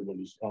it's in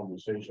everybody's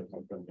conversation.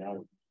 Like,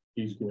 now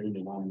he's green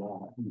and I'm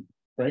not.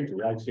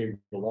 frankly, I saved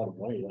a lot of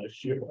money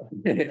last year.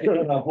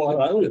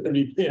 I was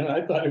pretty,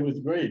 I thought it was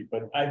great,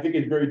 but I think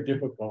it's very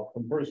difficult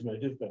from personally,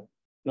 just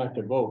not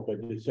to vote,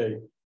 but to say,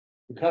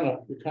 we're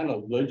kind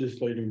of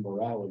legislating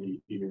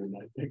morality here, and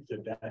I think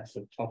that's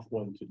a tough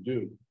one to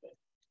do.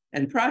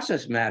 And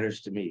process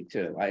matters to me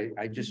too.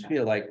 I just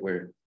feel like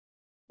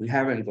we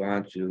haven't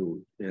gone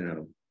to,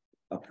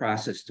 a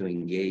process to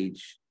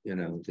engage,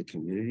 the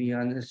community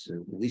on this,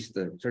 at least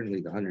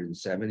certainly the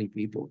 170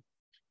 people.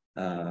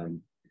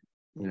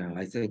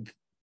 I think,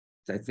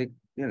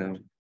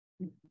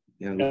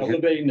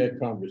 elevating that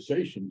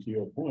conversation, to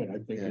your point, I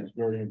think is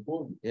very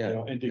important.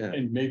 Yeah.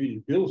 And maybe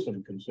to build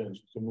some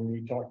consensus. And when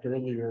we talked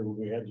earlier, when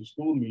we had the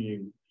school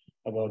meeting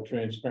about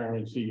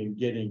transparency and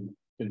getting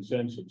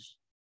consensus,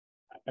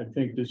 I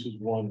think this is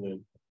one that,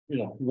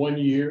 1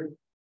 year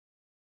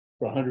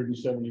for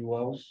 170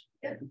 wells,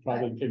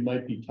 probably it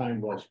might be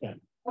time well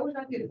spent. I would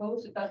not be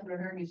opposed if that's what I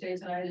heard me say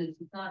tonight.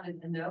 It's not a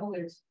no,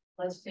 it's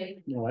let's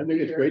take. No, I think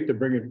it's great to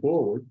bring it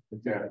forward. To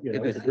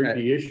bring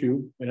the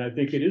issue, and I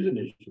think it is an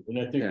issue, and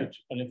I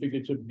think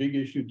it's a big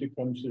issue that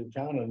comes to the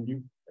town, and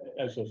you,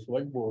 as a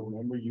select board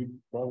member, you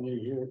probably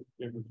hear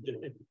every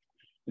day.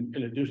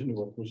 In addition to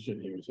what Christian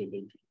here said.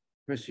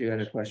 Chris, you had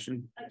a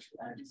question? I'm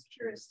just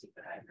curious, Steve,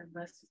 but I heard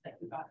lists that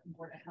you got from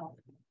Board of Health.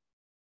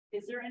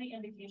 Is there any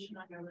indication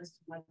on your list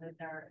of whether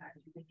they're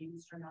actually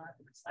used or not?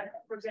 Like,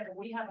 for example,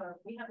 we have a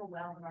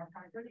well in our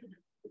property.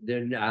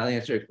 I'll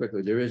answer it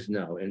quickly. There is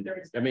no, and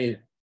I mean,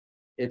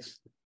 it's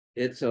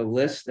a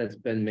list that's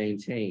been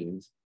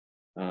maintained.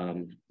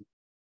 A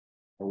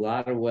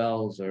lot of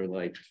wells are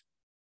like,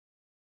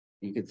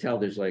 you can tell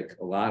there's like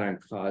a lot on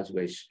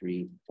Causeway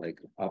Street, like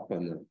up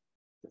on the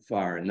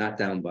far, and not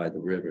down by the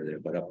river there,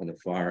 but up on the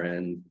far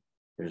end.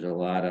 There's a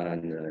lot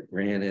on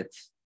Granite,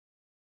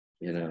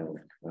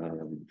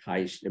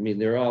 high. I mean,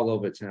 they're all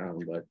over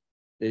town, but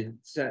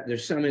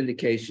there's some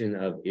indication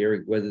of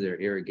whether they're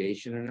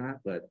irrigation or not.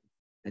 But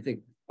I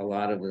think a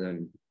lot of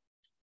them,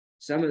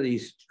 some of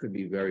these could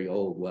be very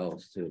old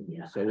wells too.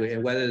 Yeah. So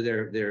whether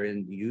they're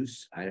in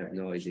use, I have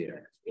no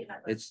idea.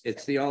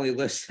 It's the only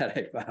list that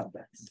I found.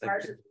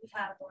 Ours, we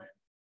have one.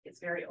 It's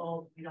very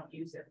old. We don't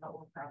use it, but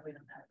we're probably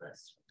on that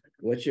list.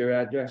 What's your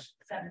address?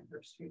 7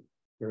 First Street.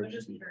 I'm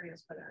just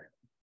curious whether.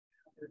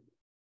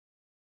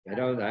 I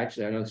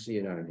don't see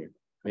it on here.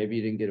 Maybe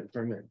you didn't get a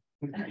permit.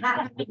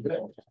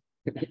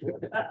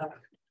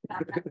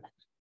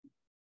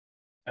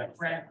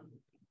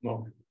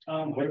 No.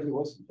 What if it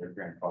wasn't their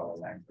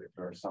grandfather's actually,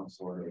 or some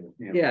sort of,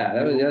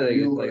 that was the other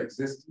thing. Like,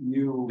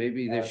 new.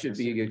 Maybe there should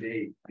be a good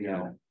date,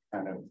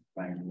 kind of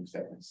language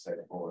that was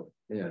set forward.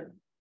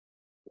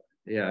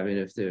 Yeah, I mean,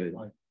 if the.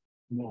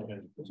 No,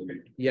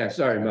 yeah,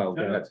 sorry, Mo.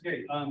 No, that's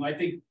okay. I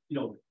think,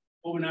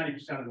 over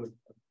 90% of the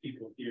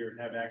people here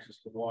have access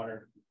to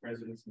water,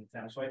 residents in the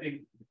town. So I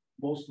think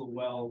most of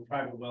the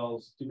private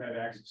wells do have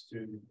access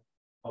to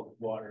public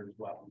water as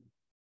well.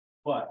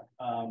 But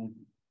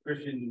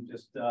Christian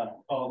just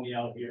called me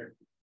out here,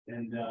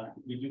 and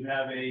we do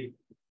have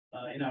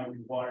in our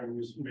water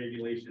rules and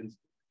regulations,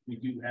 we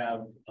do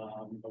have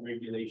a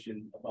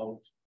regulation about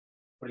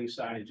putting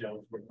signage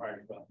out for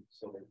private wells.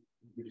 So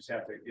we just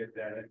have to get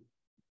that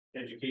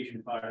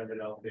education part of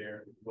it out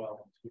there as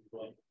well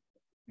to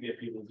get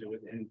people to do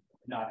it and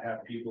not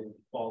have people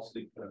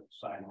falsely put a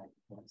sign on.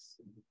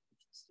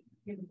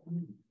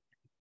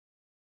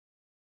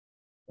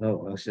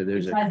 Oh, so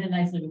there's a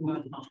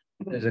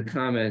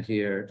comment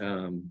here.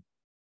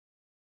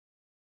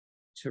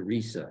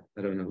 Teresa,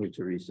 I don't know who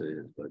Teresa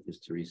is, but it's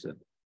Teresa.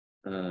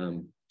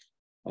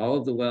 All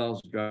of the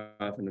wells draw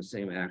from the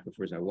same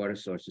aquifers are water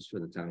sources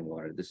for the town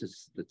water. This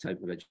is the type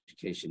of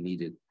education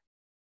needed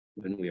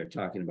when we are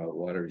talking about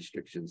water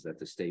restrictions that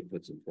the state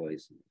puts in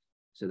place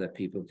so that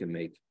people can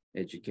make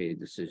educated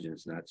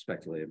decisions, not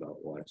speculate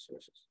about water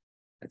sources.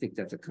 I think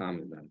that's a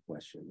comment, not a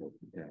question.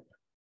 Yeah.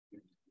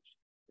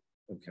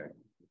 Okay.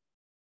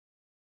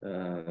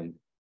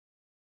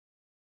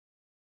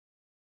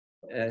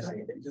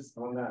 Just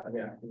on that, I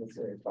would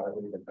say if I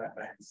leave it back,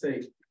 I'd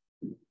say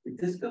if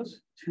this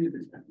goes to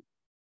the town,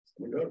 it's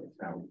going to go to the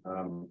town.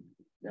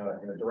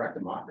 In a direct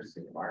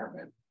democracy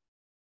environment,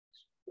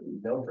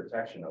 no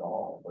protection at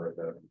all for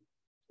the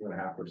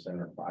 2.5%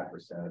 or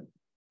 5%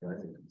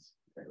 residents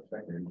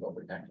expected in no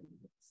protection.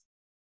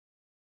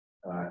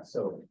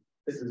 So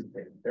this is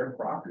their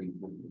property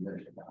will be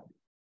diminished about.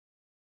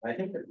 I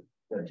think that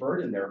the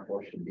burden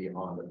therefore should be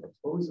on the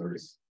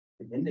proposers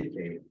to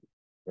indicate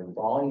the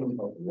volume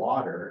of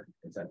water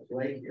that's at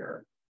play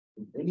here.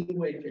 In any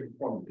way, shape, or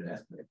form, we can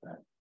estimate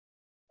that.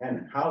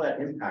 And how that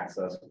impacts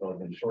us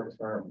both in short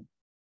term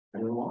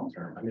and in the long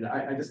term. I mean,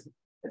 I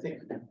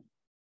think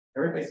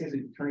everybody seems to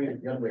be turning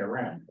it the other way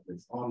around.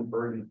 It's on the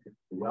burden of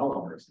the well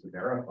owners to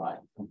verify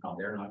somehow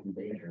they're not in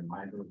danger and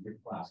mind of a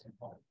big class.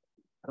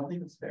 I don't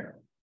think it's fair.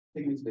 I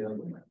think it's the other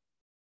way around.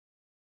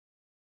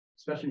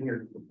 Especially when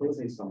you're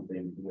proposing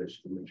something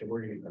which the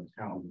majority of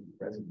town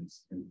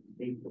residents can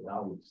hate the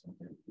value of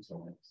something.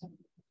 So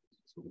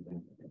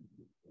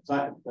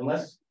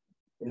unless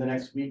in the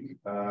next week,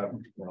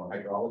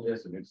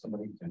 hydrologists and if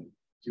somebody can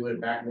do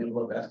it back in the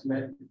envelope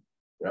estimate,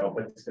 Well,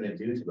 what it's gonna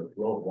do to the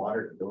flow of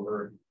water to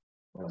Dover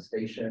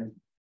station,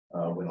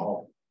 when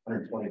all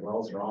 120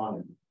 wells are on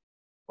and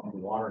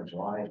pumping water in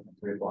July at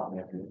 3 o'clock in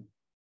the afternoon.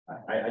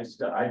 I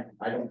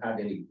don't have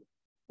any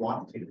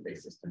quantitative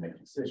basis to make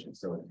decisions,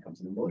 so it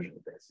becomes an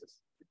emotional basis.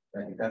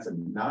 I think that's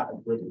not a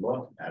good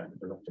look at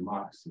the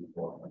democracy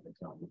for like the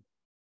town.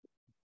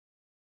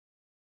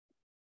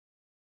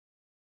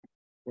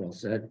 Well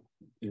said.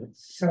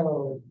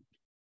 So,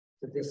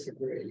 to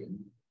disagree.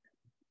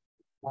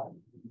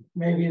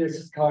 Maybe this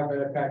is called, but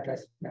in fact, I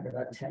spent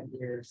about 10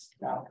 years,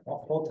 not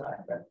full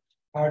time, but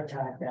part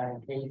time down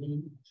in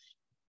Haiti.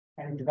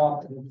 And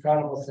developed an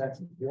incredible sense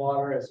of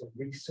water as a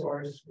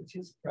resource, which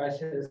is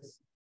precious,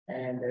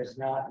 and there's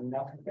not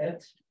enough of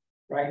it.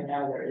 Right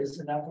now, there is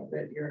enough of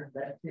it here in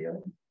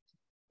Medfield,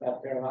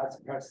 but there are lots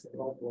of parts of the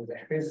world where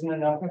there isn't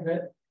enough of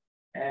it.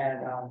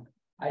 And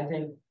I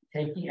think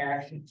taking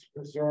action to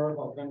preserve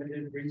a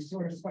limited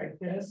resource like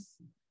this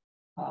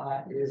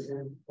is an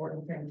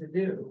important thing to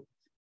do.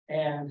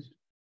 And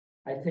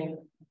I think,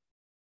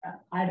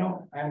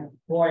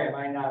 boy, am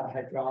I not a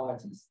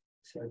hydrologist,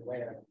 so way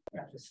to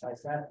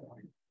emphasize that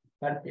point,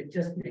 but it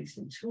just makes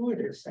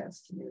intuitive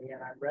sense to me,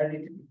 and I'm ready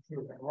to be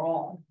proven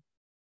wrong,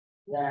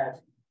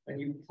 that when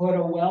you put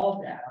a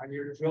well down,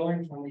 you're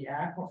drilling from the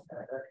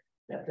aquifer,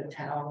 that the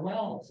town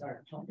wells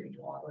are pumping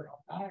water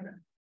out of it.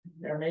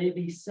 There may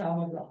be some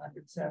of the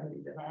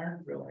 170 that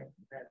aren't drilling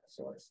from that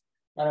source,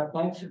 but a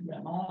bunch of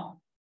them are,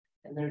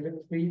 and they're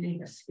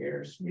depleting a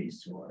scarce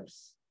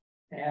resource.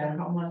 And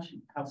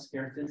how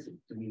scarce is it?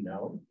 Do we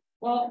know?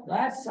 Well,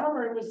 last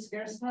summer it was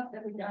scarce enough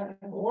that we got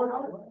an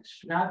order,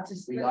 not to.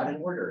 We got an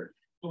order.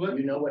 Well,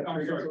 you know what?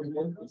 I'm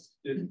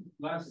sorry.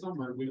 Last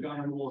summer, we got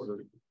an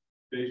order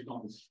based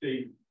on the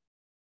state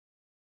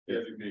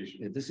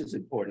designation. Yeah, this is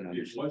important.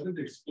 It wasn't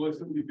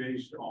explicitly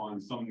based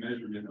on some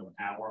measurement of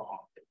our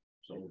office.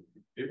 So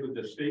it was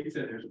the state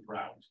said there's a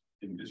drought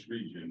in this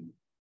region.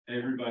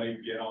 Everybody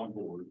get on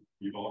board.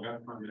 You've all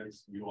got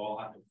permits. You all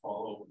have to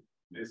follow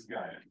this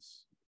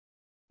guidance.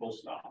 Full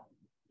stop.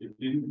 It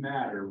didn't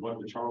matter what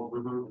the Charles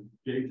River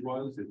gauge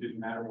was. It didn't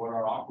matter what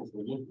our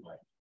aquifer looked like.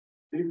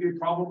 It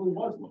probably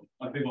was low.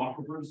 I think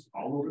aquifers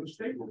all over the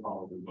state were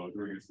probably low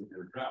during a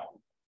severe drought.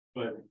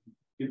 But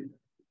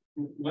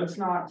let's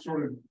not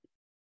sort of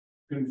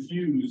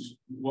confuse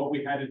what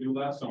we had to do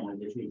last summer,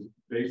 which was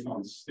based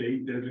on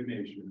state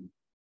designation,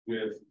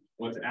 with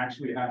what's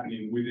actually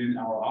happening within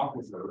our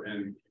aquifer.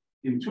 And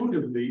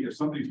intuitively, if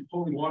somebody's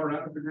pulling water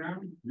out of the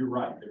ground, you're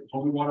right. They're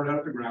pulling water out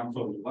of the ground,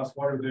 so there's less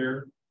water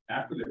there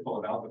after they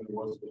pull it out than there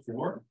was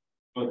before.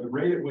 But the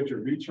rate at which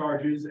it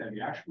recharges and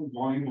the actual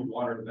volume of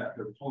water that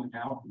they're pulling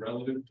out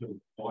relative to the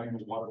volume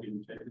of water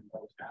being taken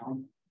by the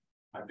town,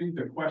 I think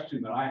the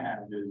question that I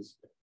have is,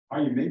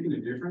 are you making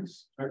a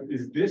difference?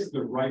 Is this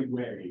the right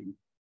way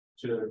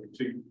to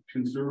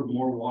conserve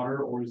more water,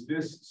 or is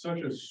this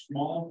such a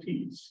small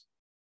piece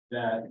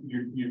that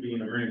you're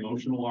doing a very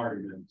emotional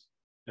argument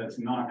that's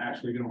not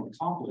actually going to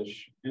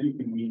accomplish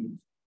anything meaningful?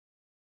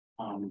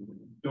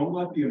 Don't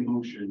let the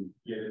emotion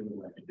get in the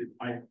way.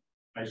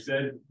 I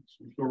said,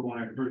 sort of when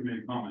I first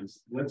made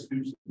comments, let's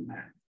do some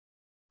math.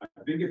 I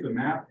think if the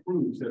math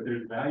proves that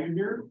there's value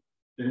here,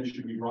 then it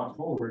should be brought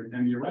forward.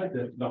 And you're right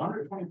that the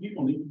 120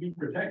 people need to be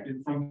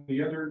protected from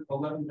the other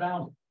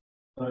 11,000.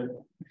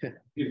 But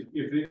if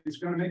it's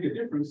going to make a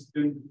difference,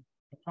 then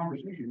a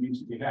conversation needs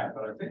to be had.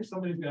 But I think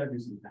somebody's got to do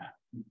some math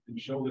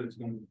and show that it's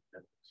going to make a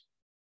difference.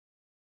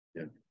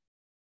 Yeah.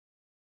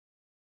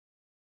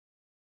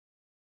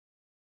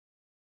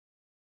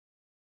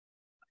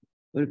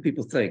 What do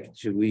people think?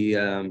 Should we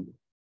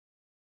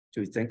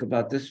think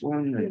about this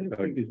one? Yeah,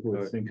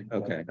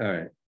 okay, all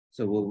right.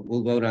 So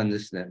we'll vote on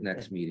this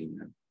next meeting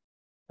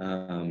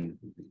then.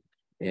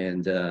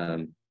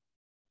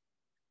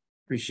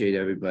 Appreciate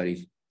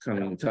everybody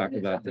coming and talk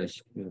about this.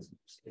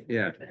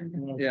 Yeah.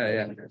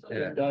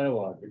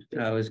 Dialogue.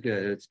 No, it was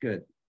good. It's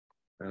good.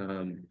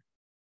 And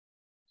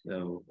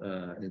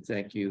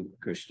thank you,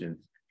 Christian,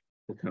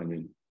 for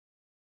coming.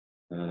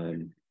 All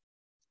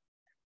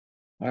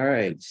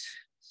right.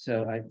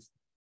 So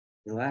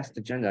the last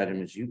agenda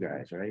item is you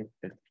guys, right?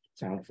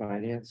 Town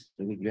finance.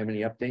 Do you have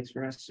any updates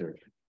for us, or?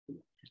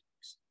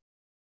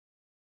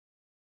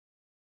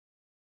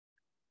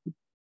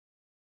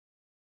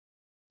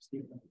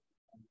 Do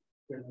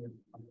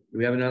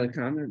we have another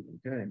comment?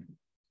 Okay,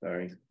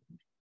 sorry.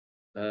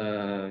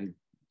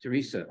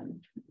 Teresa.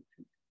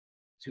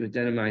 To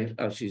identify,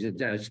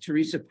 it's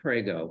Teresa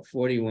Prego,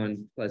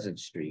 41 Pleasant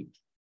Street,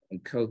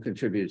 and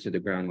co-contributor to the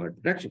Groundwater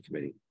Protection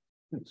Committee.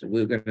 So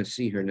we're going to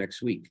see her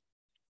next week,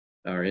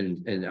 or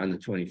on the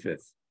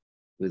 25th,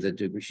 with a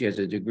degree. She has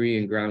a degree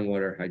in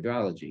groundwater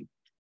hydrology.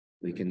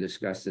 We can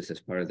discuss this as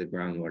part of the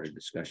groundwater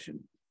discussion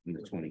on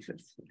the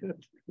 25th.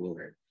 Good.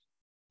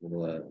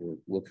 We'll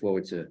look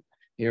forward to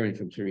hearing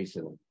from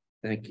Teresa.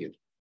 Thank you.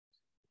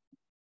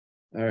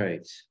 All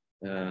right.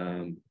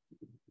 And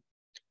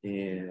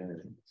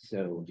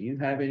so, do you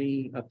have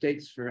any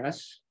updates for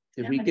us?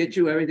 Did we get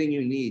you everything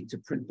you need to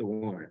print the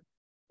warrant?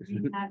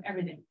 We have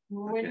everything.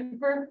 We're waiting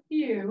for a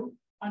few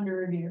under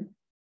review.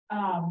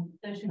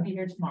 That should be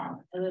here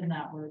tomorrow. Other than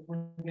that, we're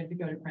good to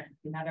go to print.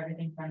 You have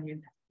everything from you.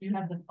 You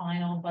have the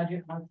final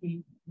budget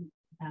worksheet.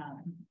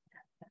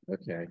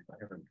 Okay.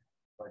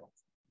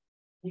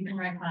 You can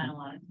write final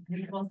on it.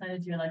 We will send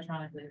it to you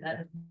electronically.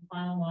 That is the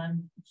final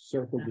one.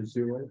 Circle to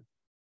zero.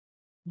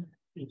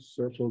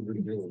 Circle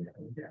to zero.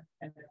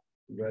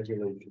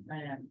 Congratulations. I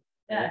am.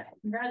 Yeah,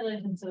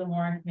 congratulations to the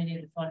Warrant Committee,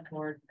 the Select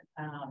Board,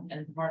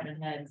 and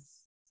department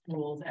heads,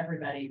 schools,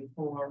 everybody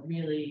for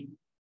really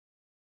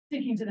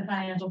sticking to the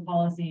financial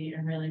policy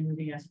and really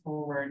moving us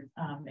forward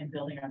and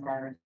building up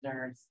our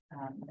reserves.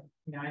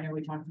 You know, I know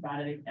we talked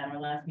about it at our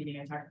last meeting.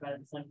 I talked about it at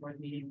the Select Board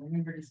meeting. When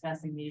we were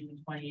discussing these in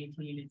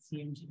 2018, it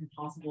seemed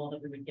impossible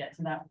that we would get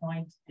to that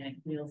point, and it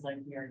feels like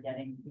we are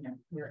getting, you know,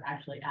 we're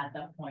actually at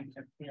that point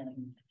of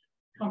feeling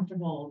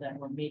comfortable that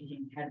we're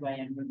making headway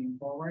and moving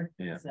forward.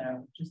 Yeah.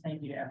 So just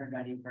thank you to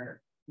everybody for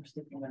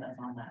sticking with us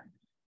on that.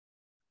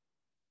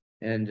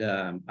 And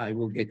I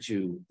will get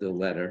you the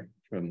letter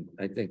from,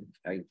 I think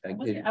I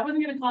did. I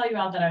wasn't gonna call you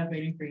out that I was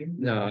waiting for you.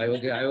 No, I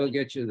will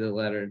get you the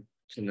letter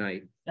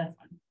tonight. That's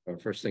fine. Or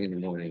first thing in the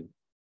morning.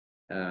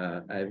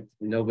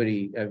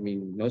 Nobody, I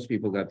mean, most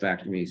people got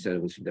back to me, said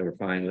it was, they were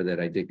fine with it.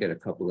 I did get a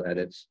couple of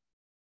edits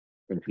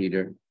from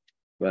Peter,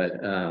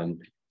 but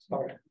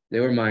they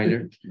were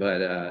minor,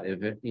 but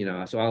if it, you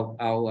know, so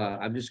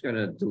I'm just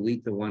gonna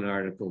delete the one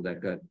article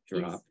that got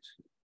dropped.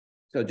 Yes.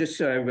 So just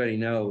so everybody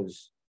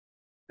knows,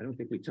 I don't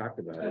think we talked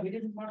about it. We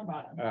didn't talk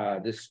about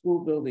it. The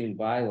school building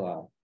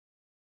bylaw.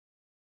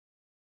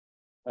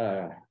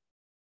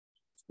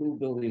 School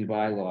building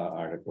bylaw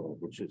article,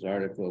 which is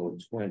Article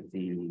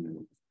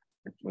 20.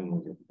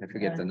 I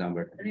forget the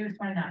number. I think it was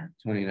 29.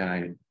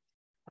 29.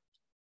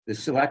 The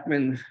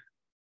selectmen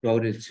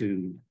voted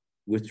to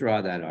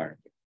withdraw that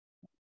article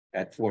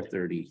at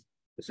 4:30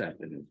 this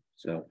afternoon.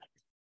 So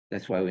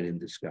that's why we didn't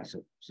discuss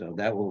it. So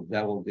that will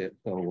go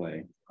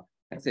away.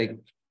 I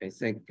think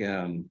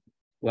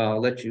well,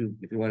 I'll let you,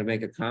 if you want to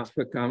make a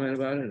quick comment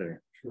about it,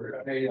 or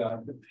sure. Hey,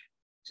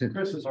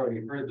 Chris has already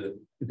heard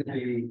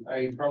that.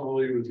 I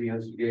probably was the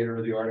instigator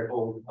of the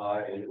article,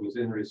 and it was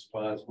in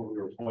response when we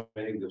were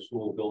appointing the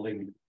school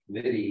building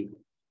committee.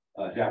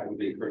 Happened to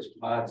be Chris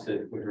Potts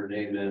had put her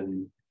name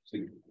in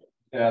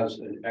as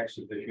an ex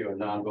officio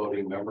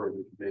non-voting member of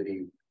the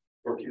committee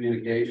for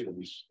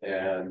communications.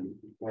 And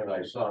when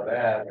I saw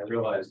that, I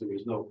realized there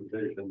was no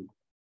provision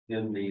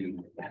in the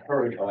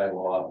current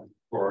bylaw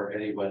for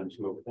anyone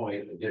to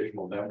appoint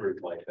additional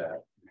members like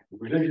that. The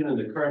provision in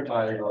the current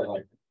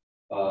bylaw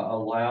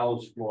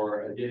allows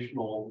for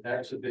additional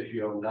ex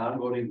officio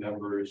non-voting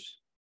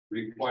members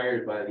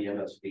required by the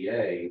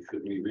MSBA,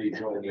 should we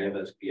rejoin the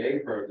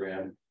MSBA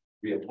program,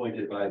 be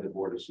appointed by the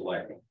Board of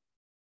Selectmen.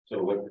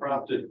 So what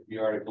prompted the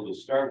article to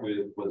start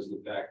with was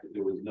the fact that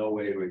there was no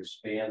way to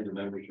expand the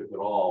membership at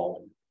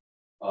all.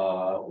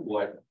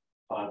 What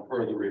on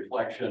further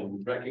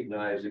reflection,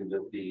 recognizing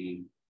that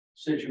the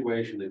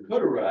situation that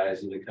could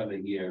arise in the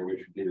coming year, which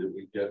would be that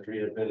we get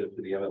readmitted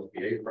to the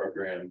MSBA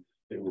program,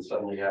 and would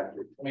suddenly have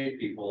to appoint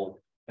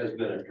people, has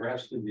been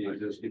addressed in the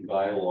existing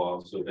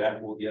bylaw. So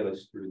that will get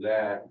us through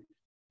that.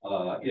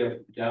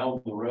 If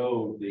down the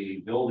road,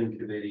 the building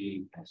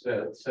committee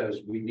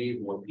says we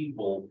need more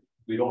people,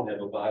 we don't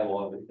have a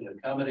bylaw that can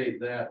accommodate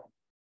that.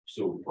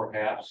 So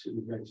perhaps it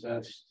would make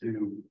sense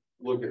to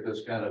look at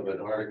this kind of an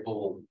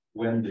article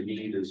when the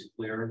need is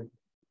clear.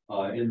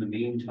 In the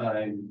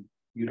meantime,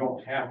 you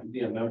don't have to be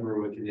a member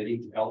of a committee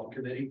to help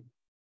committee.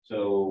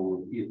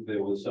 So if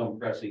there was some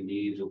pressing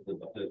needs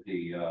that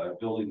the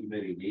building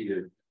committee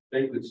needed,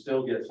 they could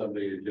still get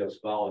somebody to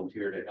just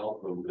volunteer to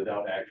help them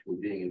without actually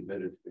being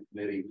admitted to the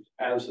committee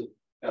as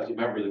a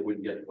member that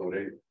wouldn't get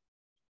voted.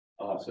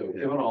 So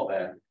given all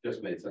that,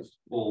 just made sense,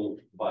 full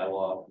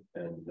bylaw,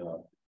 and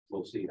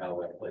we'll see how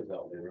that plays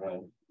out later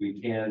on. We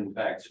can in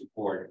fact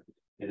support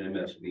an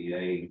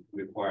MSBA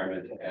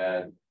requirement to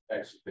add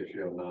ex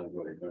officio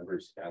non-voting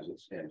members as it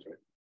stands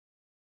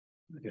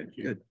right. Okay,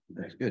 good.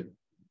 That's good.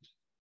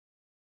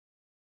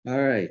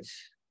 All right.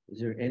 Is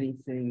there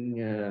anything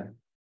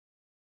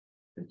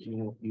that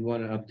you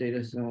want to update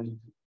us on?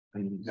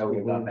 No,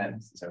 we've not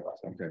met since our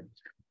last. Okay.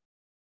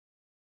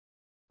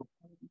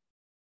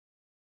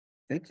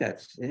 I think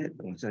that's it.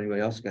 Unless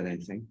anybody else got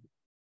anything.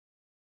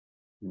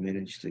 We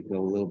managed to go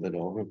a little bit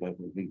over, but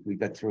we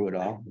got through it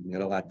all. We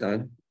got a lot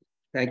done.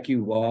 Thank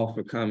you all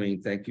for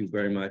coming. Thank you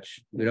very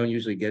much. We don't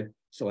usually get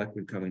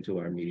selectmen coming to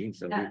our meetings,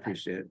 so we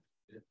appreciate it.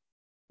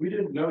 We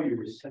didn't know you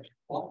were such a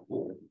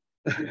thoughtful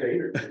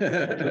debater.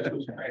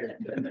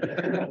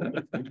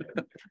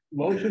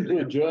 Motion to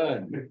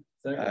adjourn.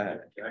 All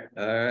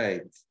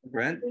right,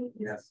 Brent?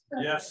 Yes.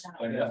 Yes.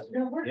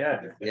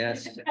 Yeah.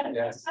 Yes.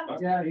 Yes.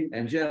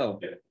 And Jill?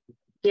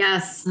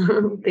 Yes,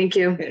 thank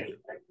you.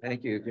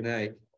 Thank you. Good night.